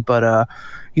written, but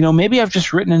maybe I've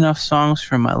just written enough songs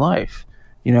for my life.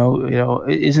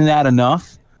 Isn't that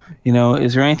enough?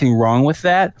 Is there anything wrong with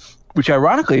that? Which,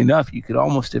 ironically enough, you could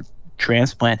almost have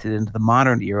transplanted into the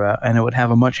modern era, and it would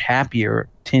have a much happier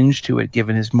tinge to it,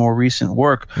 given his more recent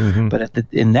work. Mm-hmm. But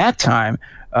in that time,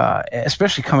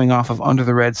 especially coming off of Under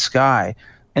the Red Sky,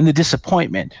 and the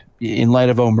disappointment in light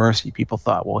of Oh Mercy, people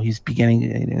thought, well, he's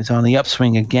on the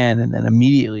upswing again, and then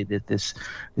immediately did this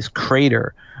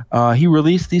crater. He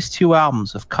released these 2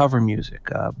 albums of cover music,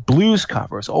 blues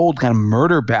covers, old kind of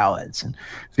murder ballads, and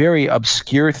very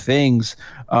obscure things.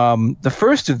 The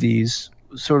first of these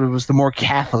sort of was the more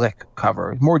Catholic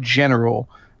cover, more general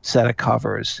set of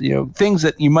covers, things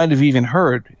that you might have even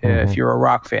heard if you're a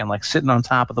rock fan, like Sitting on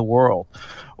Top of the World,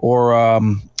 or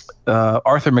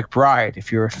Arthur McBride,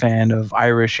 if you're a fan of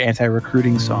Irish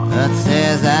anti-recruiting songs. But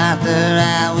says Arthur,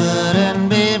 I wouldn't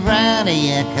be proud of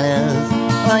your clothes,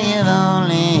 for you've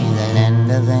only the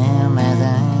lend of them, as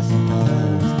I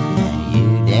suppose. And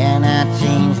you dare not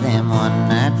change them one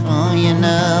night, for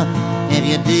if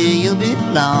you do, you'll be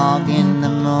flogged in the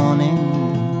morning.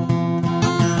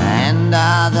 And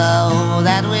although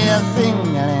that we're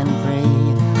single and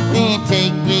free, we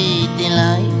take great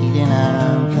delight in our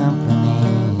own company.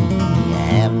 We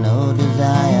have no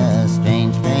desire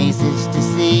strange faces to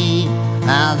see,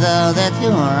 although that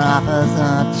your offers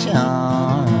are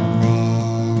charming.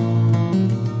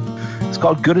 It's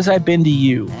called Good As I've Been to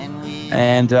You.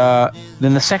 And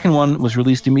then the second one was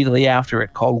released immediately after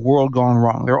it, called World Gone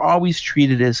Wrong. They're always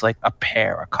treated as like a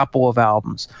pair, a couple of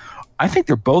albums. I think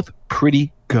they're both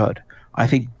pretty good. I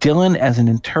think Dylan, as an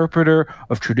interpreter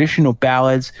of traditional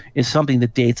ballads, is something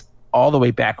that dates all the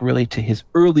way back really to his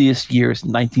earliest years.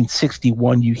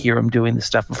 1961, you hear him doing this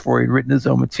stuff before he'd written his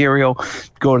own material.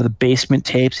 Go to the Basement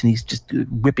tapes, and he's just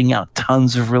whipping out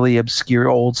tons of really obscure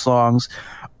old songs.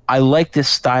 I like this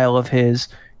style of his.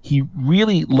 He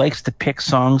really likes to pick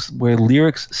songs where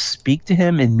lyrics speak to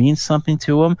him and mean something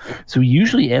to him. So he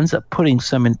usually ends up putting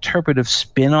some interpretive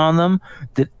spin on them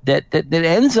that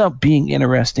ends up being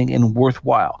interesting and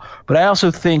worthwhile. But I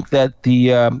also think that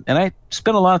and I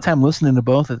spent a lot of time listening to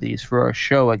both of these for our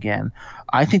show again.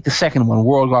 I think the second one,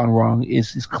 World Gone Wrong,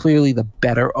 is clearly the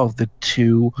better of the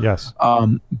two. Yes.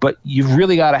 But you've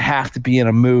really got to have to be in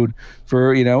a mood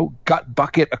for, gut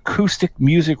bucket acoustic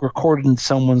music recorded in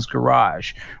someone's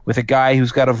garage with a guy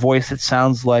who's got a voice that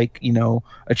sounds like,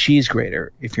 a cheese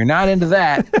grater. If you're not into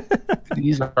that,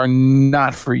 these are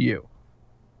not for you.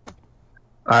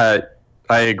 I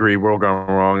agree. World Gone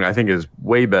Wrong, I think, is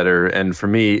way better. And for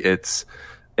me, it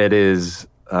is.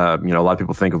 A lot of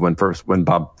people think of when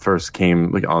Bob first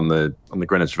came on the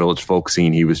Greenwich Village folk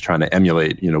scene, he was trying to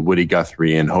emulate, Woody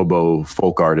Guthrie and hobo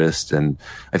folk artist. And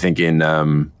I think in the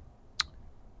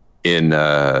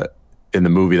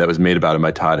movie that was made about him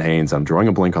by Todd Haynes, I'm drawing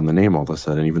a blank on the name all of a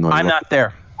sudden, even though I'm not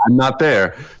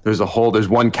there. There's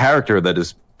one character that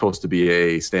is supposed to be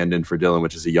a stand-in for Dylan,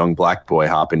 which is a young black boy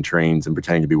hopping trains and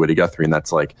pretending to be Woody Guthrie. And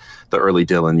that's like the early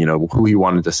Dylan, who he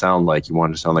wanted to sound like. He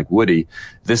wanted to sound like Woody.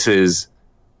 This is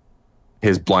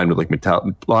his Blind Willie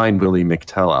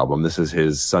McTell album. This is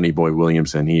his Sonny Boy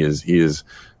Williamson. This is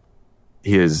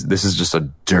just a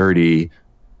dirty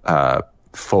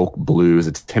folk blues.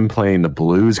 It's him playing the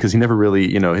blues because he never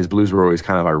really, his blues were always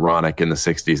kind of ironic in the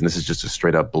 60s, and this is just a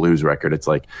straight up blues record. It's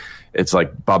like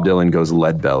Bob Dylan goes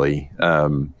lead belly.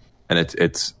 And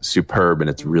it's superb,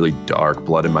 and it's really dark.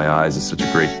 Blood in My Eyes is such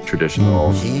a great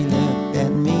traditional. She looked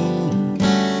at me,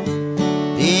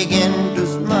 began to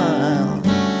smile.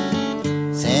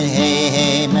 Said,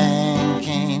 hey, man,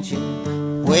 can't you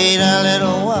wait a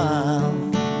little while?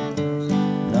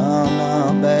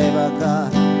 No, babe, I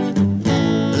got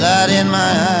blood in my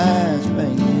eyes for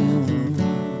you.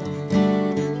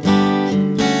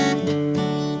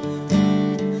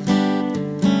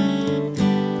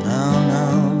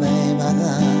 No, babe, I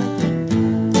got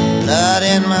blood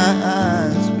in my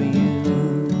eyes for you.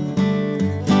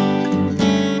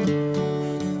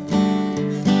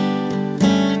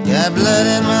 Got blood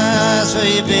in my eyes for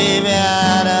you, baby.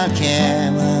 I don't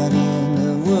care what in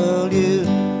the world you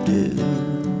do.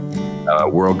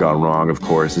 World Gone Wrong, of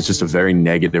course. It's just a very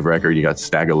negative record. You got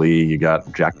Stagger Lee, you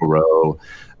got Jack LaRoe.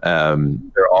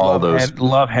 They're all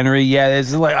Love Henry. Yeah,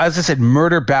 it's like, as I said,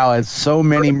 murder ballads. So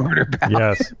many murder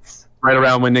ballads. Yes. Right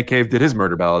around when Nick Cave did his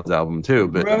Murder Ballads album too.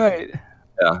 But right.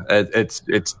 Yeah,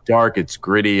 it's dark, it's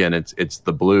gritty, and it's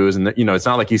the blues, and it's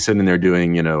not like he's sitting there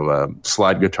doing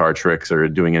slide guitar tricks or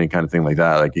doing any kind of thing like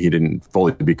that. Like he didn't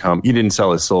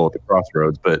sell his soul at the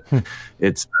Crossroads, but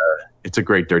it's a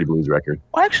great dirty blues record.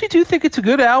 I actually do think it's a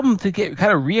good album to get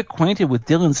kind of reacquainted with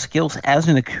Dylan's skills as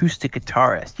an acoustic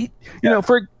guitarist.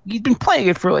 He's been playing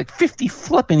it for like 50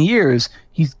 flipping years.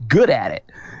 He's good at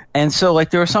it, and so like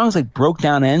there are songs like "Broke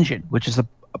Down Engine," which is a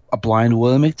Blind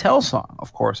Willie McTell song,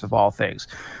 of course, of all things.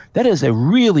 That is a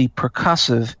really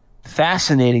percussive,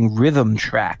 fascinating rhythm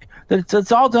track.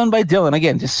 It's all done by Dylan.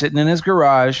 Again, just sitting in his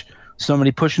garage,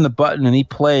 somebody pushing the button and he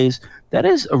plays. That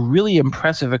is a really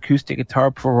impressive acoustic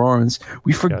guitar performance.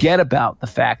 We forget about the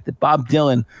fact that Bob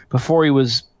Dylan, before he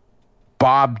was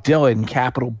Bob Dylan,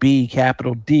 capital B,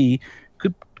 capital D,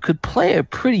 could play a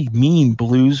pretty mean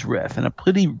blues riff and a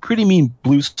pretty mean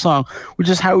blues song, which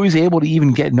is how he was able to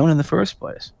even get known in the first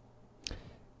place.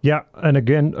 Yeah, and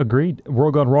again, agreed.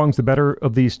 World Gone Wrong's the better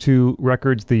of these two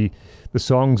records. The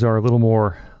songs are a little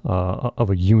more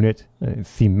of a unit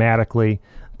thematically.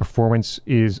 I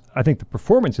think the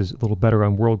performance is a little better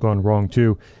on World Gone Wrong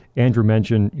too. Andrew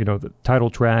mentioned, the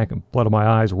title track and Blood of My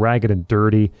Eyes, Ragged and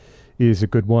Dirty is a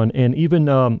good one, and even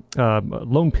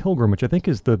Lone Pilgrim, which I think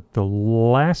is the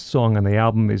last song on the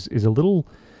album, is a little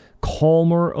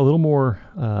calmer, a little more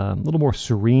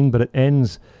serene, but it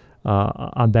ends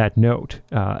on that note.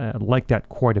 I like that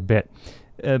quite a bit.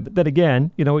 But then again,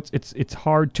 it's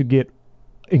hard to get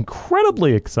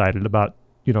incredibly excited about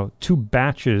two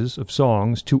batches of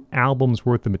songs, 2 albums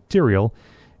worth of material,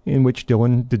 in which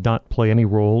Dylan did not play any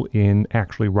role in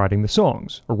actually writing the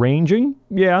songs. Arranging,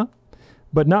 yeah,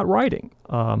 but not writing.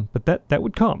 But that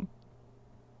would come.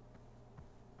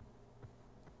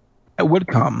 It would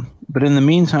come. But in the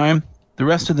meantime, The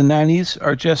rest of the 90s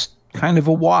are just kind of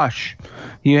a wash.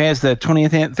 He has the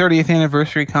 30th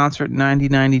anniversary concert in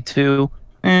 1992.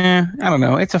 I don't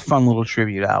know. It's a fun little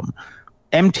tribute album.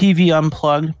 MTV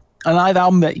Unplugged, a live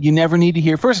album that you never need to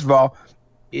hear. First of all,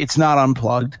 it's not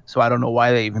unplugged, so I don't know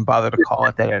why they even bother to call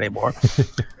it that anymore.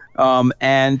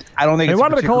 And I don't think they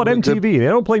wanted to call it MTV. They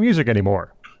don't play music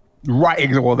anymore. Right.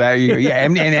 Well, there you go. Yeah,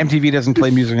 and MTV doesn't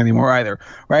play music anymore either.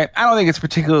 Right. I don't think it's a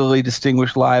particularly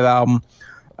distinguished live album.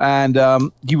 And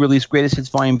he released Greatest Hits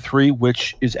Volume 3,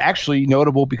 which is actually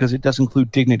notable because it does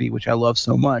include Dignity, which I love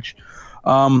so much.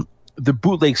 The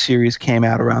Bootleg series came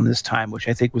out around this time, which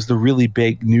I think was the really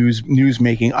big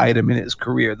news-making item in his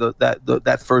career,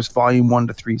 that first Volume 1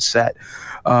 to 3 set.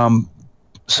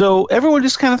 So everyone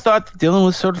just kind of thought that Dylan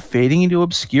was sort of fading into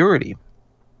obscurity.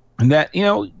 And that,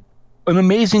 an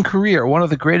amazing career, one of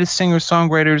the greatest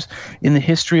singer-songwriters in the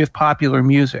history of popular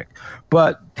music.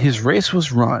 But his race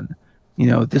was run.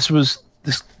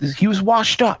 He was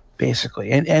washed up,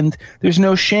 basically. And there's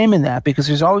no shame in that because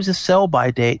there's always a sell-by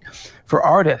date for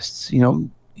artists. You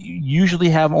usually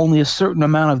have only a certain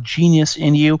amount of genius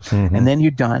in you, and then you're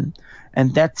done.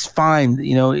 And that's fine.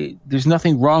 There's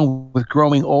nothing wrong with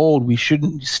growing old. We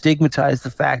shouldn't stigmatize the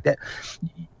fact that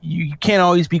you can't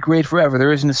always be great forever.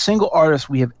 There isn't a single artist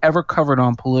we have ever covered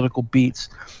on Political Beats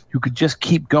who could just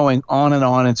keep going on and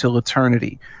on until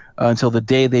eternity, until the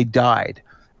day they died,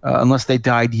 unless they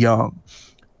died young.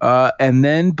 And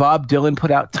then Bob Dylan put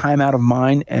out Time Out of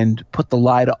Mind and put the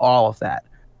lie to all of that,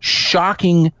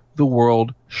 shocking the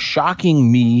world,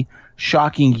 shocking me,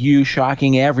 shocking you,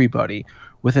 shocking everybody,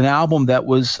 with an album that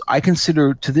was, I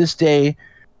consider to this day,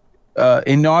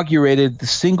 inaugurated the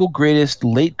single greatest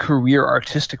late career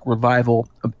artistic revival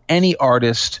of any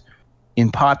artist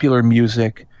in popular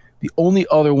music. The only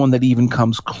other one that even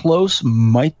comes close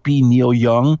might be Neil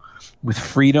Young with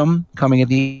Freedom, coming at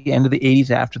the end of the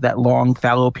 80s after that long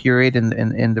fallow period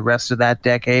and the rest of that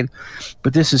decade.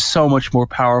 But this is so much more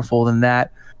powerful than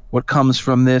that. What comes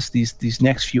from these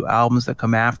next few albums that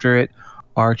come after it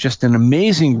are just an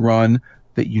amazing run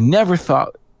that you never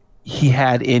thought he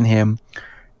had in him.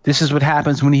 This is what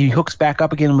happens when he hooks back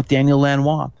up again with Daniel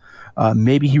Lanois.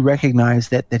 Maybe he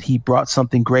recognized that he brought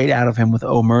something great out of him with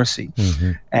Oh Mercy.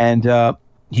 And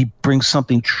he brings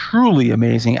something truly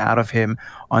amazing out of him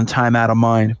on Time Out of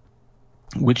Mind,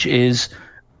 which is,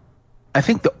 I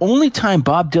think, the only time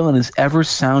Bob Dylan has ever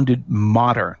sounded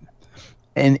modern.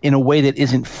 And in a way that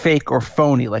isn't fake or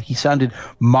phony. Like he sounded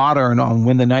modern on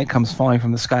When the Night Comes Falling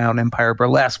from the Sky on Empire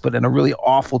Burlesque, but in a really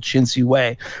awful chintzy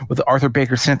way with the Arthur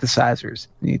Baker synthesizers.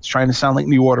 It's trying to sound like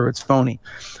New Order. It's phony.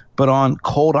 But on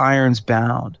Cold Irons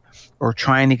Bound or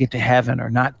Trying to Get to Heaven or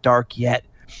Not Dark Yet,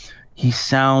 he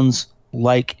sounds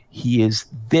like he is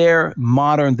there,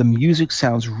 modern. The music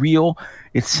sounds real.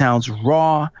 It sounds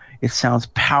raw. It sounds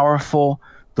powerful.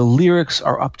 The lyrics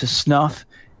are up to snuff.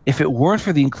 If it weren't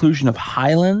for the inclusion of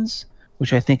Highlands,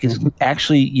 which I think is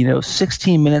actually,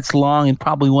 16 minutes long and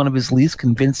probably one of his least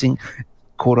convincing,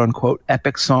 quote unquote,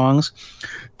 epic songs,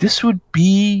 this would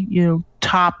be,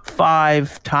 top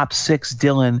 5, top 6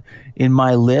 Dylan in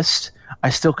my list. I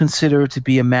still consider it to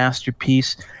be a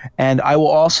masterpiece. And I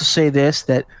will also say this,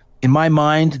 that in my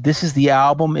mind, this is the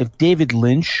album. If David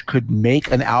Lynch could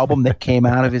make an album that came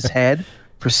out of his head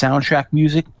for soundtrack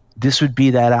music, this would be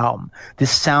that album.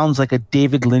 This sounds like a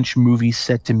David Lynch movie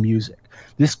set to music.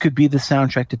 This could be the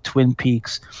soundtrack to Twin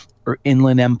Peaks or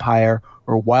Inland Empire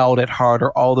or Wild at Heart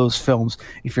or all those films.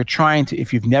 If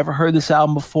you've never heard this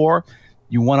album before,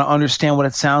 you want to understand what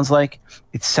it sounds like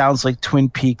Twin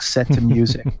Peaks set to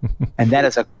music. And that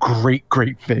is a great,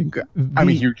 great thing. I'm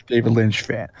a huge David Lynch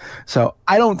fan. So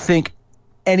I don't think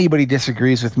anybody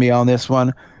disagrees with me on this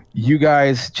one. You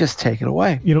guys just take it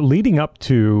away. Leading up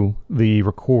to the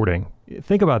recording,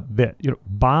 think about that.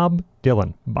 Bob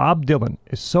Dylan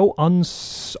is so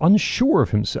unsure of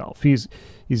himself. He's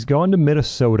gone to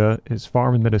Minnesota, his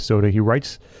farm in Minnesota. He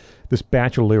writes this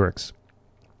batch of lyrics,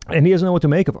 and he doesn't know what to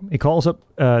make of them. He calls up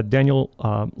Daniel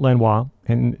Lanois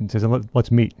and says,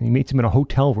 let's meet. And he meets him in a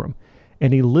hotel room,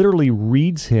 and he literally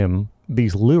reads him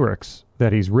these lyrics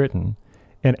that he's written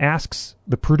and asks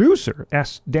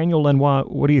Daniel Lanois,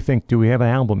 what do you think? Do we have an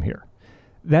album here?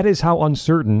 That is how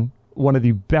uncertain one of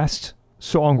the best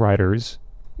songwriters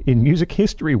in music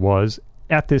history was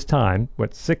at this time,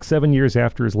 6-7 years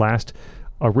after his last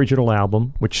original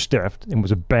album, which stiffed and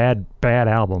was a bad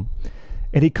album.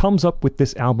 And he comes up with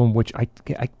this album, which I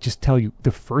just tell you, the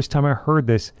first time I heard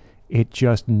this, it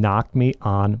just knocked me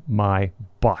on my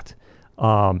butt.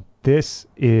 This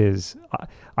is,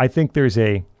 I think this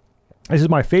is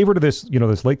my favorite of this,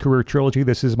 this late career trilogy.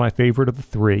 This is my favorite of the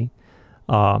 3.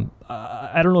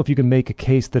 I don't know if you can make a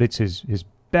case that it's his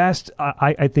best.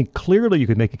 I think clearly you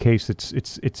could make a case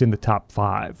it's in the top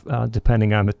 5,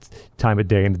 depending on the time of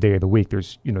day and the day of the week.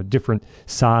 There's different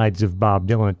sides of Bob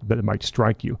Dylan that might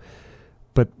strike you,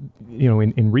 but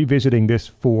in revisiting this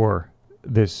for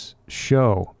this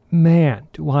show, man,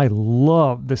 do I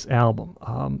love this album.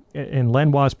 And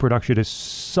Lanois' production is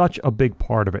such a big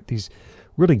part of it. These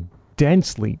really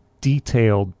densely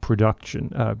detailed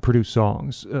produced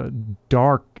songs,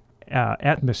 dark,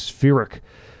 atmospheric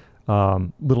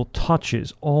little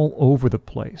touches all over the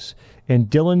place. And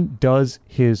Dylan does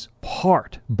his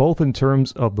part, both in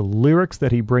terms of the lyrics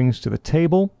that he brings to the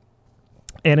table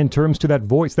and in terms to that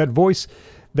voice. That voice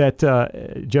that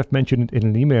Jeff mentioned in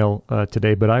an email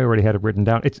today, but I already had it written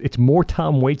down. It's more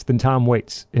Tom Waits than Tom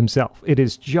Waits himself. It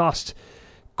is just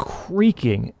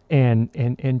creaking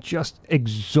and just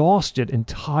exhausted and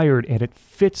tired, and it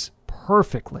fits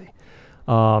perfectly.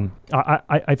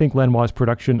 I think Lanois'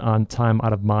 production on Time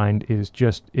Out of Mind is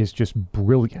just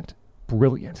brilliant.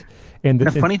 And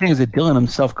the funny thing is that Dylan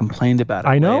himself complained about it.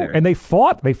 I know, later. and they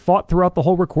fought throughout the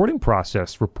whole recording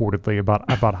process, reportedly,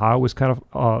 about how it was kind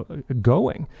of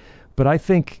going. But I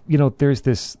think there's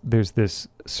this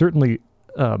certainly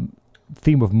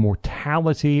theme of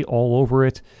mortality all over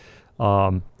it.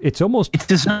 It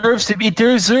deserves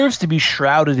to be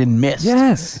shrouded in mist,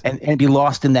 yes, and be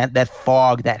lost in that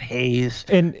fog, that haze,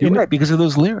 and right, because of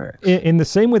those lyrics. In the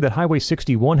same way that Highway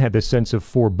 61 had this sense of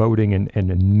foreboding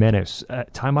and menace,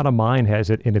 Time Out of Mind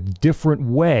has it in a different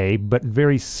way, but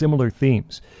very similar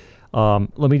themes.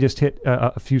 Let me just hit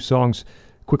a few songs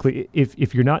quickly.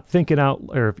 If you're not thinking out,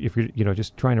 or if you're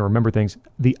just trying to remember things,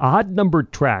 the odd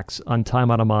numbered tracks on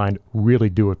Time Out of Mind really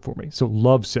do it for me. So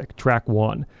Lovesick, track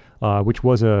 1. Which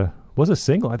was a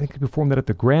single. I think he performed that at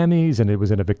the Grammys, and it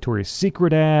was in a Victoria's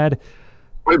Secret ad.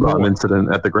 Soy bomb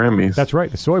incident at the Grammys. That's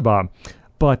right, the soy bomb.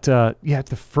 But it's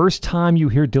the first time you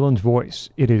hear Dylan's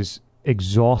voice, it is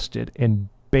exhausted and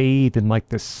bathed in like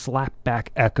this slapback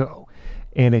echo,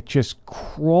 and it just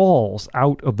crawls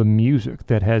out of the music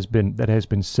that has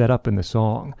been set up in the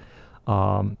song.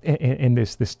 And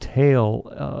this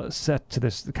tale set to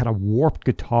this kind of warped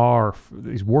guitar,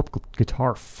 these warped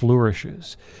guitar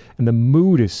flourishes, and the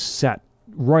mood is set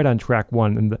right on track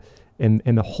 1, and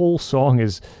the whole song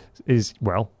is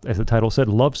well, as the title said,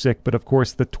 lovesick. But of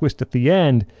course, the twist at the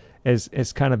end,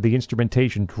 as kind of the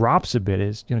instrumentation drops a bit,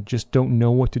 is just don't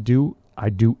know what to do.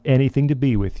 I'd do anything to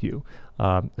be with you.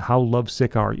 How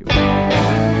lovesick are you?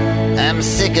 I'm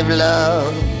sick of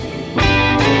love.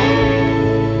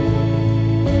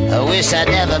 I wish I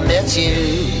never met you.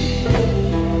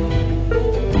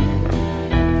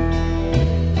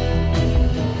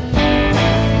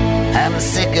 I'm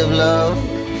sick of love.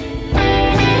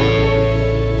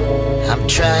 I'm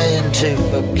trying to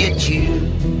forget you.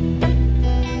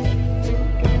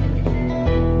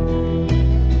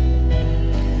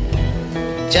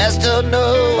 Just don't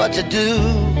know what to do.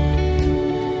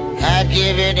 I'd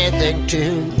give anything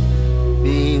to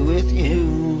be with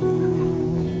you.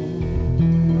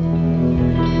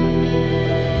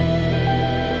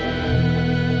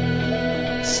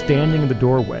 Standing in the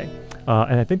Doorway,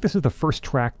 and I think this is the first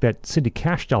track that Cindy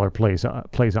Cashdollar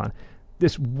plays on.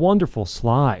 This wonderful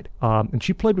slide, and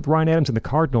she played with Ryan Adams and the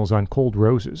Cardinals on Cold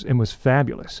Roses and was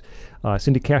fabulous.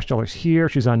 Cindy Cashdollar's here.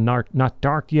 She's on Not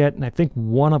Dark Yet, and I think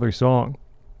one other song.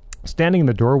 Standing in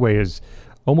the Doorway is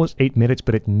almost 8 minutes,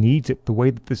 but it needs it. The way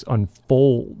that this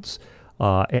unfolds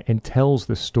and tells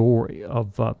the story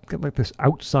of like this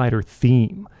outsider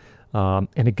theme, and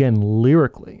again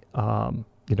lyrically.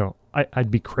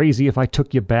 I'd be crazy if I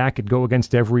took you back. It'd go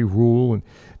against every rule. And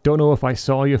don't know if I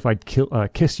saw you, if I'd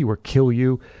kiss you or kill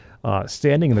you.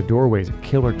 Standing in the Doorway is a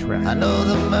killer track. I know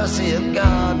the mercy of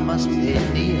God must be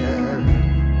near.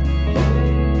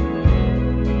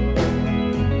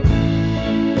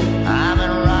 I've been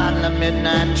riding a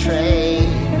midnight train.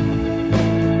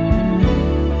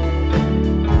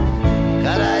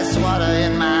 Got ice water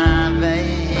in my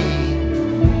veins.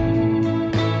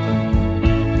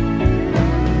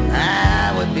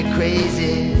 Be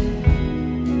crazy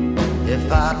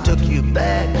if I took you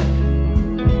back.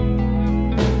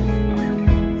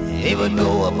 It would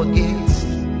go up against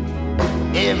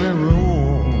every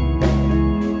rule.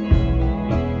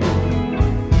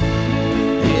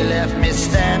 You left me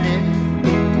standing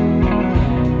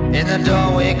in the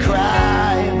doorway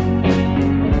crying,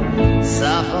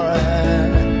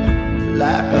 suffering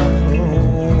like a fool.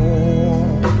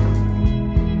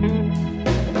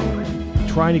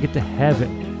 Trying to Get to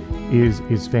Heaven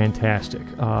is fantastic.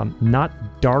 Not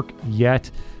Dark Yet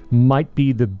might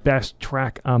be the best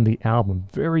track on the album.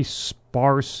 Very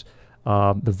sparse.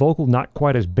 The vocal not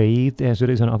quite as bathed as it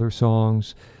is on other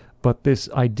songs, but this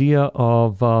idea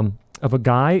of a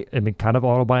guy, I mean, kind of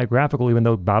autobiographical, even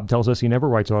though Bob tells us he never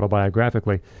writes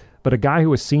autobiographically, but a guy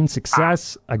who has seen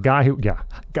success, a guy who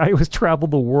has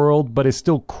traveled the world, but is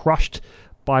still crushed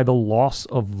by the loss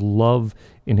of love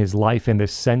in his life, and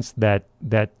this sense that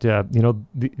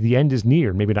the end is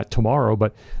near. Maybe not tomorrow,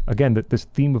 but again, that this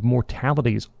theme of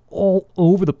mortality is all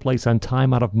over the place on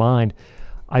Time Out of Mind.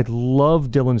 I love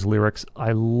Dylan's lyrics.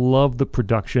 I love the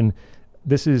production.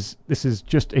 This is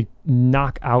just a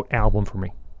knockout album for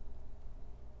me.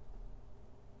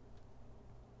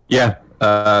 Yeah,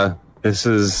 this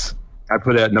is. I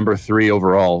put it at number 3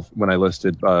 overall when I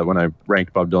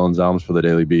ranked Bob Dylan's albums for the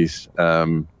Daily Beast.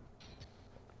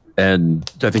 And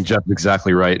I think Jeff's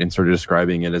exactly right in sort of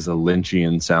describing it as a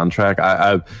Lynchian soundtrack.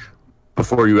 I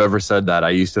before you ever said that, I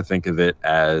used to think of it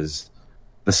as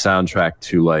the soundtrack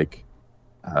to like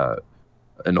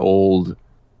an old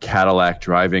Cadillac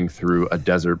driving through a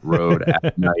desert road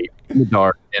at night in the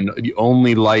dark, and the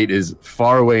only light is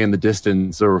far away in the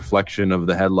distance, a reflection of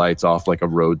the headlights off like a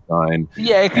road sign.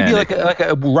 Yeah, it could be like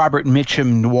a Robert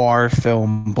Mitchum noir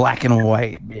film, black and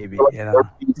white, maybe.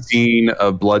 Scene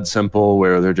of Blood Simple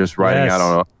where they're just riding out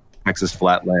on a Texas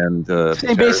flatland.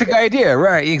 Same basic idea,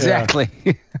 right? Exactly.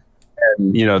 Yeah.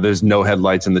 And there's no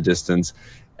headlights in the distance,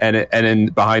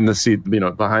 and behind the seat,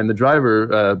 behind the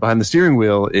driver, behind the steering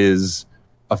wheel is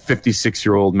a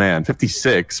 56-year-old man,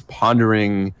 56,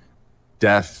 pondering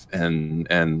death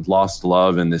and lost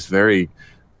love in this very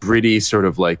gritty sort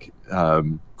of like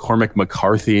Cormac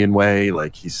McCarthy-ian way.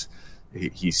 Like he's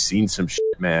seen some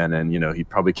shit, man, and he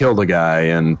probably killed a guy,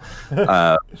 and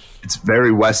it's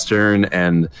very Western.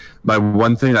 And my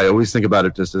one thing I always think about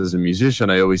it, just as a musician,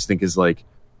 I always think is like,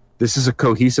 this is a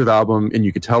cohesive album, and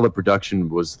you could tell the production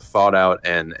was thought out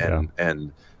and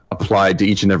applied to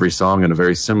each and every song in a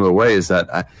very similar way. Is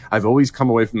that I've always come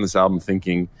away from this album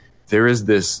thinking there is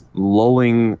this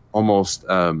lulling, almost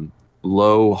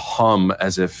low hum,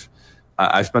 as if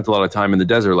I've spent a lot of time in the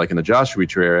desert, like in the Joshua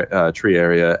Tree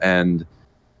area, and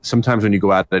sometimes when you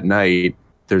go out at night,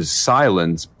 there's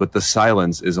silence, but the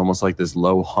silence is almost like this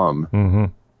low hum. Mm-hmm.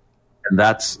 And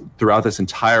that's throughout this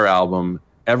entire album.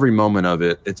 Every moment of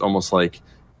it, it's almost like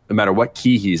no matter what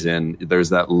key he's in, there's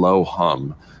that low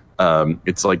hum.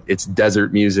 It's like it's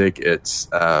desert music. It's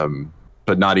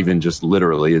but not even just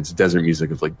literally. It's desert music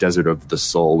of like desert of the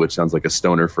soul, which sounds like a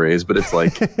stoner phrase, but it's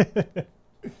like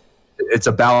it's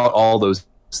about all those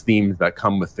themes that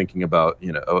come with thinking about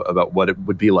about what it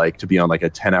would be like to be on like a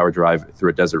 10-hour drive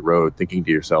through a desert road, thinking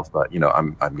to yourself about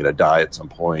I'm going to die at some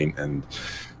point, and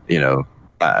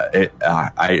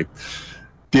I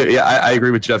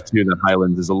agree with Jeff too that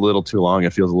Highlands is a little too long.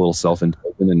 It feels a little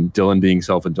self-indulgent, and Dylan being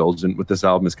self-indulgent with this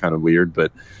album is kind of weird.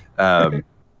 But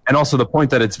and also the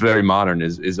point that it's very modern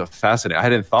is a fascinating. I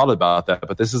hadn't thought about that,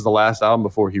 but this is the last album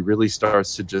before he really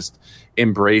starts to just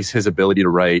embrace his ability to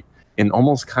write in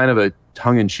almost kind of a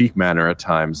tongue-in-cheek manner at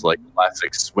times, like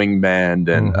classic swing band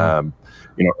and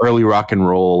early rock and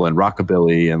roll and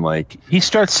rockabilly, and like he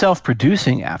starts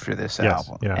self-producing after this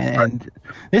album. Yeah. And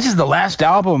this is the last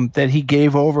album that he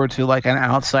gave over to like an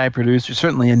outside producer,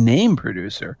 certainly a name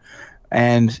producer.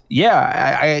 And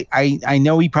I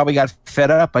know he probably got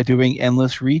fed up by doing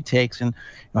endless retakes and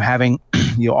having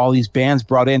all these bands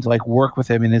brought in to like work with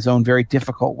him in his own very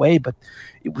difficult way, but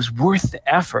it was worth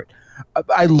the effort.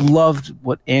 I loved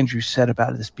what Andrew said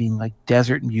about this being like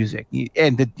desert music,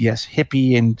 and that, yes,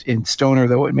 hippie and stoner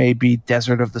though it may be,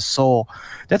 desert of the soul.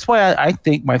 That's why I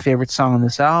think my favorite song on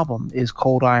this album is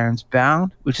Cold Irons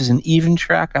Bound, which is an even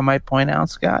track, I might point out,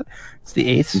 Scott. It's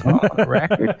the 8th song on the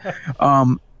record.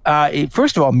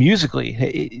 First of all, musically,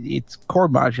 its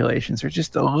chord modulations are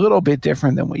just a little bit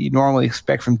different than what you normally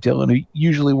expect from Dylan, who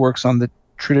usually works on the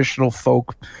traditional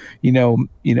folk,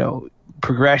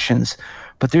 progressions.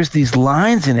 But there's these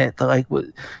lines in it that like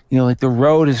the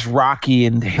road is rocky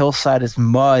and the hillside is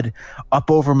mud.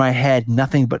 Up over my head,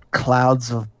 nothing but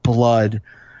clouds of blood.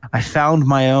 I found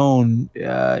my own,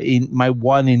 in my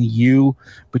one in you,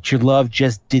 but your love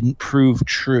just didn't prove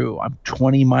true. I'm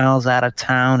 20 miles out of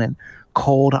town and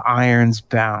cold irons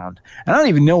bound. And I don't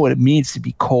even know what it means to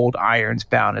be cold irons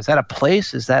bound. Is that a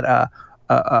place? Is that a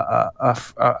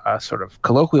sort of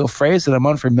colloquial phrase that I'm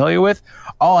unfamiliar with?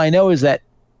 All I know is that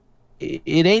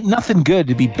it ain't nothing good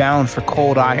to be bound for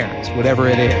cold irons, whatever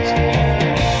it is.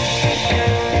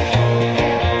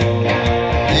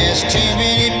 There's too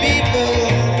many people,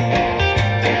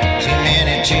 too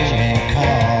many to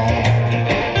recall.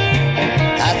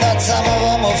 I thought some of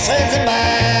them were friends of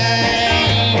mine.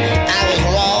 I was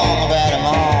wrong about them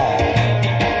all.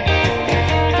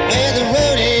 Where the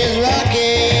road is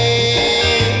rocky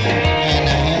and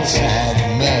the hillside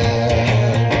mud.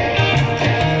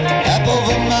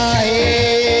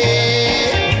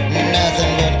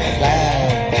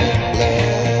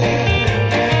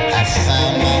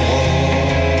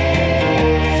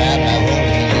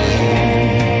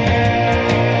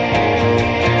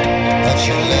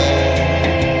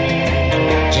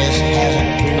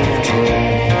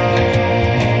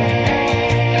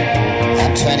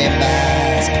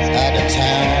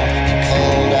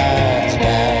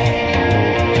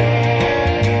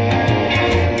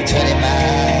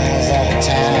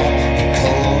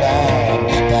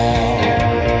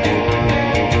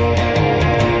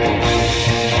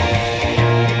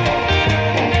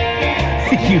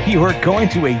 you are going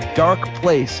to a dark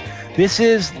place. This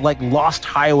is like Lost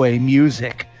Highway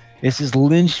music. This is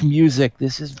Lynch music.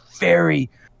 This is very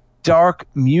dark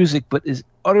music, but is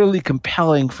utterly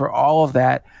compelling for all of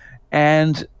that.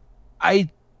 And I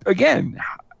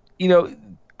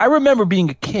remember being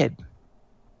a kid,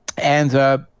 and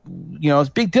I was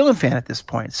a big Dylan fan at this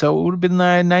point. So it would have been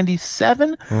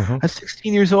 97. I was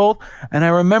 16 years old, and I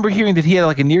remember hearing that he had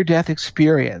like a near-death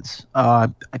experience. I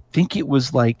think it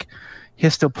was like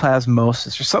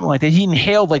histoplasmosis or something like that. He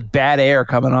inhaled like bad air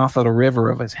coming off of the river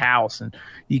of his house, and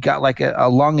he got like a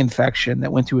lung infection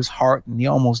that went to his heart, and he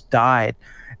almost died.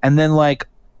 And then like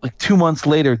 2 months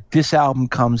later, this album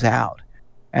comes out.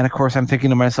 And of course, I'm thinking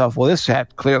to myself, well, this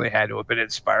clearly had to have been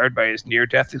inspired by his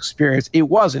near-death experience. It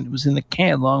wasn't. It was in the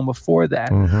can long before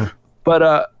that.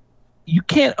 But you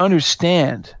can't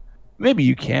understand. Maybe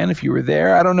you can if you were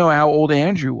there. I don't know how old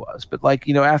Andrew was. But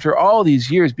after all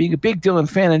these years, being a big Dylan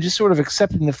fan and just sort of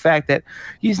accepting the fact that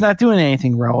he's not doing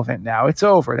anything relevant now. It's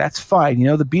over. That's fine.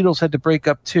 The Beatles had to break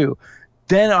up too.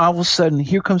 Then all of a sudden,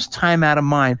 here comes Time Out of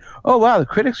Mind. Oh, wow, the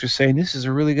critics are saying this is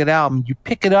a really good album. You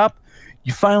pick it up.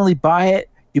 You finally buy it.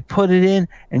 You put it in,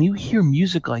 and you hear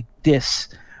music like this.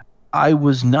 I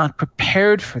was not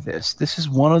prepared for this. This is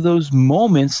one of those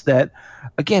moments that,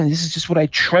 again, this is just what I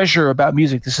treasure about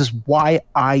music. This is why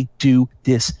I do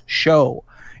this show,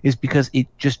 is because it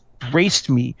just braced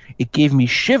me. It gave me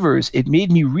shivers. It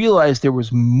made me realize there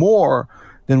was more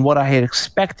than what I had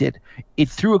expected. It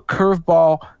threw a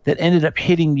curveball that ended up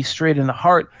hitting me straight in the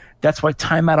heart. That's why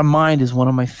Time Out of Mind is one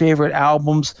of my favorite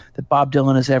albums that Bob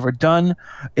Dylan has ever done.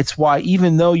 It's why,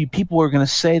 even though people are going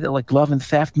to say that like Love and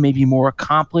Theft may be more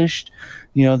accomplished,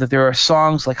 that there are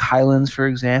songs like Highlands, for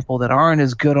example, that aren't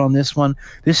as good on this one.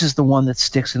 This is the one that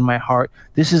sticks in my heart.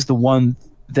 This is the one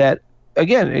that,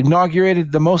 again,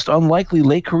 inaugurated the most unlikely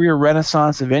late career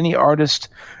renaissance of any artist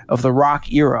of the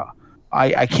rock era.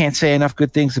 I can't say enough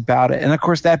good things about it. And, of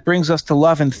course, that brings us to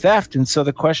Love and Theft. And so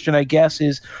the question, I guess,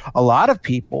 is a lot of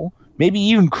people, maybe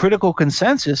even critical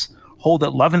consensus, hold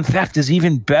that Love and Theft is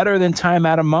even better than Time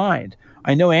Out of Mind.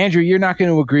 I know, Andrew, you're not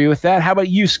going to agree with that. How about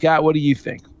you, Scott? What do you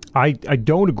think? I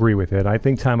don't agree with it. I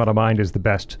think Time Out of Mind is the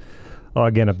best,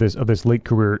 again, of this late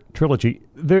career trilogy.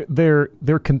 They're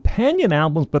companion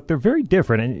albums, but they're very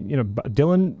different. And,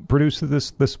 Dylan produced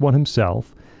this one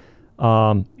himself.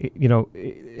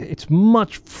 It's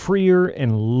much freer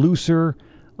and looser.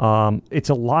 It's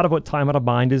a lot of what Time Out of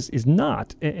Mind is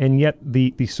not. And yet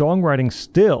the songwriting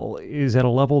still is at a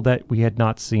level that we had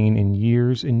not seen in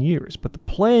years and years. But the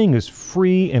playing is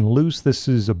free and loose. This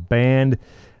is a band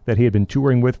that he had been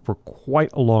touring with for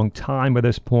quite a long time by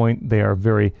this point. They are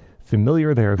very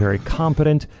familiar. They are very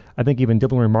competent. I think even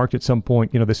Dylan remarked at some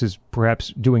point, this is perhaps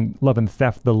doing Love and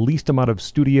Theft the least amount of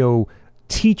studio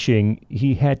teaching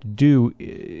he had to do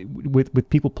with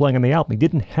people playing on the album. He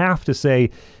didn't have to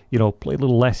say, play a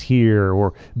little less here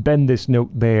or bend this note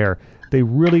there. They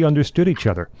really understood each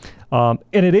other. And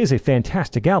it is a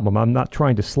fantastic album. I'm not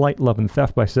trying to slight Love and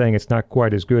Theft by saying it's not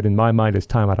quite as good in my mind as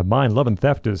Time Out of Mind. Love and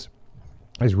Theft is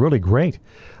really great.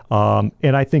 And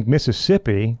I think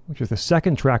Mississippi, which is the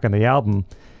second track on the album,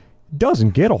 doesn't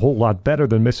get a whole lot better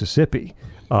than Mississippi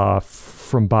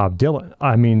from Bob Dylan.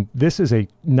 I mean, this is a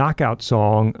knockout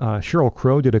song. Sheryl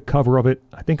Crow did a cover of it,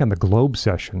 I think, on the Globe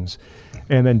sessions.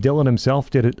 And then Dylan himself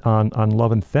did it on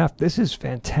Love and Theft. This is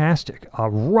fantastic. A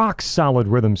rock-solid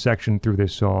rhythm section through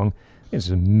this song. There's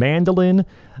a mandolin.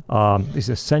 There's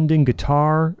ascending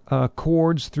guitar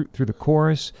chords through the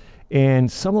chorus.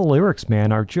 And some of the lyrics,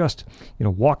 man, are just,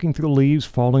 walking through the leaves,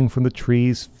 falling from the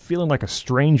trees, feeling like a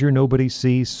stranger nobody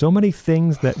sees. So many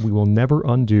things that we will never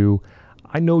undo.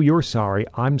 I know you're sorry.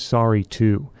 I'm sorry,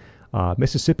 too.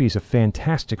 Mississippi is a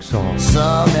fantastic song.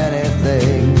 So many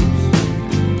things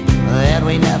that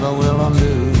we never will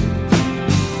undo.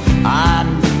 I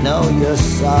know you're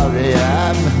sorry.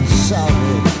 I'm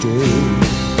sorry,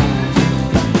 too.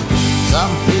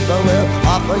 Some people will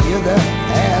offer you their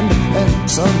hand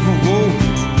and some won't.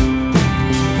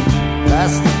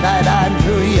 Last night I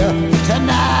knew you,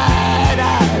 tonight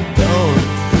I don't.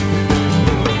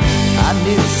 I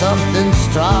need something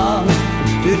strong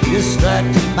to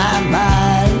distract my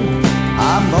mind.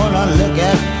 I'm gonna look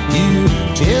at you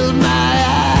till my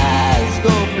eyes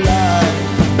go blind.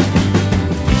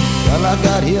 Well, I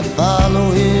got here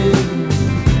following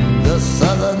the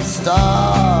Southern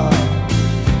Star.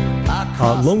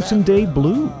 Lonesome Day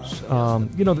Blues.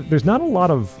 There's not a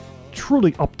lot of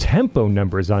truly up-tempo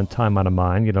numbers on Time Out of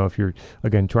Mind. If you're,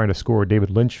 again, trying to score a David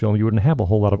Lynch film, you wouldn't have a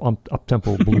whole lot of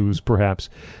up-tempo blues,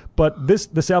 perhaps. But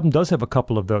this album does have a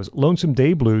couple of those. Lonesome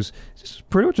Day Blues is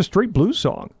pretty much a straight blues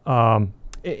song.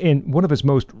 and one of his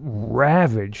most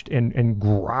ravaged and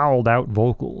growled out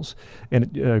vocals,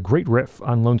 and a great riff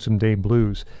on Lonesome Day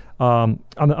Blues. On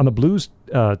the blues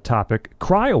topic,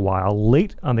 Cry a While,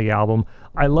 late on the album,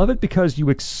 I love it because you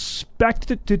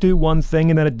expect it to do one thing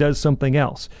and then it does something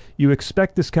else. You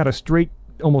expect this kind of straight,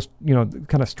 almost,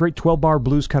 kind of straight 12-bar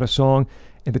blues kind of song,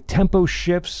 and the tempo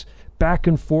shifts back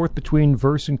and forth between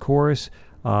verse and chorus.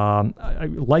 I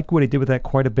like what he did with that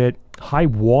quite a bit. High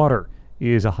Water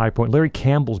is a high point. Larry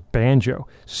Campbell's banjo,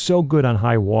 so good on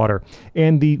High Water.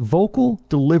 And the vocal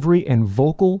delivery and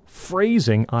vocal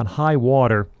phrasing on High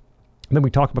Water, and then we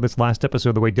talked about this last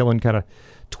episode, the way Dylan kind of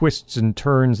twists and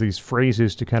turns these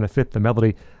phrases to kind of fit the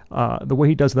melody. The way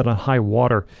he does that on High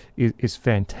Water is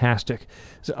fantastic.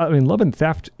 So, I mean, Love and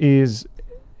Theft it's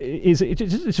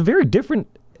a very different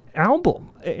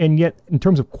album, and yet in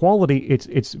terms of quality,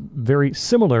 it's very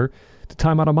similar to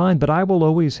Time Out of Mind, but I will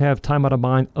always have Time Out of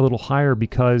Mind a little higher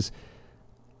because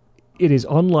it is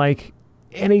unlike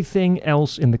anything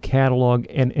else in the catalog,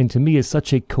 and to me is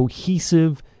such a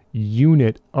cohesive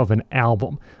unit of an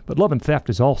album. But Love and Theft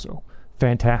is also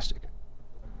fantastic.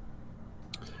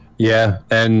 Yeah,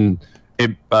 and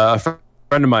a friend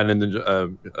of mine in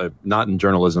the not in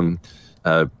journalism,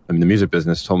 in the music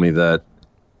business, told me that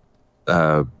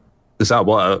this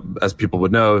album, as people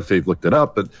would know if they've looked it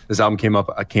up, but this album came out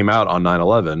on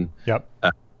 9/11. Yep.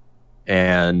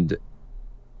 And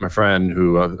my friend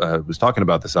who was talking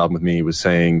about this album with me was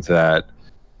saying that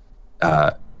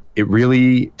it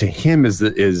really, to him, is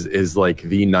like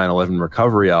the 9/11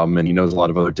 recovery album, and he knows a lot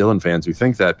of other Dylan fans who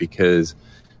think that because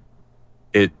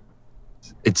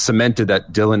it cemented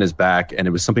that Dylan is back, and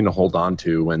it was something to hold on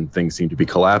to when things seemed to be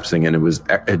collapsing, and it was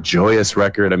a joyous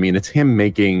record. I mean, it's him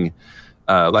making.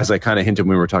 As I kind of hinted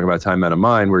when we were talking about Time Out of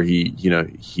Mind, where he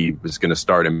was going to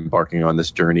start embarking on this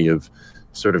journey of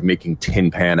sort of making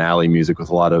Tin Pan Alley music with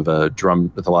a lot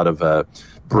of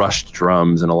brushed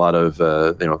drums and a lot of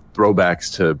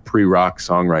throwbacks to pre-rock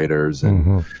songwriters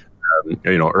and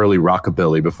early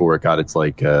rockabilly before it got its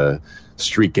like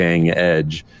street gang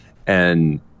edge.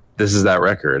 And this is that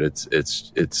record. It's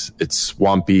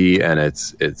swampy, and it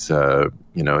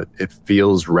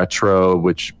feels retro,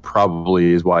 which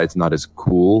probably is why it's not as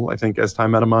cool, I think, as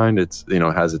Time Out of Mind. It's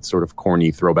has its sort of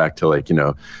corny throwback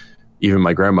to even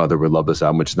my grandmother would love this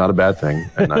album, which is not a bad thing.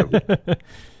 And I would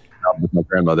with my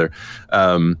grandmother.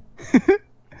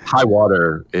 High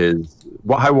Water is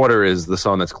the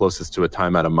song that's closest to a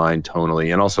Time Out of Mind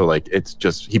tonally, and also it's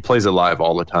just, he plays it live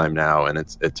all the time now, and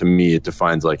to me it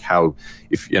defines how,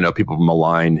 if people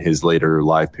malign his later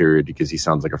live period because he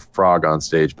sounds like a frog on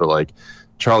stage, but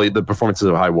Charlie, the performances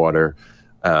of High Water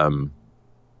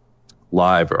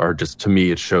live are just, to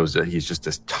me, it shows that he's just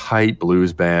this tight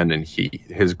blues band, and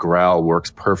his growl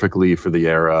works perfectly for the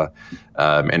era.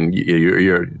 And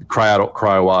you're Cry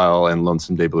a While and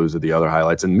Lonesome Day Blues are the other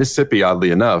highlights. And Mississippi,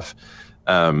 oddly enough,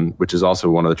 which is also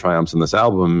one of the triumphs in this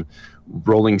album,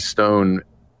 Rolling Stone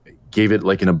gave it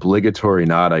an obligatory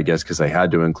nod, I guess, because they had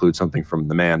to include something from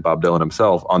the man, Bob Dylan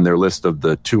himself, on their list of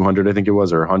the 200, I think it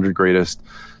was, or 100 greatest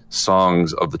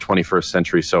songs of the 21st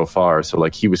century so far. So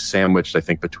he was sandwiched, I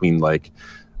think, between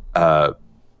a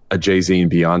Jay-Z and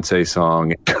Beyonce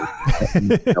song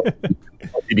and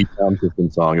a P.D. Sound System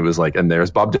song. It was and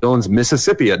there's Bob Dylan's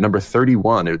Mississippi at number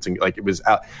 31. It was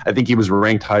I think he was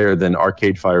ranked higher than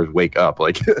Arcade Fire's Wake Up.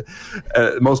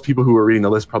 Most people who were reading the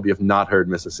list probably have not heard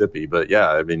Mississippi, but yeah,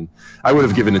 I mean, I would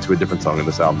have given it to a different song in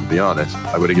this album, to be honest.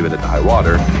 I would have given it to High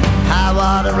Water. High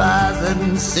water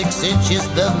rising 6 inches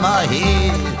above my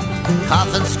head,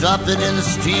 coffins dropping in the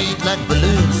street like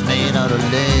balloons made out of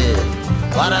lead.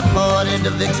 What I poured into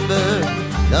Vicksburg,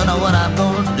 don't know what I'm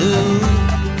gonna do.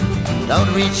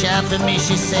 Don't reach after me,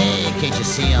 she say, can't you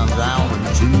see I'm drowning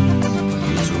too?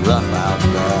 It's rough out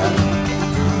there,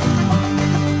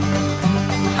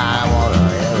 high water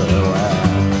everywhere.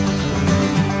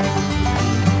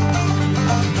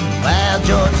 Well,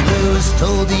 George Lewis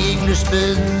told the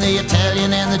Englishman, the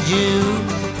Italian and the Jew,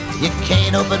 you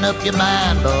can't open up your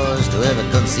mind, boys, to every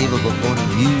conceivable point of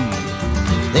view.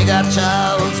 They got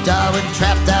Charles Darwin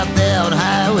trapped out there on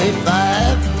Highway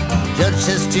 5. Judge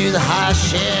says to the high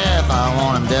sheriff, I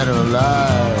want him dead or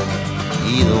alive.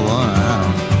 Either one, I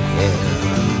don't care.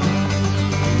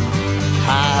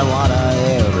 High water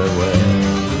everywhere.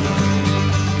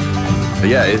 But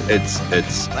yeah,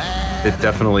 it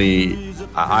definitely,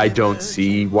 I don't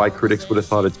see why critics would have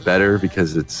thought it's better,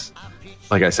 because it's,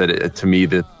 like I said, to me,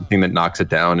 the thing that knocks it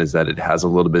down is that it has a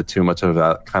little bit too much of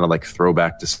that kind of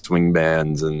throwback to swing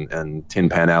bands and Tin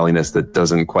Pan Alley-ness that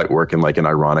doesn't quite work in an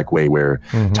ironic way where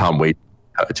Tom Waits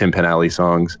Tin Pan Alley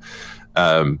songs.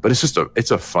 But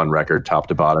it's a fun record top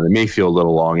to bottom. It may feel a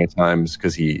little long at times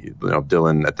because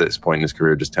Dylan at this point in his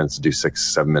career just tends to do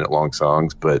 6-7 minute long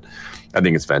songs, but I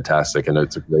think it's fantastic and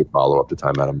it's a great follow up to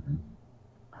Time Out of Mind.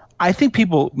 I think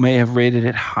people may have rated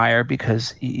it higher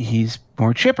because he's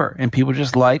more chipper, and people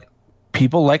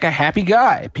like a happy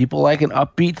guy. People like an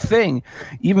upbeat thing,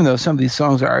 even though some of these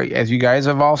songs are, as you guys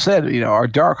have all said, are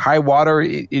dark. High Water.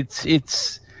 It's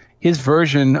his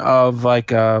version of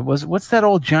what's that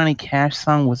old Johnny Cash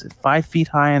song? Was it 5 Feet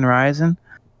High and Rising?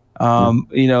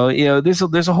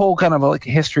 There's a whole kind of like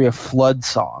history of flood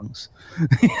songs.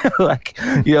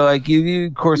 You,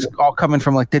 of course, all coming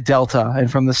from like the Delta and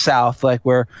from the South, like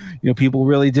where people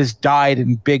really just died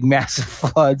in big, massive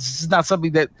floods. It's not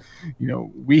something that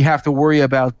we have to worry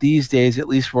about these days, at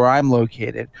least where I'm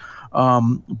located.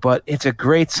 But it's a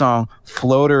great song.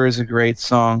 Floater is a great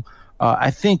song.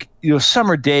 I think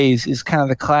Summer Days is kind of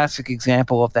the classic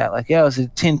example of that. It's a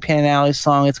Tin Pan Alley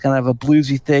song. It's kind of a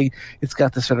bluesy thing. It's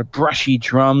got the sort of brushy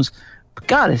drums. But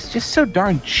God, it's just so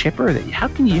darn chipper that how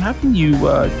can you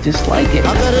dislike it?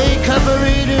 I got 8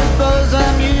 carburetors, boys,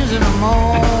 I'm using them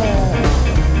all.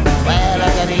 Well, I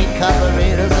got 8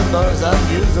 carburetors and boys,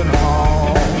 I'm using them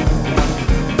all.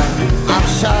 I'm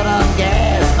short on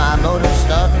gas, my motor's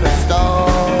starting to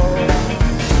stall.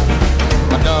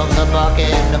 My dogs are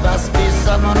barking, there must be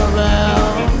someone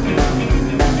around.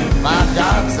 My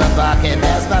dogs are barking,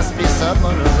 there must be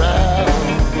someone around.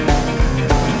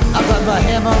 I got my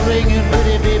hammer ringing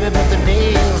pretty, baby, but the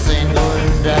nails ain't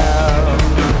going down.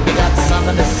 You got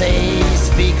something to say,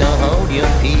 speaker, hold your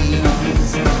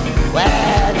peace.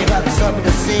 Well, you got something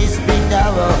to say, speak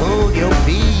now or hold your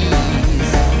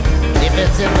peace. If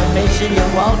it's information you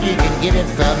want, you can get it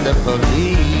from the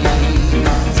police.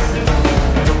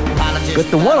 But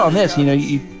the one on this,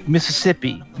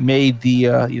 Mississippi made the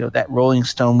that Rolling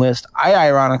Stone list. I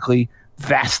ironically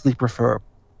vastly prefer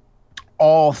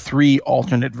all 3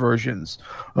 alternate versions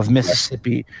of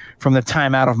Mississippi from the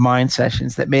Time Out of Mind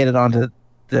sessions that made it onto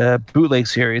the Bootleg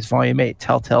Series, Volume 8,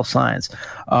 Telltale Signs.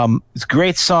 It's a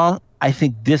great song. I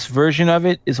think this version of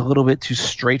it is a little bit too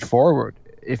straightforward,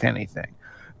 if anything.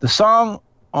 The song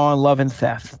on Love and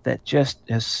Theft that just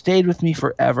has stayed with me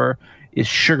forever is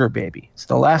Sugar Baby. It's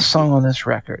the last song on this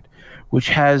record, which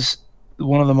has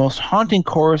one of the most haunting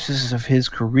choruses of his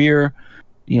career.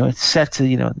 It's set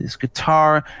to, this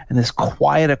guitar and this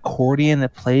quiet accordion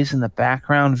that plays in the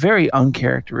background. Very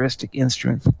uncharacteristic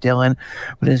instrument for Dylan.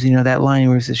 But as that line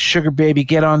where he says, "Sugar baby,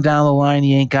 get on down the line.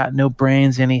 You ain't got no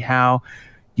brains anyhow.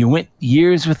 You went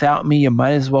years without me. You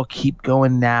might as well keep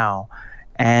going now."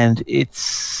 And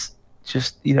it's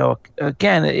just,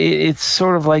 again, it's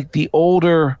sort of like the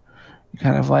older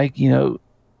kind of like,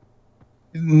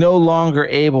 no longer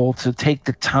able to take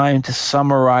the time to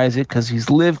summarize it because he's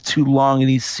lived too long and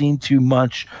he's seen too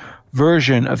much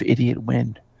version of Idiot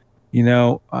Wind.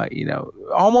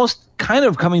 Almost kind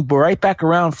of coming right back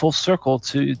around full circle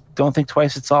to Don't Think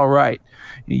Twice, It's All Right.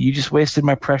 You just wasted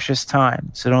my precious time,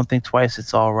 so don't think twice,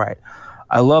 it's all right.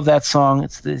 I love that song.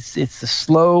 It's the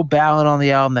slow ballad on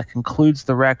the album that concludes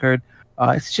the record.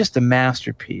 It's just a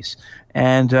masterpiece.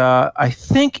 And I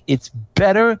think it's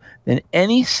better than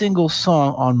any single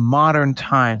song on Modern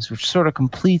Times, which sort of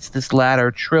completes this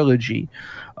latter trilogy.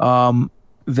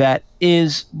 That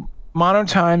is Modern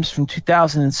Times from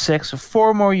 2006, so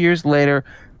 4 more years later.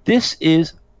 This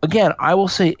is, again, I will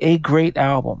say, a great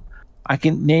album. I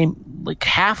can name like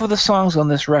half of the songs on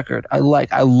this record I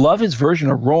like. I love his version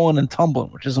of Rollin' and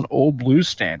Tumblin', which is an old blues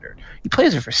standard. He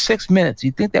plays it for 6 minutes.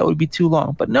 You'd think that would be too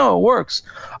long, but no, it works.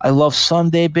 I love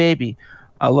Someday Baby.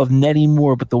 I love Nettie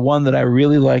Moore, but the one that I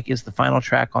really like is the final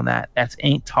track on that. That's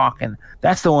Ain't Talkin'.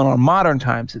 That's the one on Modern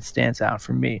Times that stands out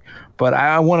for me. But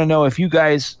I want to know if you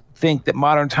guys think that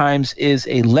Modern Times is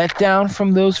a letdown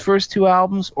from those first 2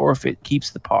 albums or if it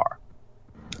keeps the par.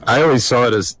 I always saw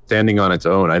it as standing on its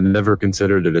own. I never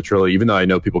considered it a trilogy, even though I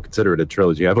know people consider it a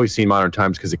trilogy. I've always seen Modern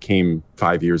Times because it came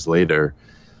 5 years later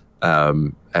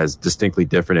as distinctly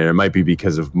different. And it might be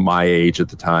because of my age at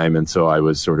the time. And so I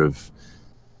was sort of,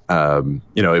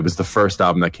 it was the first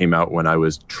album that came out when I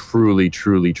was truly,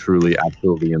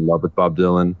 absolutely in love with Bob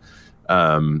Dylan.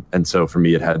 And so for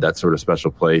me, it had that sort of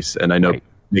special place. And I know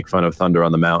make fun of Thunder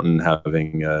on the Mountain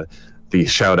having the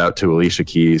shout out to Alicia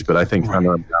Keys, but I think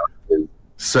Thunder on the Mountain is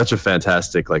such a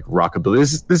fantastic like rockabilly.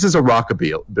 This is a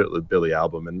rockabilly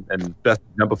album, and best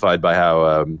exemplified by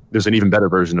how there's an even better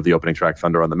version of the opening track,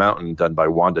 Thunder on the Mountain, done by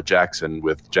Wanda Jackson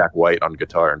with Jack White on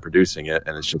guitar and producing it,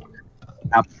 and it's just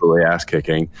absolutely ass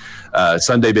kicking.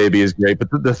 Sunday Baby is great,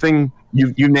 but the thing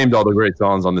you named all the great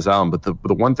songs on this album, but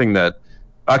the one thing that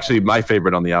Actually, my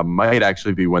favorite on the album might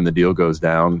actually be When the Deal Goes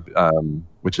Down,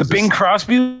 which is the Bing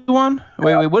Crosby one.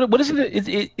 Wait, what is it?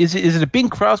 Is it a Bing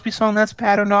Crosby song that's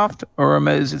patterned off, or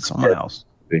is it someone else?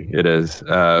 It is.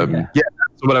 Yeah,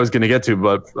 that's what I was going to get to,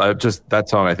 but just that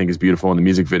song I think is beautiful in the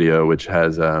music video, which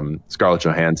has Scarlett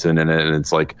Johansson in it, and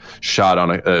it's like shot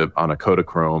on a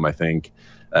Kodachrome, I think,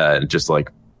 just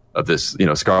like of this,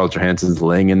 Scarlett Johansson's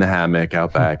laying in the hammock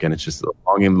out back, and it's just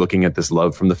longing, looking at this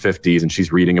love from the 50s, and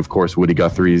she's reading, of course, Woody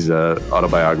Guthrie's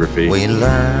autobiography. We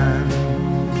learn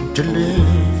to live,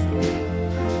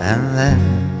 and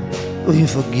then we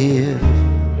forgive,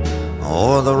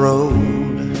 or the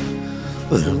road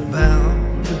we're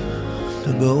bound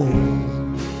to go.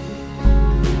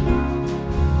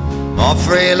 More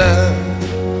frailer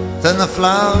than the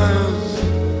flowers,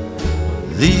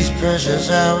 these precious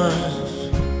hours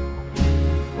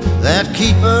that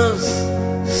keep us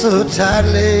so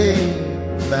tightly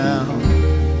bound.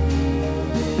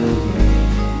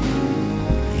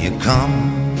 You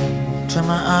come to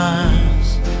my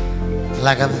eyes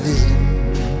like a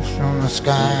vision from the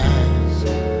skies,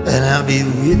 and I'll be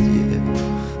with you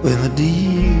when the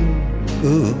deal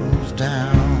goes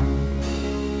down.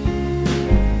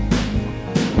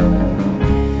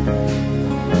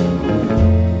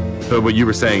 So what you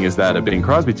were saying is that a Bing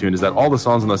Crosby tune is that all the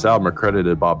songs on this album are credited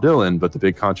to Bob Dylan, but the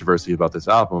big controversy about this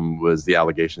album was the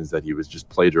allegations that he was just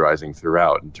plagiarizing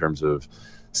throughout in terms of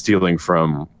stealing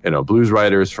from blues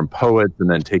writers, from poets, and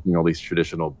then taking all these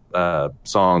traditional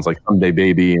songs like Someday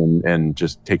Baby and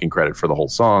just taking credit for the whole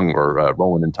song, or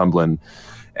Rollin' and Tumblin'.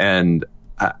 And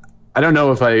I don't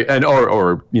know if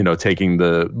taking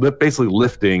basically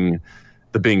lifting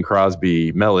the Bing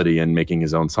Crosby melody and making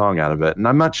his own song out of it. And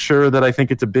I'm not sure that I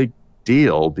think it's a big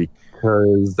deal,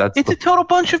 because it's a total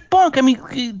bunch of bunk. I mean,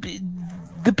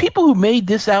 the people who made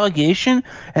this allegation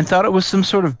and thought it was some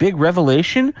sort of big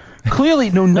revelation clearly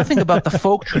know nothing about the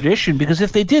folk tradition, because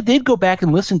if they did, they'd go back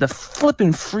and listen to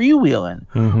flippin' Freewheelin',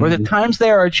 or The Times They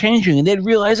Are Changing, and they'd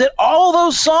realize that all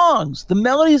those songs, the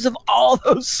melodies of all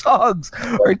those songs,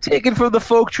 are taken from the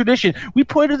folk tradition. We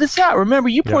pointed this out. Remember,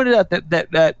 you pointed out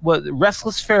that what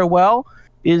Restless Farewell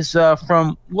is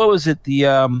from, what was it, the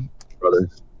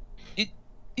Brothers.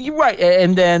 You're right,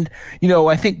 and then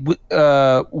I think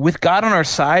With God on Our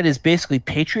Side is basically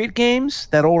Patriot Games,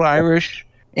 that old Irish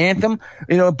anthem.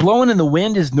 Blowing in the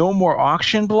Wind is No More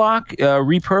Auction Block,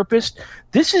 repurposed.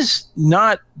 This is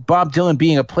not Bob Dylan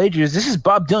being a plagiarist. This is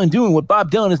Bob Dylan doing what Bob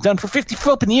Dylan has done for 50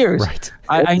 flipping years. Right.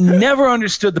 I never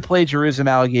understood the plagiarism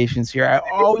allegations here. I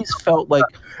always felt like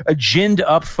a ginned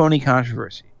up phony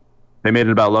controversy. They made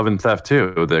it about love and theft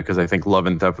too, because I think Love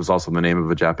and Theft was also the name of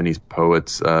a Japanese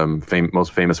poet's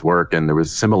most famous work, and there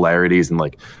was similarities, and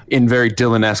like in very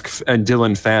Dylan-esque and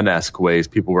Dylan fan-esque ways,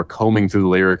 people were combing through the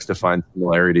lyrics to find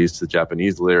similarities to the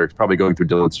Japanese lyrics, probably going through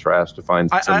Dylan's trash to find.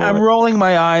 I'm rolling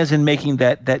my eyes and making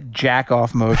that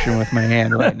jack-off motion with my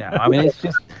hand right now. I mean,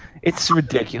 it's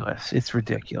ridiculous. It's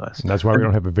ridiculous. And that's why we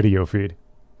don't have a video feed.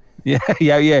 Yeah.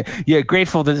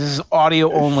 Grateful that this is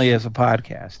audio only as a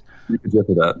podcast. You could get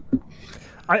to that.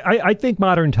 I think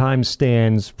Modern Times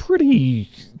stands pretty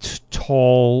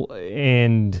tall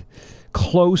and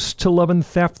close to Love and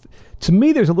Theft. To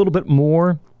me, there's a little bit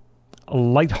more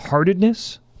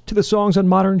lightheartedness to the songs on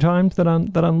Modern Times than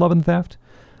on Love and Theft.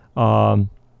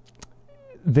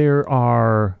 There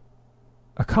are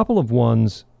a couple of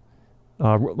ones,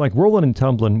 like Rollin' and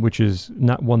Tumblin', which is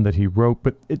not one that he wrote,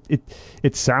 but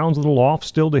it sounds a little off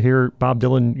still to hear Bob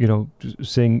Dylan,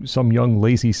 sing "Some young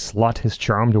lazy slut has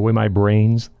charmed away my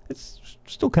brains." It's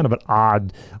still kind of an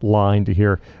odd line to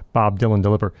hear Bob Dylan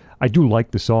deliver. I do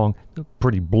like the song,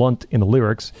 pretty blunt in the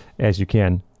lyrics, as you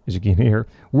can hear.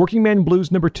 Working Man Blues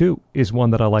 #2 is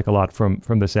one that I like a lot from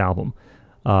this album.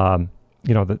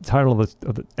 The title of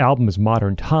the album is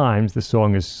Modern Times. The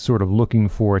song is sort of looking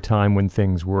for a time when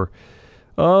things were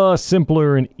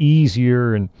simpler and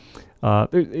easier, and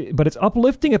but it's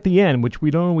uplifting at the end, which we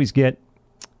don't always get.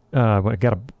 I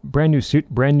got a brand new suit,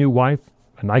 brand new wife,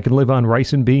 and I can live on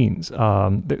rice and beans.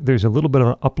 There's a little bit of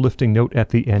an uplifting note at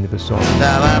the end of the song.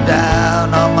 Now I'm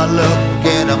down on my luck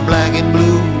and I'm black and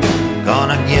blue,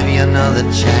 gonna give you another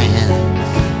chance.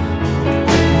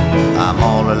 I'm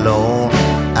all alone,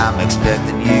 I'm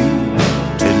expecting you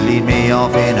to lead me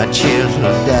off in a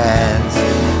cheerful dance.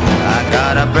 I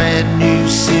got a brand new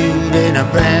suit and a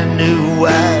brand new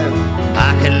wife,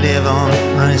 I can live on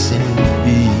rice and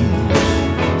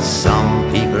beans. Some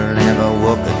people never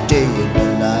work a day in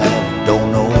their life,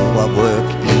 don't know what work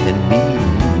even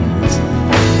means.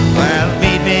 Well,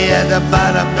 meet me at the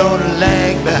bottom, don't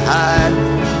lag behind,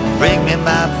 bring me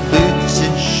my boots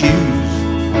and shoes.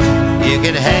 You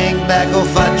can hang back or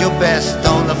fight your best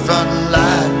on the front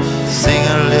line. Sing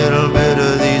a little bit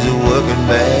of these working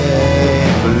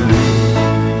man blues.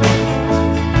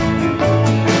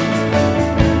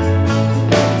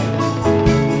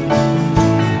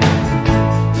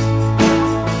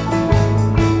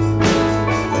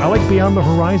 I like Beyond the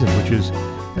Horizon, which is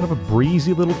kind of a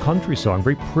breezy little country song,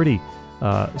 very pretty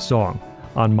song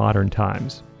on Modern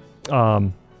Times.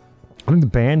 I think the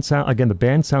band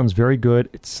sounds very good.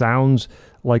 It sounds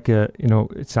like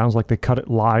it sounds like they cut it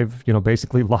live,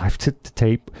 basically live to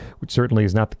tape, which certainly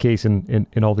is not the case in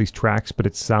all these tracks, but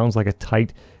it sounds like a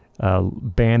tight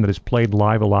band that has played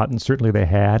live a lot, and certainly they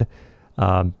had.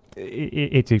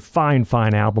 It's a fine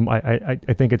album. I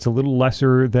think it's a little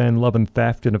lesser than Love and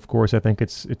Theft, and of course I think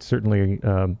it's certainly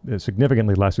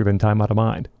significantly lesser than Time Out of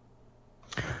Mind.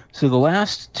 So the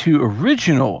last two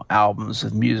original albums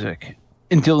of music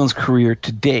in Dylan's career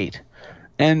to date,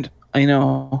 and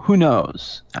who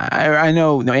knows? I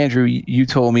know, Andrew, you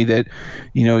told me that,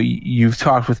 you've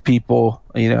talked with people,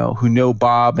 who know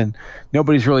Bob, and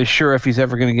nobody's really sure if he's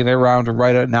ever going to get around to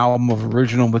write an album of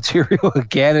original material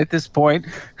again at this point,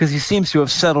 because he seems to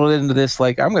have settled into this,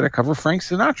 like, I'm going to cover Frank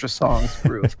Sinatra songs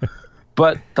groove.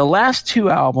 But the last two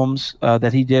albums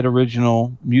that he did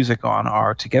original music on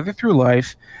are Together Through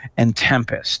Life and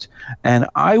Tempest. And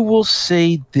I will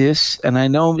say this, and I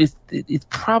know it's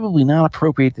probably not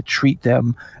appropriate to treat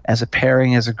them as a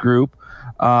pairing, as a group.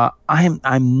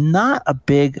 I'm not a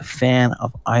big fan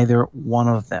of either one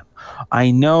of them.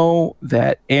 I know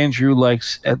that Andrew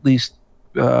likes at least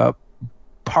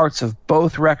parts of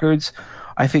both records.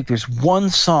 I think there's one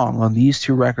song on these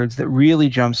two records that really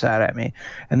jumps out at me,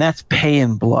 and that's Pay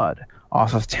in Blood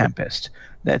off of Tempest.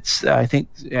 That's, I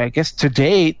guess to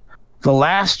date, the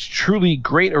last truly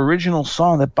great original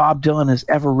song that Bob Dylan has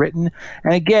ever written.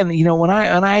 And again, when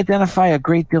I identify a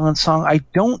great Dylan song, I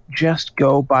don't just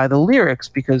go by the lyrics,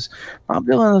 because Bob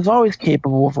Dylan is always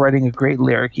capable of writing a great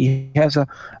lyric. He has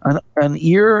an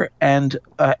ear and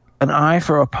an eye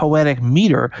for a poetic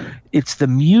meter. It's the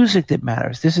music that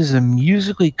matters. This is a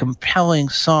musically compelling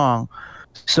song.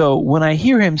 So when I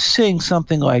hear him sing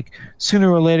something like,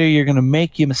 sooner or later you're going to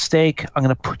make your mistake, I'm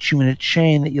going to put you in a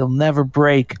chain that you'll never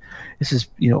break. This is,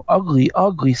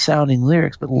 ugly sounding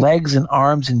lyrics, but legs and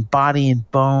arms and body and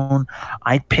bone,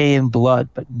 I pay in blood,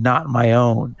 but not my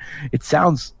own. It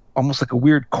sounds almost like a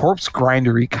weird corpse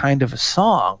grindery kind of a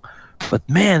song. But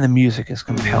man, the music is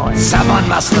compelling. Someone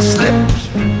must have slipped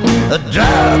a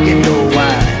drug in your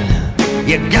wine.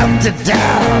 You gumped it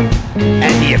down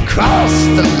and you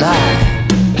crossed the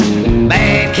line.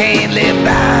 Man can't live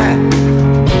by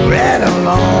bread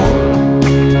alone.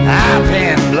 I'm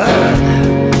paying blood,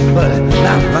 but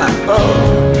not my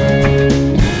own.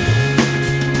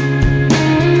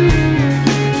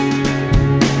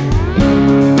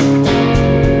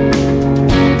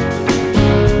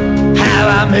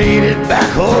 I made it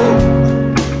back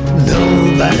home.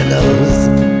 Nobody knows.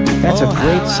 That's a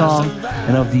great song,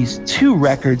 and of these two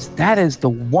records, that is the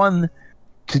one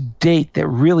to date that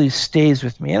really stays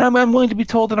with me. And I'm willing to be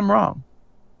told that I'm wrong.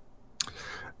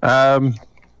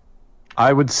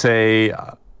 I would say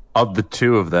of the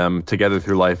two of them, Together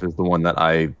Through Life is the one that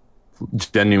I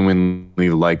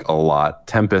genuinely like a lot.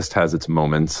 Tempest has its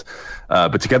moments,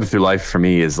 but Together Through Life for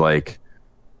me is like,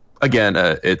 again,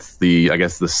 it's the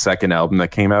second album that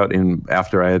came out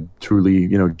after I had truly,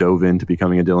 dove into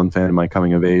becoming a Dylan fan in my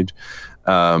coming of age.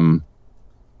 And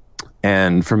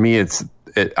for me,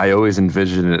 I always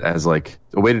envision it as like,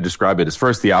 a way to describe it is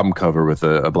first the album cover with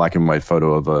a black and white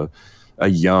photo of a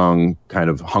young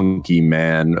kind of hunky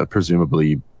man,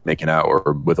 presumably making out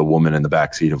or with a woman in the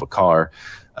backseat of a car.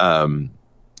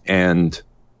 And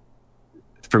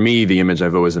for me, the image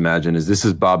I've always imagined is this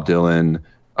is Bob Dylan,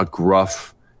 a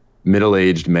gruff,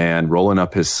 middle-aged man rolling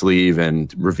up his sleeve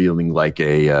and revealing like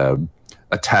a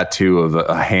tattoo of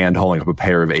a hand holding up a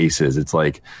pair of aces. It's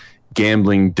like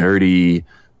gambling, dirty,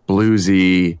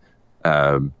 bluesy,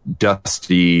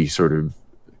 dusty, sort of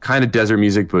kind of desert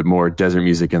music, but more desert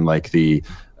music in like the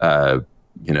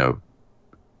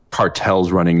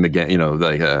cartels running the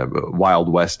like Wild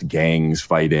West gangs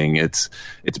fighting. It's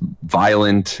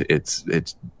violent, it's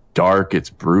dark, it's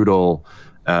brutal.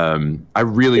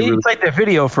 It's like the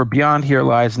video for Beyond Here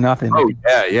Lies Nothing. Oh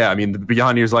yeah. I mean,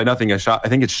 Beyond Here Lies Nothing. I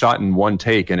think it's shot in one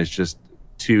take, and it's just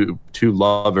two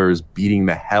lovers beating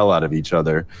the hell out of each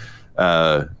other.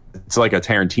 It's like a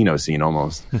Tarantino scene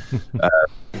almost.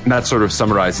 And that sort of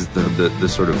summarizes the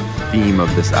sort of theme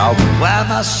of this album. While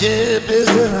my ship is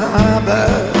in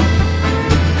harbor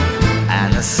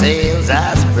and the sails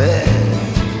are spread,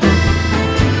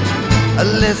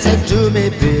 listen to me,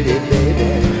 pretty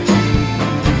baby.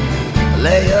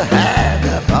 Lay your hand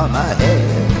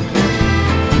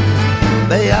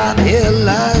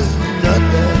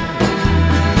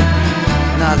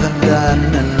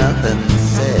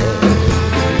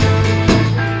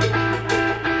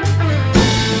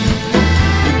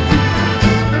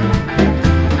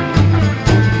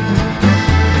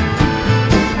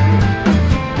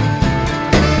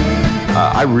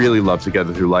I really love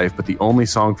Together Through Life, but the only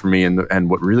song for me and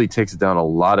what really takes it down a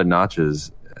lot of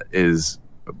notches is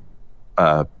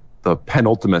the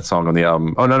penultimate song on the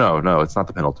album. Oh, no, it's not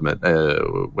the penultimate.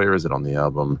 Where is it on the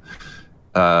album?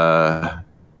 I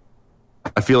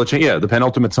Feel a Change. Yeah, the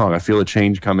penultimate song, I Feel a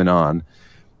Change Coming On,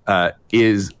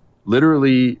 is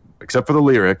literally, except for the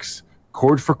lyrics,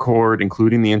 chord for chord,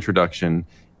 including the introduction,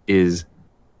 is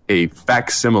a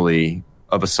facsimile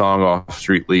of a song off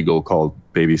Street Legal called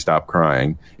Baby Stop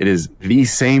Crying. It is the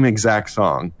same exact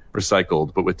song,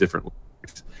 recycled, but with different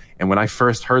lyrics. And when I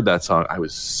first heard that song, I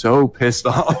was so pissed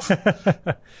off.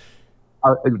 The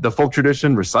folk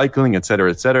tradition, recycling, et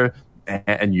cetera,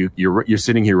 and you're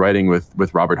sitting here writing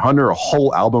with Robert Hunter, a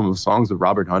whole album of songs with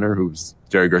Robert Hunter, who's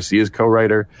Jerry Garcia's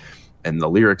co-writer, and the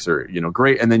lyrics are,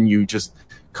 great. And then you just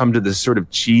come to this sort of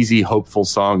cheesy, hopeful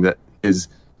song that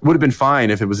would have been fine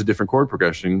if it was a different chord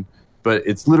progression, but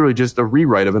it's literally just a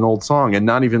rewrite of an old song, and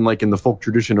not even like in the folk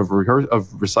tradition of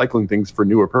recycling things for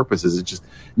newer purposes. It's just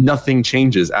nothing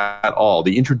changes at all.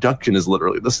 The introduction is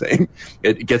literally the same.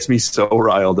 It gets me so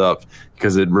riled up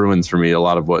because it ruins for me a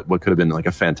lot of what could have been like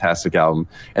a fantastic album.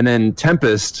 And then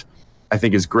Tempest, I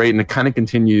think, is great, and it kind of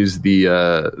continues the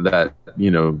that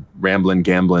rambling,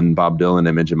 gambling Bob Dylan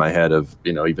image in my head of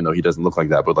even though he doesn't look like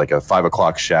that, but like a 5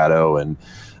 o'clock shadow and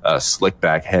slick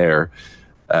back hair.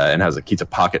 And keeps a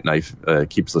pocket knife,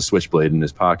 keeps the switchblade in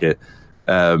his pocket.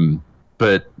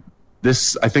 But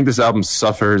I think this album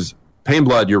suffers. Pain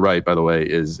Blood, you're right, by the way,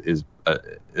 is a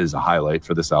highlight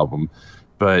for this album.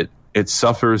 But it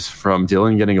suffers from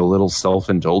Dylan getting a little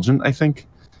self-indulgent, I think,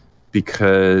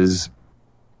 because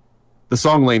the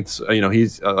song lengths,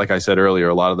 he's, like I said earlier,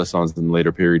 a lot of the songs in the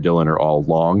later period Dylan are all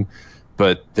long.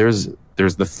 But there's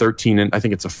the 13, I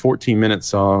think it's a 14-minute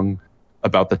song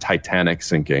about the Titanic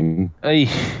sinking. I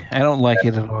don't like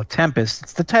it at all. Tempest.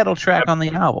 It's the title track on the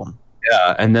album.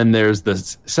 Yeah, and then there's the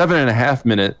 7.5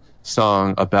 minute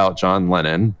song about John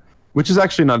Lennon, which is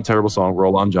actually not a terrible song.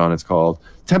 Roll On John, it's called.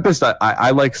 Tempest, I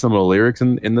like some of the lyrics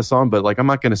in the song, but I'm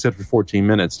not going to sit for 14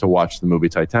 minutes to watch the movie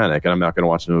Titanic, and I'm not going to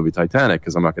watch the movie Titanic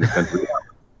because I'm not going to spend 3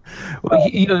 hours.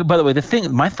 Well, by the way,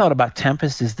 my thought about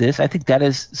Tempest is this. I think that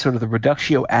is sort of the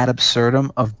reductio ad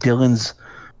absurdum of Dylan's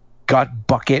gut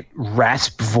bucket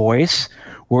rasp voice,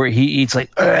 where he eats like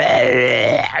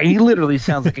he literally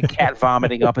sounds like a cat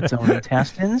vomiting up its own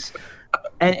intestines.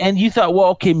 And you thought, well,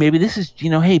 okay, maybe this is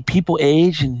hey, people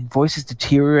age and voices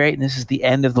deteriorate, and this is the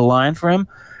end of the line for him.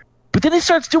 But then he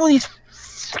starts doing these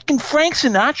freaking Frank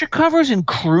Sinatra covers and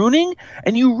crooning,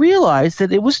 and you realize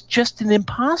that it was just an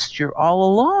imposture all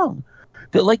along.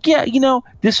 That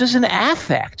this is an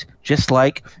affect. Just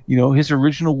like, his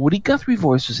original Woody Guthrie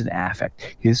voice was an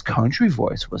affect. His country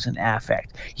voice was an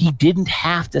affect. He didn't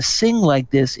have to sing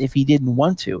like this if he didn't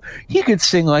want to. He could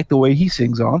sing like the way he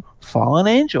sings on Fallen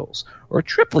Angels or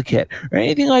Triplicate or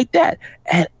anything like that.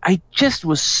 And I just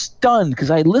was stunned because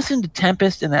I listened to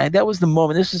Tempest, and that was the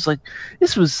moment. This was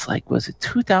like, was it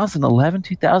 2011,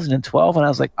 2012? And I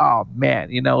was like, oh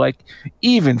man,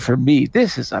 even for me,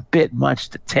 this is a bit much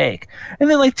to take.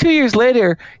 And then 2 years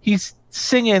later, he's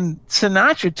singing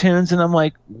Sinatra tunes, and I'm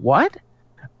like, what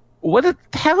the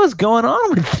hell is going on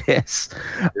with this?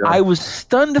 Yeah. I was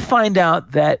stunned to find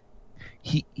out that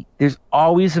there's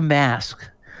always a mask.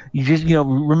 You just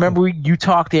remember you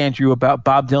talked, Andrew, about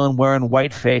Bob Dylan wearing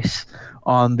whiteface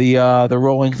on the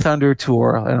Rolling Thunder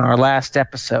tour in our last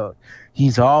episode.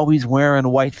 He's always wearing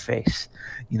whiteface.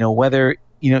 Whether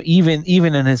even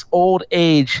in his old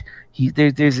age,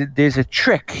 there's a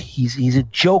trick. He's a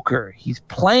joker. He's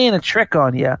playing a trick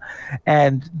on you,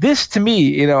 and this to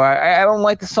me, I don't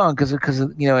like the song because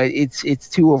it's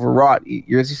too overwrought. As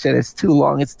you said, it's too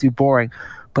long. It's too boring.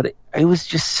 But it was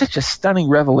just such a stunning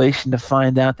revelation to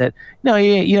find out that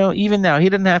even now he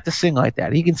doesn't have to sing like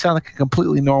that. He can sound like a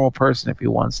completely normal person if he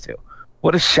wants to.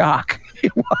 What a shock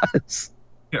it was.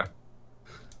 Yeah,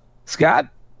 Scott,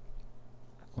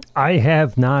 I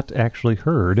have not actually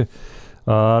heard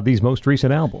these most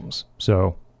recent albums,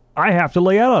 so I have to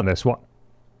lay out on this one.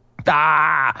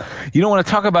 You don't want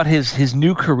to talk about his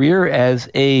new career as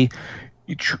a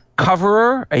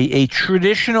coverer, a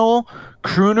traditional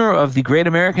crooner of the Great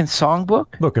American Songbook?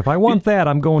 Look, if I want that,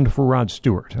 I'm going for Rod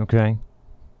Stewart, okay?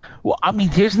 Well, I mean,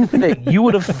 here's the thing. You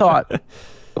would have thought...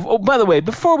 Oh, by the way,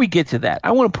 before we get to that,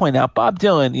 I want to point out Bob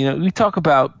Dylan, we talk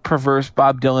about perverse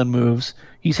Bob Dylan moves.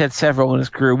 He's had several in his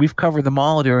career. We've covered them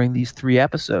all during these 3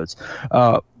 episodes.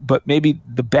 But maybe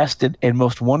the best and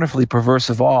most wonderfully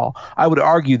perverse of all, I would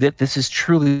argue that this is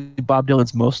truly Bob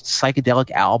Dylan's most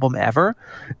psychedelic album ever,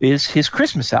 is his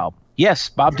Christmas album. Yes,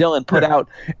 Bob Dylan put out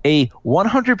a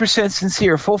 100%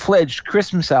 sincere, full-fledged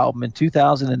Christmas album in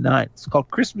 2009. It's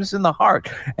called Christmas in the Heart,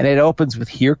 and it opens with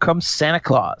 "Here Comes Santa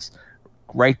Claus."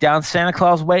 Right down Santa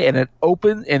Claus Way, and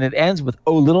it ends with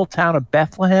 "Oh Little Town of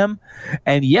Bethlehem."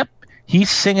 And yep, he's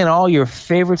singing all your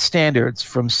favorite standards,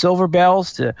 from Silver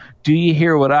Bells to "Do You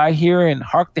Hear What I Hear" and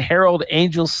 "Hark the Herald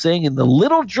Angels Sing" and "The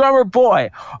Little Drummer Boy,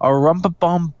 a rumpa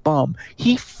bum bum."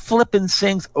 He flippin'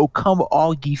 sings "O Come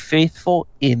All Ye Faithful"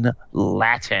 in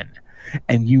Latin.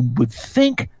 And you would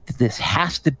think that this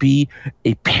has to be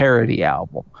a parody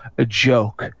album, a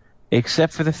joke,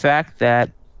 except for the fact that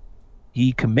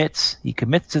he commits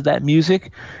to that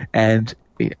music. And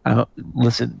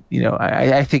listen,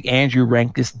 I think Andrew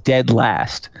ranked this dead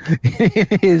last in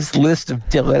his list of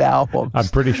Dylan albums. I'm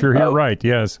pretty sure you're right.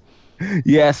 Yes.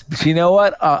 Yes, but you know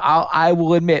what? I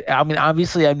will admit. I mean,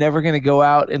 obviously, I'm never going to go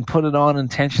out and put it on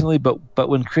intentionally. But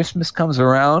when Christmas comes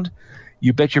around,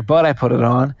 you bet your butt I put it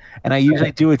on, and I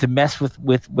usually do it to mess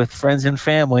with friends and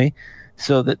family,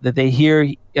 so that they hear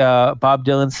Bob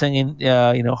Dylan singing,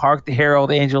 "Hark the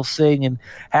Herald Angels Sing" and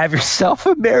 "Have Yourself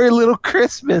a Merry Little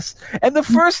Christmas" and "The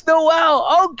First Noel."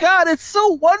 Oh God, it's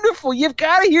so wonderful! You've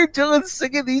got to hear Dylan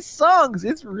singing these songs.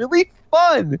 It's really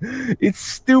fun. It's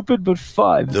stupid but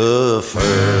fun. The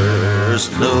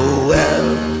first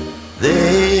Noel,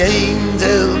 the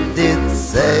angel did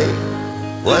say,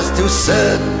 was to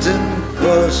certain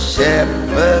poor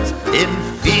shepherds in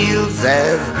fields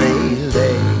as they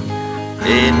lay.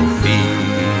 In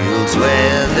fields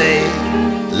where they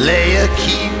lay a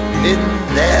keeping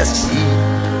their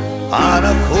sheep on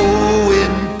a cold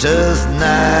winter's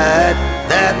night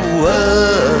that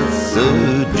was so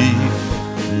deep.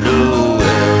 Noel,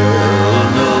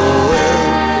 Noel,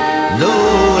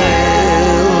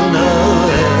 Noel,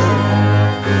 Noel,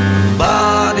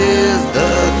 born is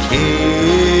the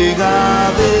King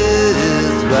of Israel.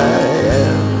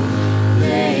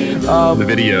 The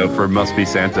video for "Must Be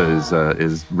Santa"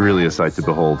 is really a sight to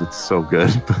behold. It's so good.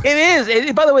 It is.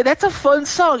 And by the way, that's a fun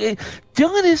song.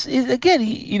 Dylan is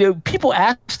again. People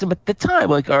asked him at the time,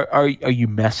 like, "Are you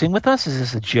messing with us? Is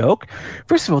this a joke?"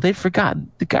 First of all, they'd forgotten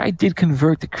the guy did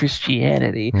convert to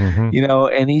Christianity. And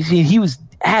he was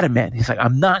adamant. He's like,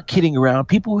 "I'm not kidding around.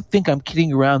 People who think I'm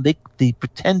kidding around, they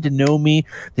pretend to know me.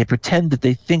 They pretend that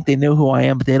they think they know who I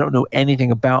am, but they don't know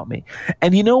anything about me."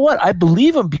 And you know what? I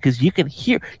believe him, because you can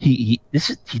hear he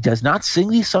does not sing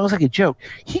these songs like a joke.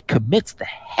 He commits the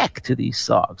heck to these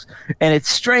songs, and it's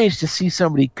strange to see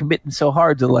somebody committing so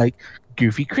hard to like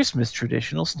goofy Christmas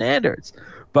traditional standards.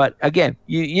 But again,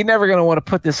 you're never going to want to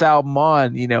put this album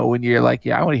on, when you're like,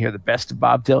 "Yeah, I want to hear the best of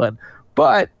Bob Dylan."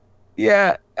 But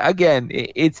yeah, again,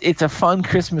 it's a fun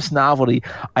Christmas novelty.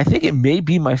 I think it may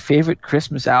be my favorite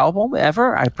Christmas album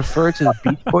ever. I prefer it to the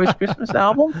Beach Boys Christmas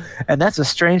album, and that's a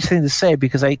strange thing to say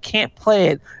because I can't play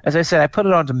it. As I said, I put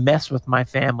it on to mess with my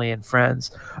family and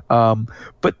friends.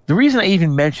 But the reason I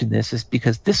even mention this is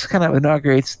because this kind of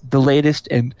inaugurates the latest,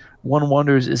 and one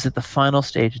wonders, is at the final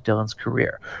stage of Dylan's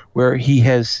career, where he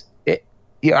has...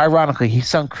 ironically, he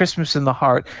sung "Christmas in the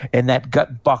Heart" in that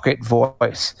gut bucket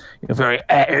voice, very,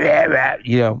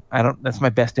 that's my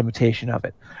best imitation of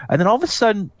it. And then all of a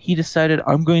sudden, he decided,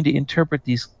 I'm going to interpret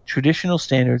these traditional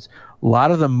standards, a lot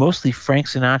of them mostly Frank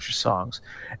Sinatra songs,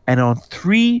 and on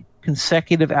 3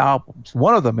 consecutive albums,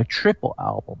 one of them a triple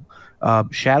album,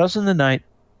 "Shadows in the Night,"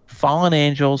 "Fallen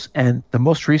Angels," and the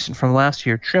most recent from last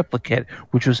year, "Triplicate,"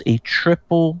 which was a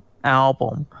triple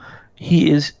album.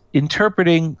 He is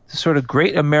interpreting the sort of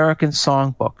great American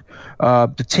songbook,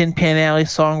 the Tin Pan Alley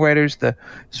songwriters, the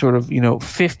sort of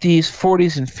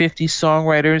 40s and 50s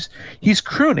songwriters. He's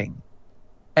crooning,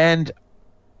 and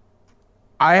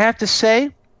I have to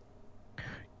say,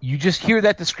 you just hear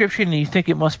that description and you think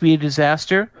it must be a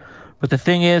disaster. But the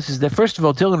thing is that first of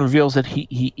all, Dylan reveals that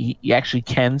he actually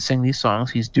can sing these songs.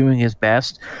 He's doing his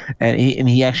best, and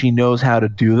he actually knows how to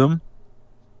do them.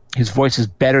 His voice is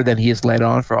better than he has let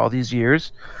on for all these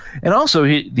years. And also,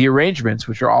 the arrangements,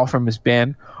 which are all from his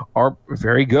band, are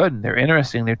very good. And they're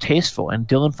interesting. They're tasteful. And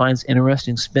Dylan finds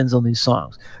interesting spins on these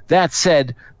songs. That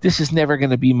said, this is never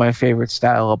going to be my favorite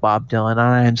style of Bob Dylan. And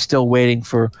I am still waiting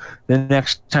for the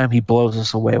next time he blows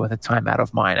us away with "A Time Out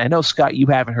of Mind." I know, Scott, you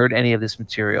haven't heard any of this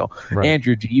material. Right.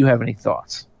 Andrew, do you have any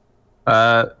thoughts?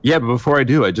 Yeah, but before I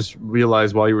do, I just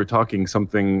realized while you were talking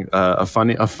something, a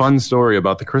fun story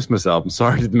about the Christmas album.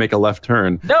 Sorry to make a left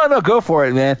turn. No, go for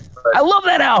it, man. I love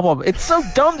that album. It's so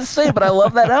dumb to say, but I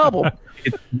love that album.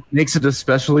 It makes it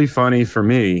especially funny for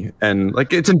me, and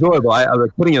like it's enjoyable. I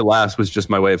like putting it last was just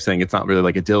my way of saying it's not really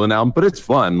like a Dylan album, but it's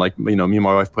fun. Like me and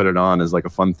my wife put it on as like a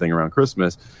fun thing around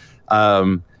Christmas.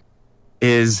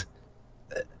 Is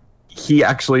he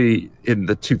actually, in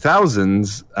the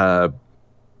 2000s,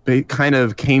 they kind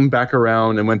of came back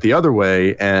around and went the other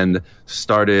way and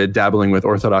started dabbling with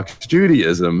Orthodox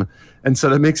Judaism. And so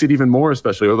that makes it even more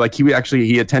special. Like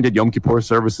he attended Yom Kippur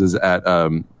services at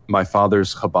my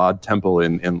father's Chabad temple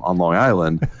on Long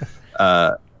Island.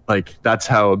 Like that's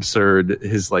how absurd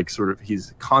his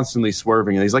he's constantly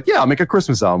swerving, and he's like, yeah, I'll make a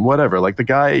Christmas album, whatever. Like the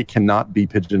guy cannot be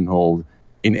pigeonholed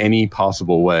in any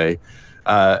possible way.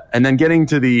 And then getting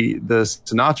to the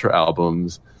Sinatra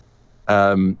albums,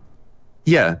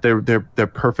 yeah, they're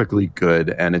perfectly good,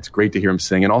 and it's great to hear him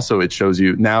sing. And also, it shows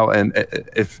you now. And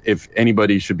if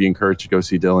anybody should be encouraged to go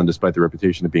see Dylan, despite the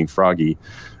reputation of being froggy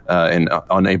and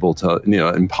unable to,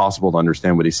 impossible to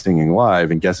understand what he's singing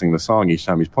live and guessing the song each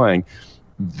time he's playing,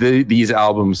 these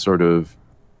albums sort of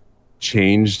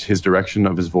changed his direction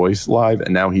of his voice live,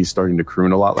 and now he's starting to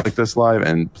croon a lot like this live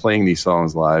and playing these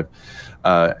songs live,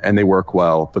 and they work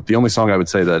well. But the only song I would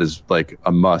say that is like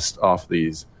a must off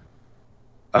these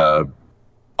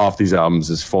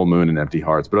albums is Full Moon and Empty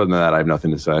Hearts. But other than that, I have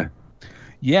nothing to say.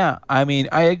 Yeah, I mean,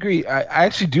 I agree. I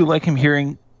actually do like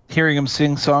hearing him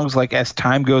sing songs like As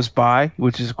Time Goes By,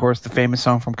 which is, of course, the famous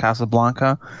song from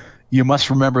Casablanca. You Must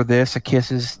Remember This, A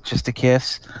Kiss is Just a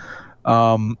Kiss.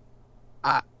 But,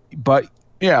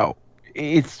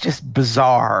 it's just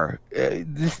bizarre.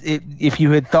 If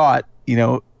you had thought,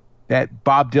 that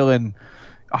Bob Dylan,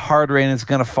 A Hard Rain Is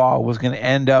Gonna Fall, was going to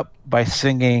end up by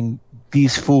singing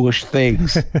These Foolish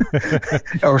Things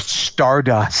or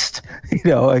Stardust,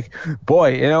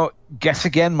 guess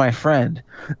again, my friend.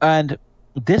 And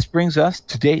this brings us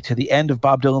today to the end of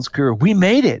Bob Dylan's career. We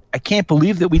made it. I can't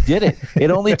believe that we did it. It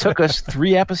only took us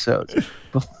 3 episodes.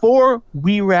 Before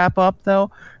we wrap up, though,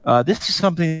 this is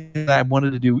something that I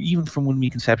wanted to do even from when we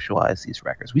conceptualized these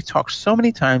records. We've talked so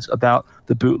many times about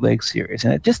the bootleg series,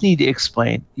 and I just need to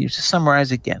explain, to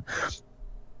summarize again.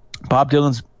 Bob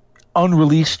Dylan's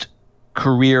unreleased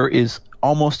career is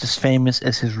almost as famous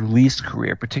as his released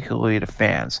career, particularly to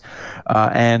fans.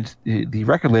 And the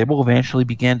record label eventually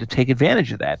began to take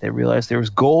advantage of that. They realized there was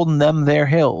gold in them there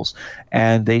hills.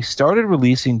 And they started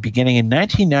releasing, beginning in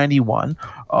 1991,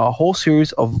 a whole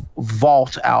series of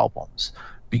vault albums,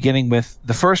 beginning with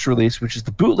the first release, which is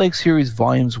the Bootleg Series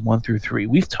Volumes 1 through 3.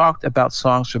 We've talked about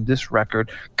songs from this record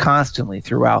constantly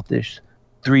throughout this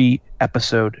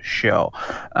 3-episode show.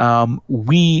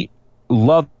 We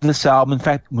love this album. In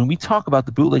fact, when we talk about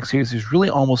the Bootleg Series, there's really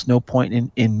almost no point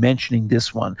in mentioning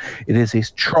this one. It is a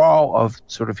trawl of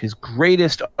sort of his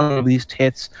greatest unreleased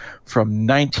hits from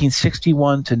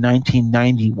 1961 to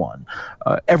 1991.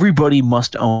 Everybody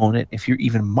must own it. If you're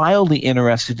even mildly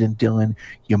interested in Dylan,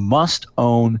 you must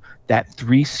own that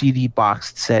 3 CD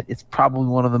boxed set. It's probably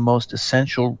one of the most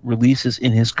essential releases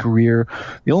in his career.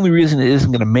 The only reason it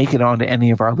isn't going to make it onto any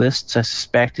of our lists, I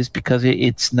suspect, is because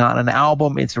it's not an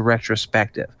album, it's a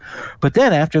retrospective. But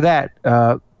then after that,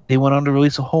 they went on to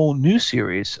release a whole new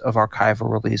series of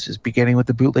archival releases, beginning with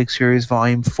the Bootleg Series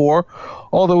Volume 4,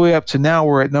 all the way up to now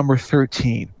we're at number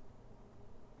 13.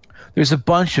 There's a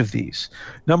bunch of these.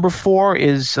 Number 4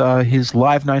 is his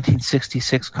live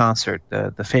 1966 concert,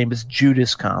 the famous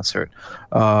Judas concert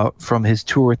from his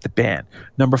tour with the band.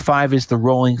 Number 5 is the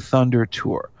Rolling Thunder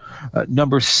tour.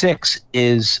 Number 6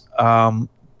 is,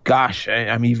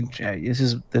 this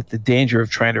is the danger of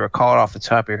trying to recall it off the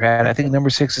top of your head. I think number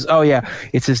 6 is,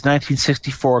 it's his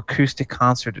 1964 acoustic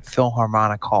concert at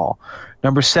Philharmonic Hall.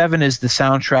 Number 7 is the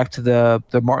soundtrack to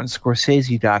the Martin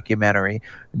Scorsese documentary,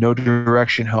 No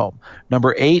Direction Home.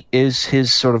 Number 8 is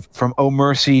his sort of from Oh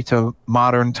Mercy to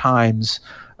modern times,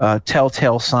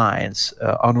 Telltale Signs,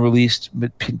 unreleased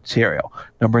material.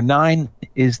 Number 9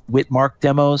 is Whitmark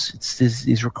demos. It's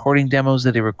these recording demos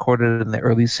that he recorded in the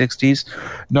early 60s.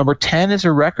 Number 10 is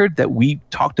a record that we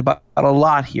talked about a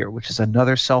lot here, which is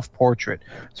another self-portrait,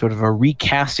 sort of a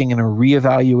recasting and a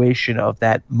reevaluation of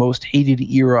that most hated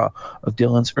era of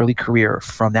Dylan's early career,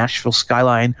 from Nashville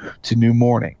Skyline to New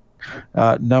Morning.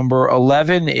 Number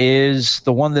 11 is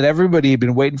the one that everybody had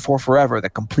been waiting for forever, the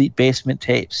Complete Basement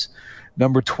Tapes.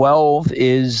 Number 12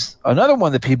 is another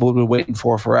one that people have been waiting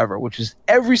for forever, which is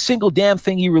every single damn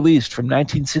thing he released from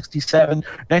 1965 to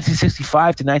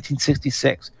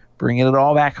 1966, bringing it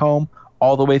all back home,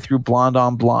 all the way through Blonde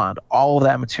on Blonde, all of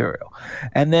that material.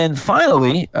 And then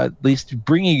finally, at least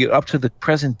bringing it up to the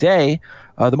present day,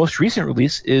 the most recent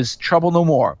release is Trouble No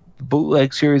More, the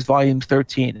Bootleg Series Volume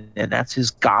 13, and that's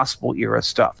his gospel era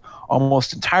stuff.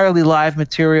 Almost entirely live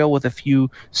material with a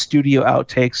few studio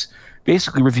outtakes,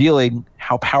 basically revealing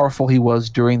how powerful he was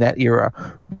during that era.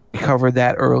 We covered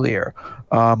that earlier.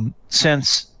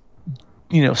 Since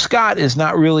Scott is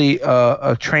not really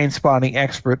a train spotting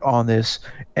expert on this,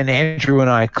 and Andrew and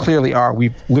I clearly are.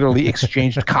 We've literally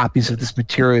exchanged copies of this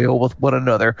material with one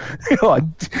another,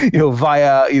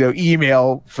 via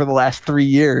email for the last 3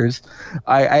 years.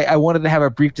 I wanted to have a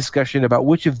brief discussion about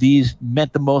which of these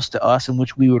meant the most to us and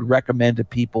which we would recommend to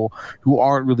people who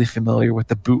aren't really familiar with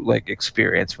the bootleg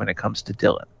experience when it comes to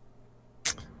Dylan.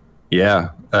 Yeah,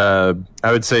 I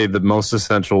would say the most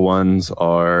essential ones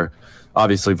are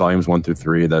obviously volumes 1 through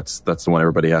 3. That's the one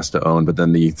everybody has to own. But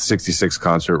then the 66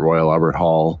 concert, Royal Albert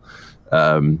Hall,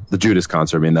 the Judas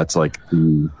concert. I mean, that's like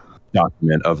the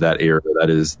document of that era. That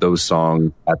is those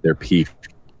songs at their peak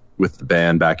with the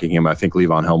band backing him. I think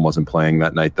Levon Helm wasn't playing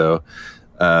that night though.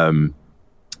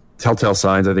 Telltale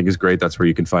Signs, I think, is great. That's where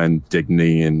you can find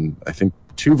Dignity, and I think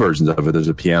 2 versions of it. There's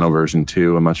a piano version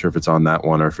too. I'm not sure if it's on that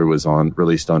one or if it was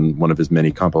released on one of his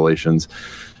many compilations.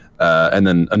 And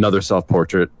then Another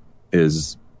Self-Portrait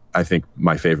is, I think,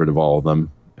 my favorite of all of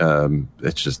them.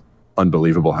 It's just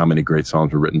unbelievable how many great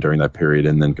songs were written during that period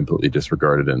and then completely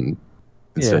disregarded, and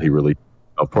instead he released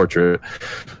a portrait.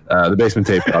 The Basement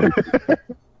Tape, obviously.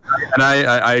 And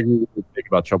I agree with the thing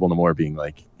about Trouble No More being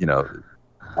like,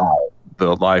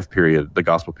 the live period, the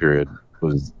gospel period,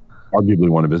 was arguably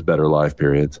one of his better live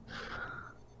periods.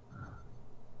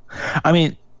 I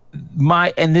mean,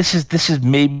 this is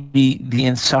maybe the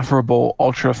insufferable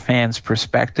ultra fans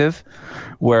perspective,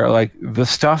 where like the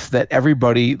stuff that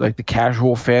everybody, like the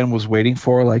casual fan, was waiting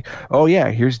for, like, oh yeah,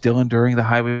 here's Dylan during the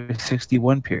Highway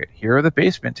 61 period, here are the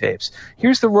Basement Tapes,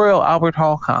 here's the Royal Albert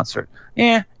Hall concert.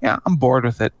 Yeah, I'm bored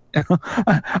with it.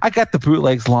 I got the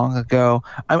bootlegs long ago.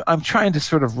 I'm trying to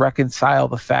sort of reconcile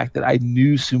the fact that I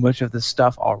knew so much of this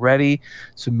stuff already,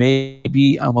 so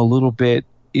maybe I'm a little bit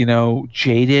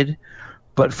jaded.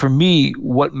 But for me,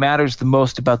 what matters the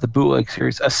most about the bootleg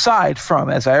series, aside from,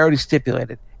 as I already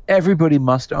stipulated, everybody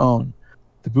must own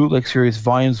the bootleg series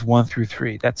volumes 1 through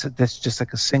 3. That's just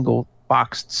like a single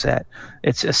boxed set.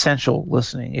 It's essential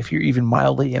listening if you're even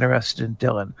mildly interested in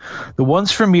Dylan. The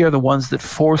ones for me are the ones that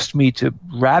forced me to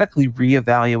radically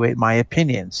reevaluate my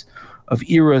opinions of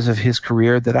eras of his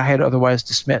career that I had otherwise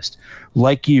dismissed.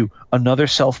 Like you, Another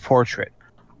Self-Portrait.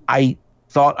 I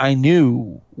thought I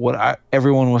knew what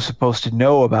everyone was supposed to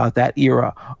know about that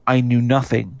era. I knew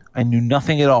nothing. I knew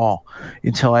nothing at all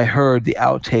until I heard the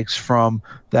outtakes from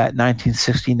that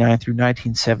 1969 through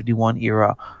 1971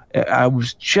 era. I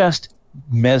was just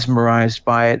mesmerized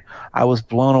by it. I was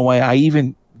blown away. I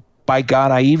even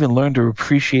learned to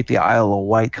appreciate the Isle of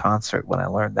Wight concert when I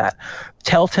learned that.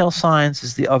 Telltale Signs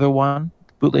is the other one,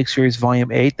 Bootleg Series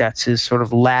Volume 8. That's his sort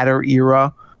of latter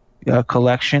era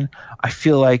collection. I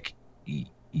feel like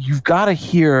you've got to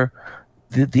hear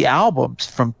the albums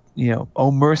from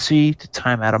Oh Mercy to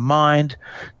Time Out of Mind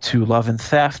to Love and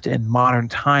Theft and Modern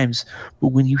Times. But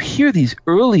when you hear these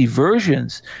early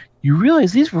versions, you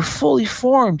realize these were fully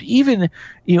formed. Even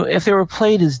if they were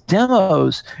played as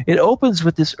demos, it opens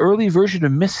with this early version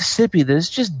of Mississippi that is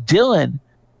just Dylan,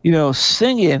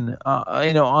 singing,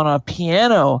 on a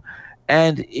piano,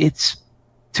 and it's,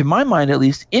 to my mind at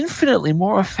least, infinitely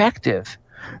more effective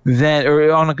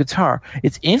or on a guitar.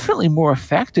 It's infinitely more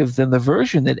effective than the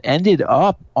version that ended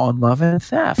up on Love and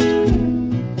Theft.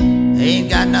 Ain't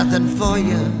got nothing for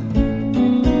you,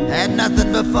 had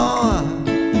nothing before,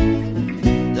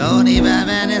 don't even have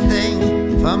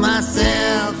anything for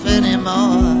myself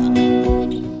anymore.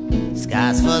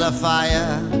 Sky's full of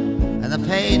fire and the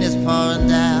pain is pouring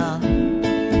down.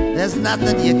 There's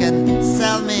nothing you can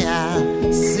sell me,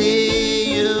 I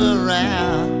see you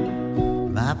around.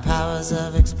 My powers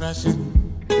of expression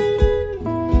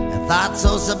and thoughts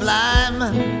so sublime,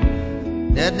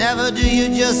 they'd never do you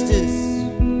justice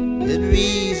in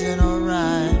reason or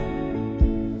rhyme.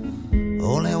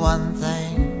 Only one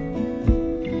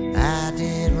thing I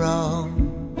did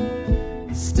wrong,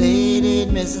 stayed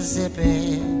in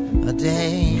Mississippi a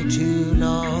day too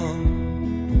long.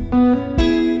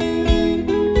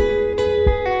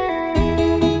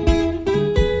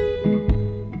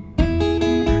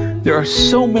 There are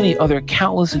so many other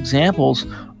countless examples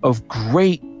of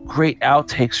great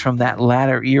outtakes from that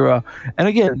latter era. And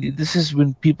again, this is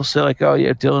when people say like, oh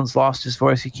yeah, Dylan's lost his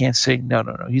voice, he can't sing. No.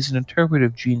 He's an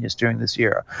interpretive genius during this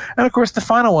era. And of course, the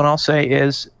final one I'll say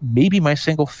is maybe my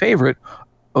single favorite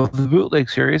of the bootleg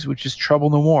series, which is Trouble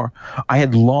No More. I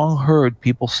had long heard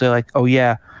people say like, oh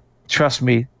yeah, trust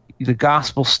me, the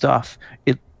gospel stuff,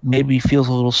 it maybe feels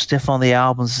a little stiff on the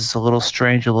albums, it's a little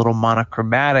strange, a little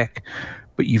monochromatic,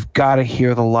 but you've got to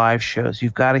hear the live shows.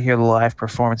 You've got to hear the live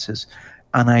performances.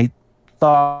 And I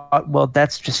thought, well,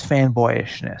 that's just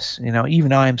fanboyishness.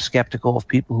 Even I'm skeptical of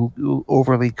people who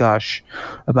overly gush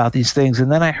about these things.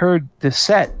 And then I heard this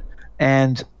set,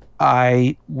 And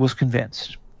I was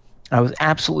convinced. I was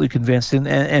absolutely convinced,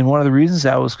 and one of the reasons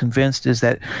I was convinced is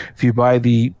that if you buy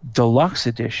the deluxe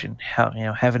edition,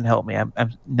 heaven help me,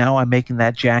 I'm making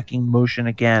that jacking motion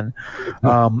again.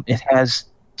 It has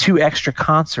 2 extra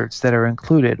concerts that are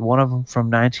included. One of them from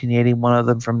 1980, one of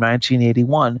them from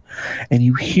 1981, and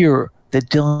you hear that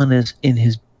Dylan is in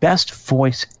his best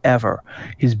voice ever.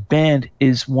 His band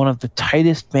is one of the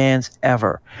tightest bands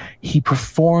ever. He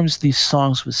performs these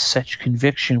songs with such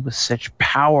conviction, with such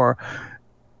power.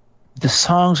 The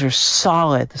songs are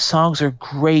solid. The songs are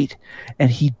great, and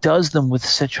he does them with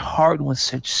such heart and with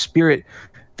such spirit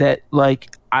that,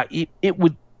 like, it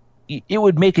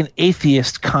would make an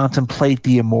atheist contemplate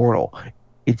the immortal.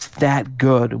 It's that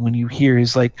good when you hear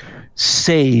his, like,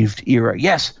 Saved era.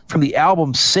 Yes, from the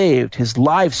album Saved, his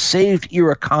live Saved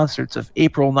era concerts of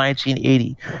April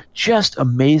 1980. Just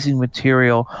amazing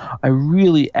material. I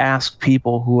really ask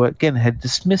people who, again, had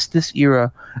dismissed this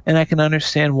era, and I can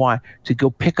understand why, to go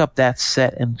pick up that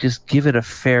set and just give it a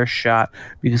fair shot,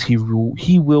 because he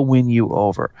will win you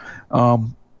over.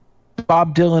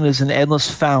 Bob Dylan is an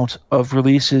endless fount of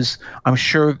releases. I'm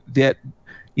sure that,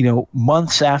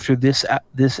 months after this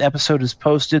episode is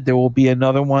posted, there will be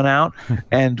another one out,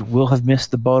 and we'll have missed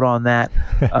the boat on that.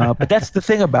 But that's the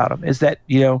thing about him, is that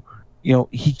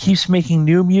he keeps making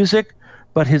new music,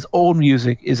 but his old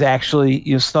music is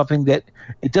actually something that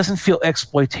it doesn't feel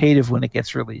exploitative when it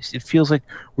gets released. It feels like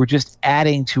we're just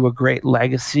adding to a great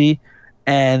legacy,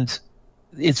 and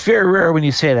it's very rare when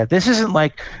you say that. This isn't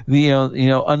like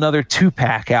another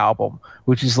Tupac album,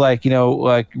 which is like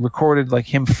recorded like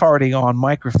him farting on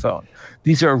microphone.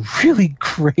 These are really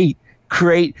great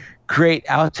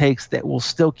outtakes that will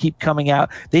still keep coming out.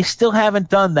 They still haven't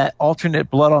done that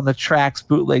alternate Blood on the Tracks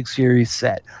bootleg series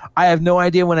set. I have no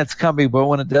idea when it's coming, but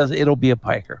when it does, it'll be a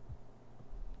piker.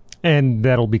 And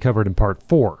that'll be covered in part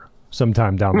 4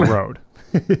 sometime down the road.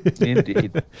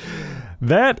 Indeed.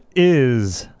 That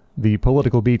is the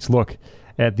Political Beats look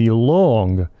at the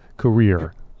long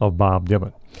career of Bob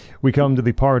Dylan. We come to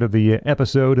the part of the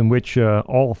episode in which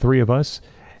all 3 of us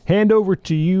hand over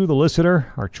to you, the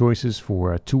listener, our choices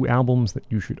for 2 albums that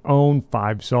you should own,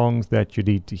 5 songs that you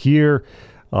need to hear.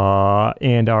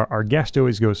 And our guest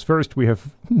always goes first. We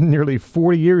have nearly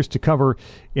 40 years to cover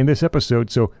in this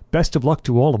episode, so best of luck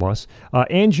to all of us.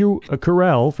 Andrew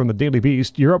Carell from the Daily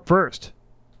Beast, you're up first.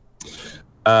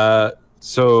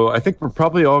 So I think we're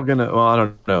probably all going to, well, I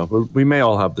don't know. We may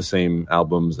all have the same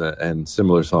albums and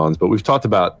similar songs, but we've talked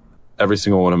about every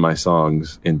single one of my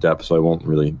songs in depth, so I won't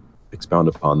really expound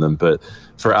upon them. But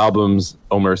for albums,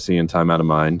 Oh Mercy and Time Out of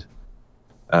Mind,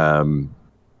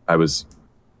 I was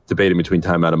debating between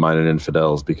Time Out of Mind and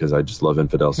Infidels because I just love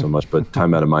Infidels so much. But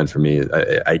Time Out of Mind for me,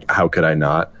 how could I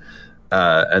not?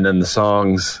 And then the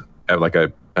songs,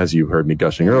 as you heard me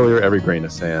gushing earlier, Every Grain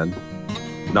of Sand,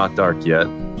 Not Dark Yet,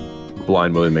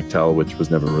 Blind Willie McTell, which was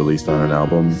never released on an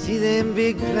album. See them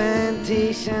big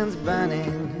plantations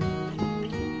burning.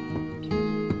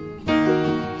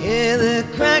 Hear the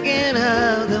cracking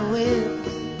of the whips.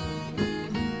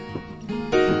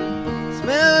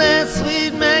 Smell that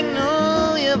sweet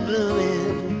magnolia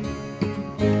blooming.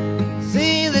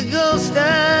 See the ghost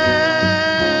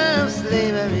of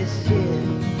slavery's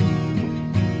ship.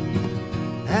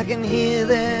 I can hear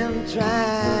them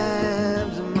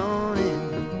tribes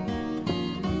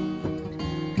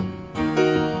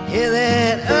hear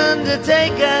that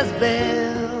undertaker's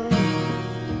bell.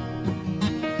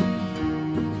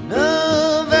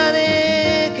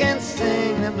 Nobody can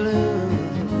sing the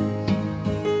blues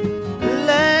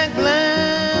like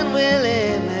Blind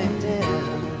Willie McTell.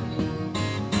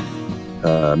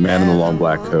 Man in the Long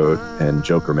Black Coat and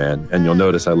Joker Man. And you'll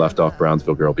notice I left off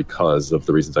Brownsville Girl because of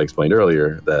the reasons I explained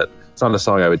earlier, that it's not a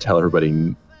song I would tell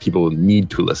everybody people need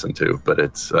to listen to, but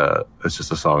it's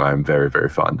just a song I'm very, very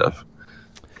fond of.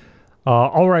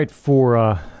 All right,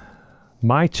 for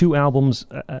my 2 albums,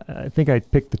 I think I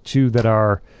picked the 2 that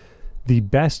are the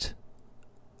best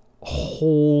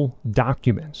whole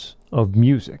documents of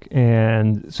music.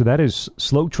 And so that is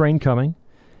Slow Train Coming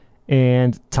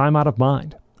and Time Out of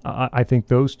Mind. I think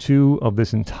those 2 of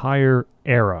this entire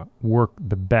era work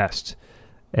the best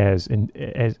as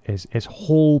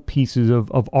whole pieces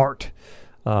of art,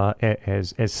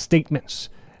 as statements,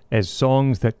 as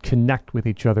songs that connect with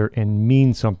each other and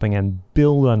mean something and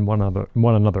build on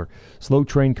one another. Slow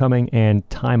Train Coming and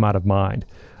Time Out of Mind.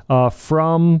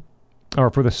 For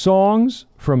the songs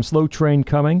from Slow Train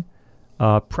Coming,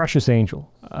 Precious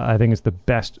Angel, I think is the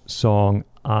best song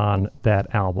on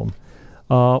that album.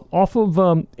 Off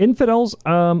of Infidels,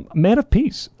 Man of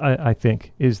Peace, I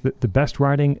think, is the best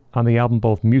writing on the album,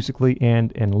 both musically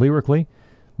and lyrically.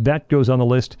 That goes on the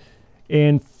list.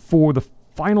 And for the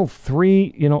final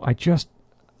three, I just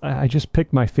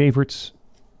picked my favorites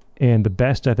and the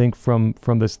best, I think, from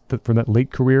that late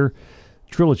career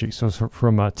trilogy. So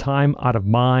from Time Out of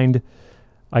Mind,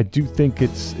 I do think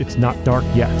it's not dark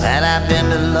yet. And I've been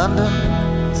to London,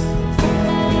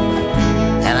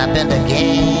 and I've been to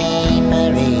Gay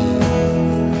Mary.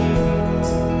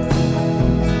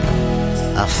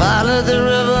 I followed the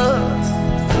river,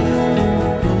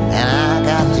 and I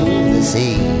got to the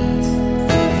sea.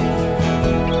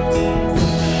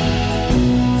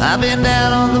 I've been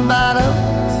down on the bottom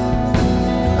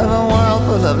of a world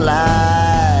full of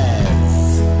lies.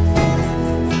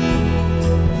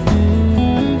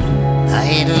 I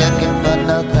ain't looking for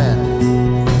nothing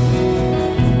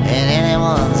in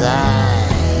anyone's eyes.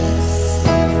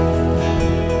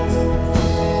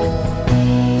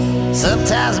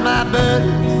 Sometimes my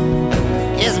burden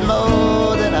is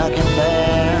more than I can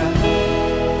bear.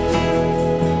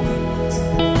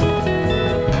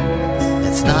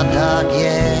 It's not dark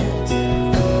yet,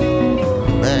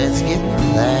 but it's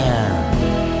getting there.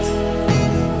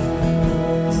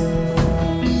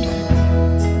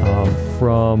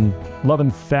 From Love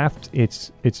and Theft,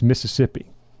 it's Mississippi.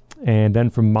 And then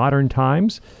from Modern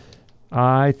Times,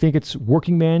 I think it's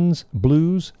Working Man's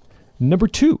Blues number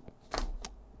 2.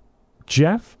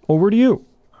 Jeff, over to you.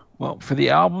 Well, for the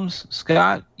albums,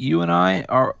 Scott, you and I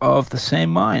are of the same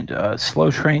mind. Slow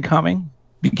Train Coming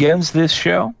begins this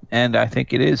show, and I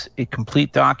think it is a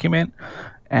complete document,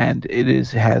 and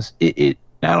it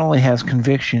not only has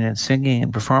conviction in singing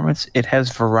and performance, it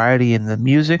has variety in the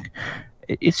music.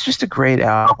 It's just a great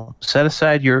album. Set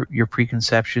aside your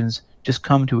preconceptions. Just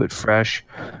come to it fresh.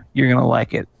 You're going to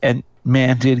like it. And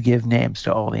man did give names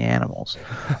to all the animals.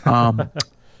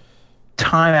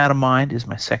 Time Out of Mind is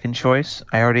my second choice.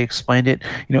 I already explained it.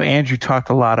 Andrew talked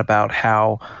a lot about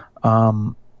how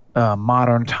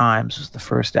Modern Times was the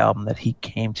first album that he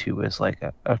came to as like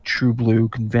a true blue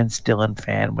convinced Dylan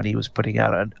fan when he was putting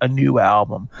out a new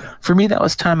album. For me, that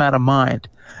was Time Out of Mind.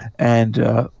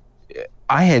 And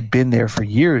I had been there for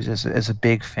years as a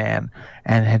big fan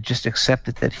and had just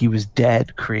accepted that he was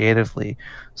dead creatively.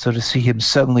 So to see him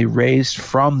suddenly raised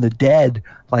from the dead,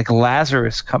 like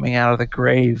Lazarus coming out of the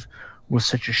grave, was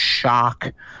such a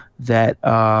shock that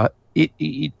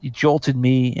it jolted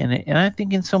me. And I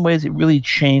think in some ways it really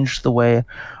changed the way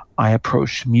I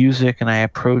approached music and I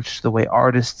approached the way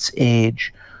artists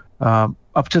age.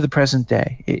 Up to the present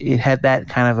day, it had that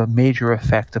kind of a major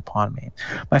effect upon me.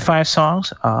 My 5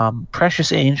 songs,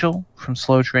 Precious Angel from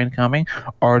Slow Train Coming,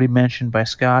 already mentioned by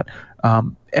Scott,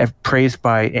 praised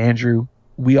by Andrew.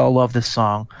 We all love this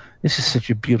song. This is such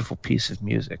a beautiful piece of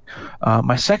music.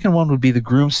 My second one would be The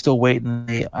Groom Still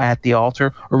Waiting at the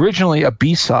Altar, originally a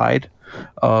B-side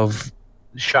of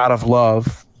Shot of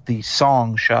Love, the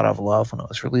song Shot of Love, when it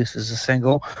was released as a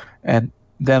single, and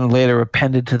then later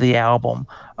appended to the album.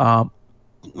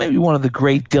 Maybe one of the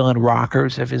great Dylan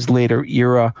rockers of his later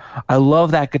era. I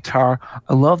love that guitar.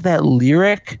 I love that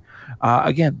lyric.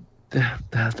 Again,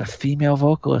 the female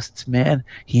vocalists, man,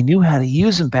 he knew how to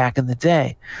use them back in the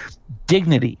day.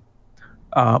 Dignity.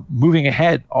 Moving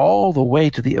ahead all the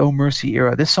way to the Oh Mercy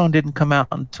era. This song didn't come out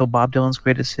until Bob Dylan's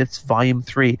Greatest Hits Volume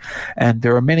 3, and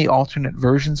there are many alternate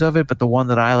versions of it, but the one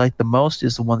that I like the most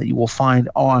is the one that you will find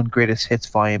on Greatest Hits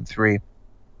Volume 3.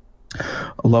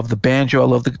 I love the banjo, I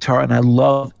love the guitar, and I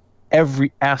love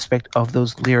every aspect of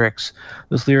those lyrics.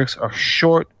 Those lyrics are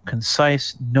short,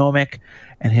 concise, gnomic,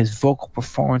 and his vocal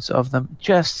performance of them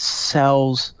just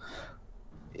sells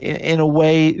in a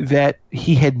way that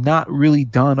he had not really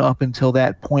done up until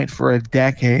that point for a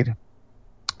decade.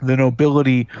 The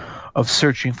nobility of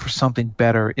searching for something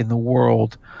better in the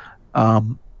world.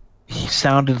 He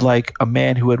sounded like a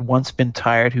man who had once been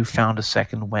tired, who found a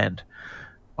second wind.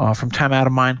 From Time Out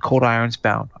of Mind, Cold Iron's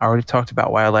Bound. I already talked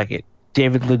about why I like it.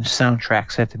 David Lynch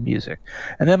soundtrack set to music.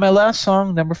 And then my last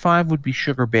song, number 5, would be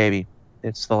Sugar Baby.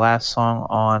 It's the last song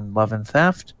on Love and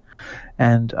Theft.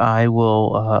 And I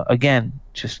will, again,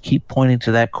 just keep pointing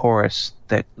to that chorus,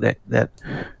 that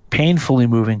painfully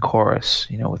moving chorus,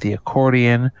 with the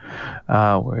accordion,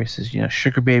 where he says,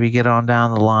 Sugar Baby, get on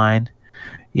down the line.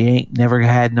 You ain't never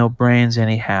had no brains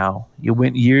anyhow. You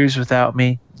went years without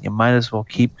me. You might as well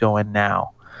keep going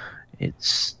now.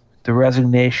 It's the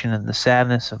resignation and the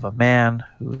sadness of a man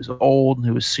who is old and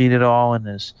who has seen it all and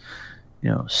has,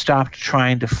 stopped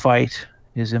trying to fight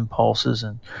his impulses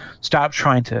and stopped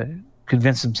trying to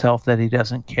convince himself that he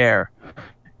doesn't care.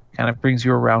 Kind of brings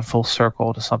you around full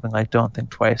circle to something like Don't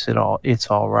Think Twice at All. It's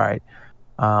All Right.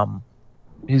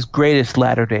 His greatest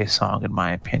latter-day song, in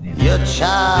my opinion. Your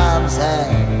charms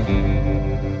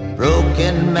have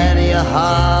broken many a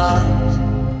heart,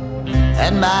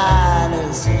 and mine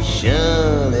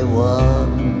surely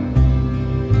won.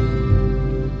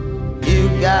 You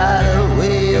got a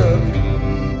way of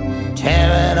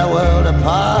tearing a world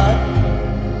apart.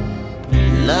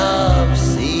 Love,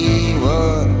 see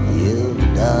what you've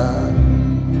done.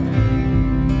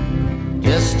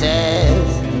 Just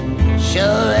as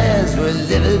sure as we're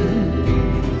living,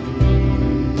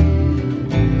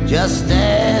 just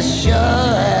as sure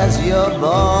as you're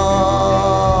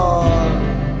born.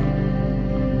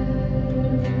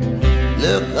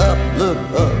 Look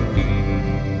up,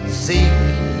 seek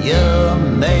your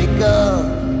maker,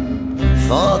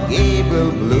 for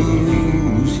Gabriel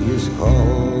blues his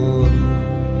horn.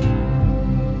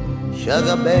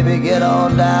 Sugar baby, get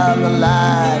on down the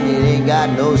line, it ain't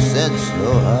got no sense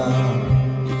no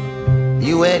how.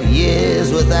 You went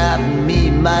years without me,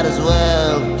 might as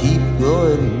well keep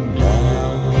going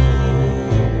down.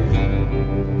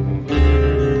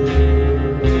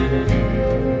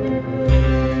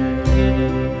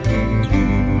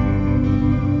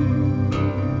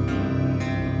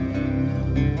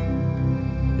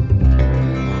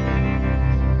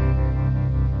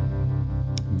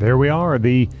 There we are,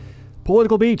 the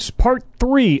Political Beats, Part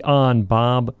 3 on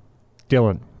Bob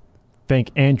Dylan. Thank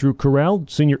Andrew Carell,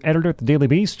 senior editor at the Daily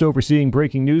Beast, overseeing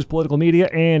breaking news, political media,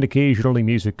 and occasionally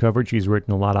music coverage. He's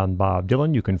written a lot on Bob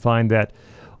Dylan. You can find that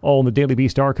all in the Daily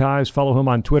Beast archives. Follow him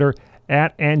on Twitter,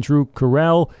 at Andrew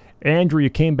Carell. Andrew,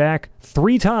 you came back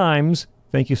 3 times.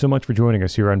 Thank you so much for joining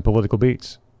us here on Political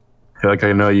Beats. I feel like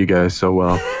I know you guys so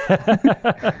well.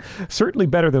 Certainly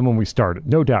better than when we started,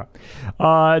 no doubt.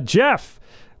 Jeff,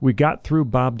 we got through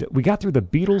the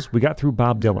Beatles. We got through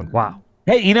Bob Dylan. Wow.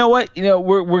 Hey, you know what?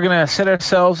 We're gonna set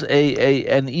ourselves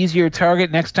an easier target.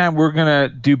 Next time, we're gonna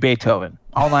do Beethoven,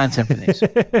 all 9 symphonies. You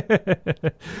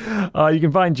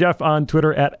can find Jeff on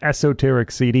Twitter at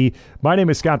EsotericCD. My name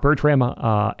is Scott Bertram,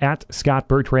 at Scott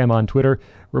Bertram on Twitter.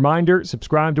 Reminder,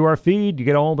 subscribe to our feed. You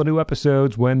get all the new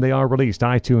episodes when they are released.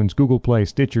 iTunes, Google Play,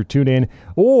 Stitcher, TuneIn,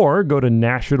 or go to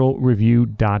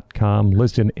nationalreview.com.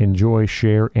 Listen, enjoy,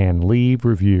 share, and leave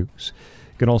reviews.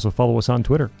 You can also follow us on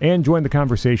Twitter and join the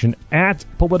conversation at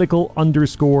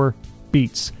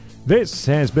political_beats. This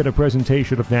has been a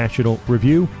presentation of National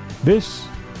Review. This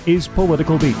is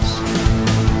Political Beats.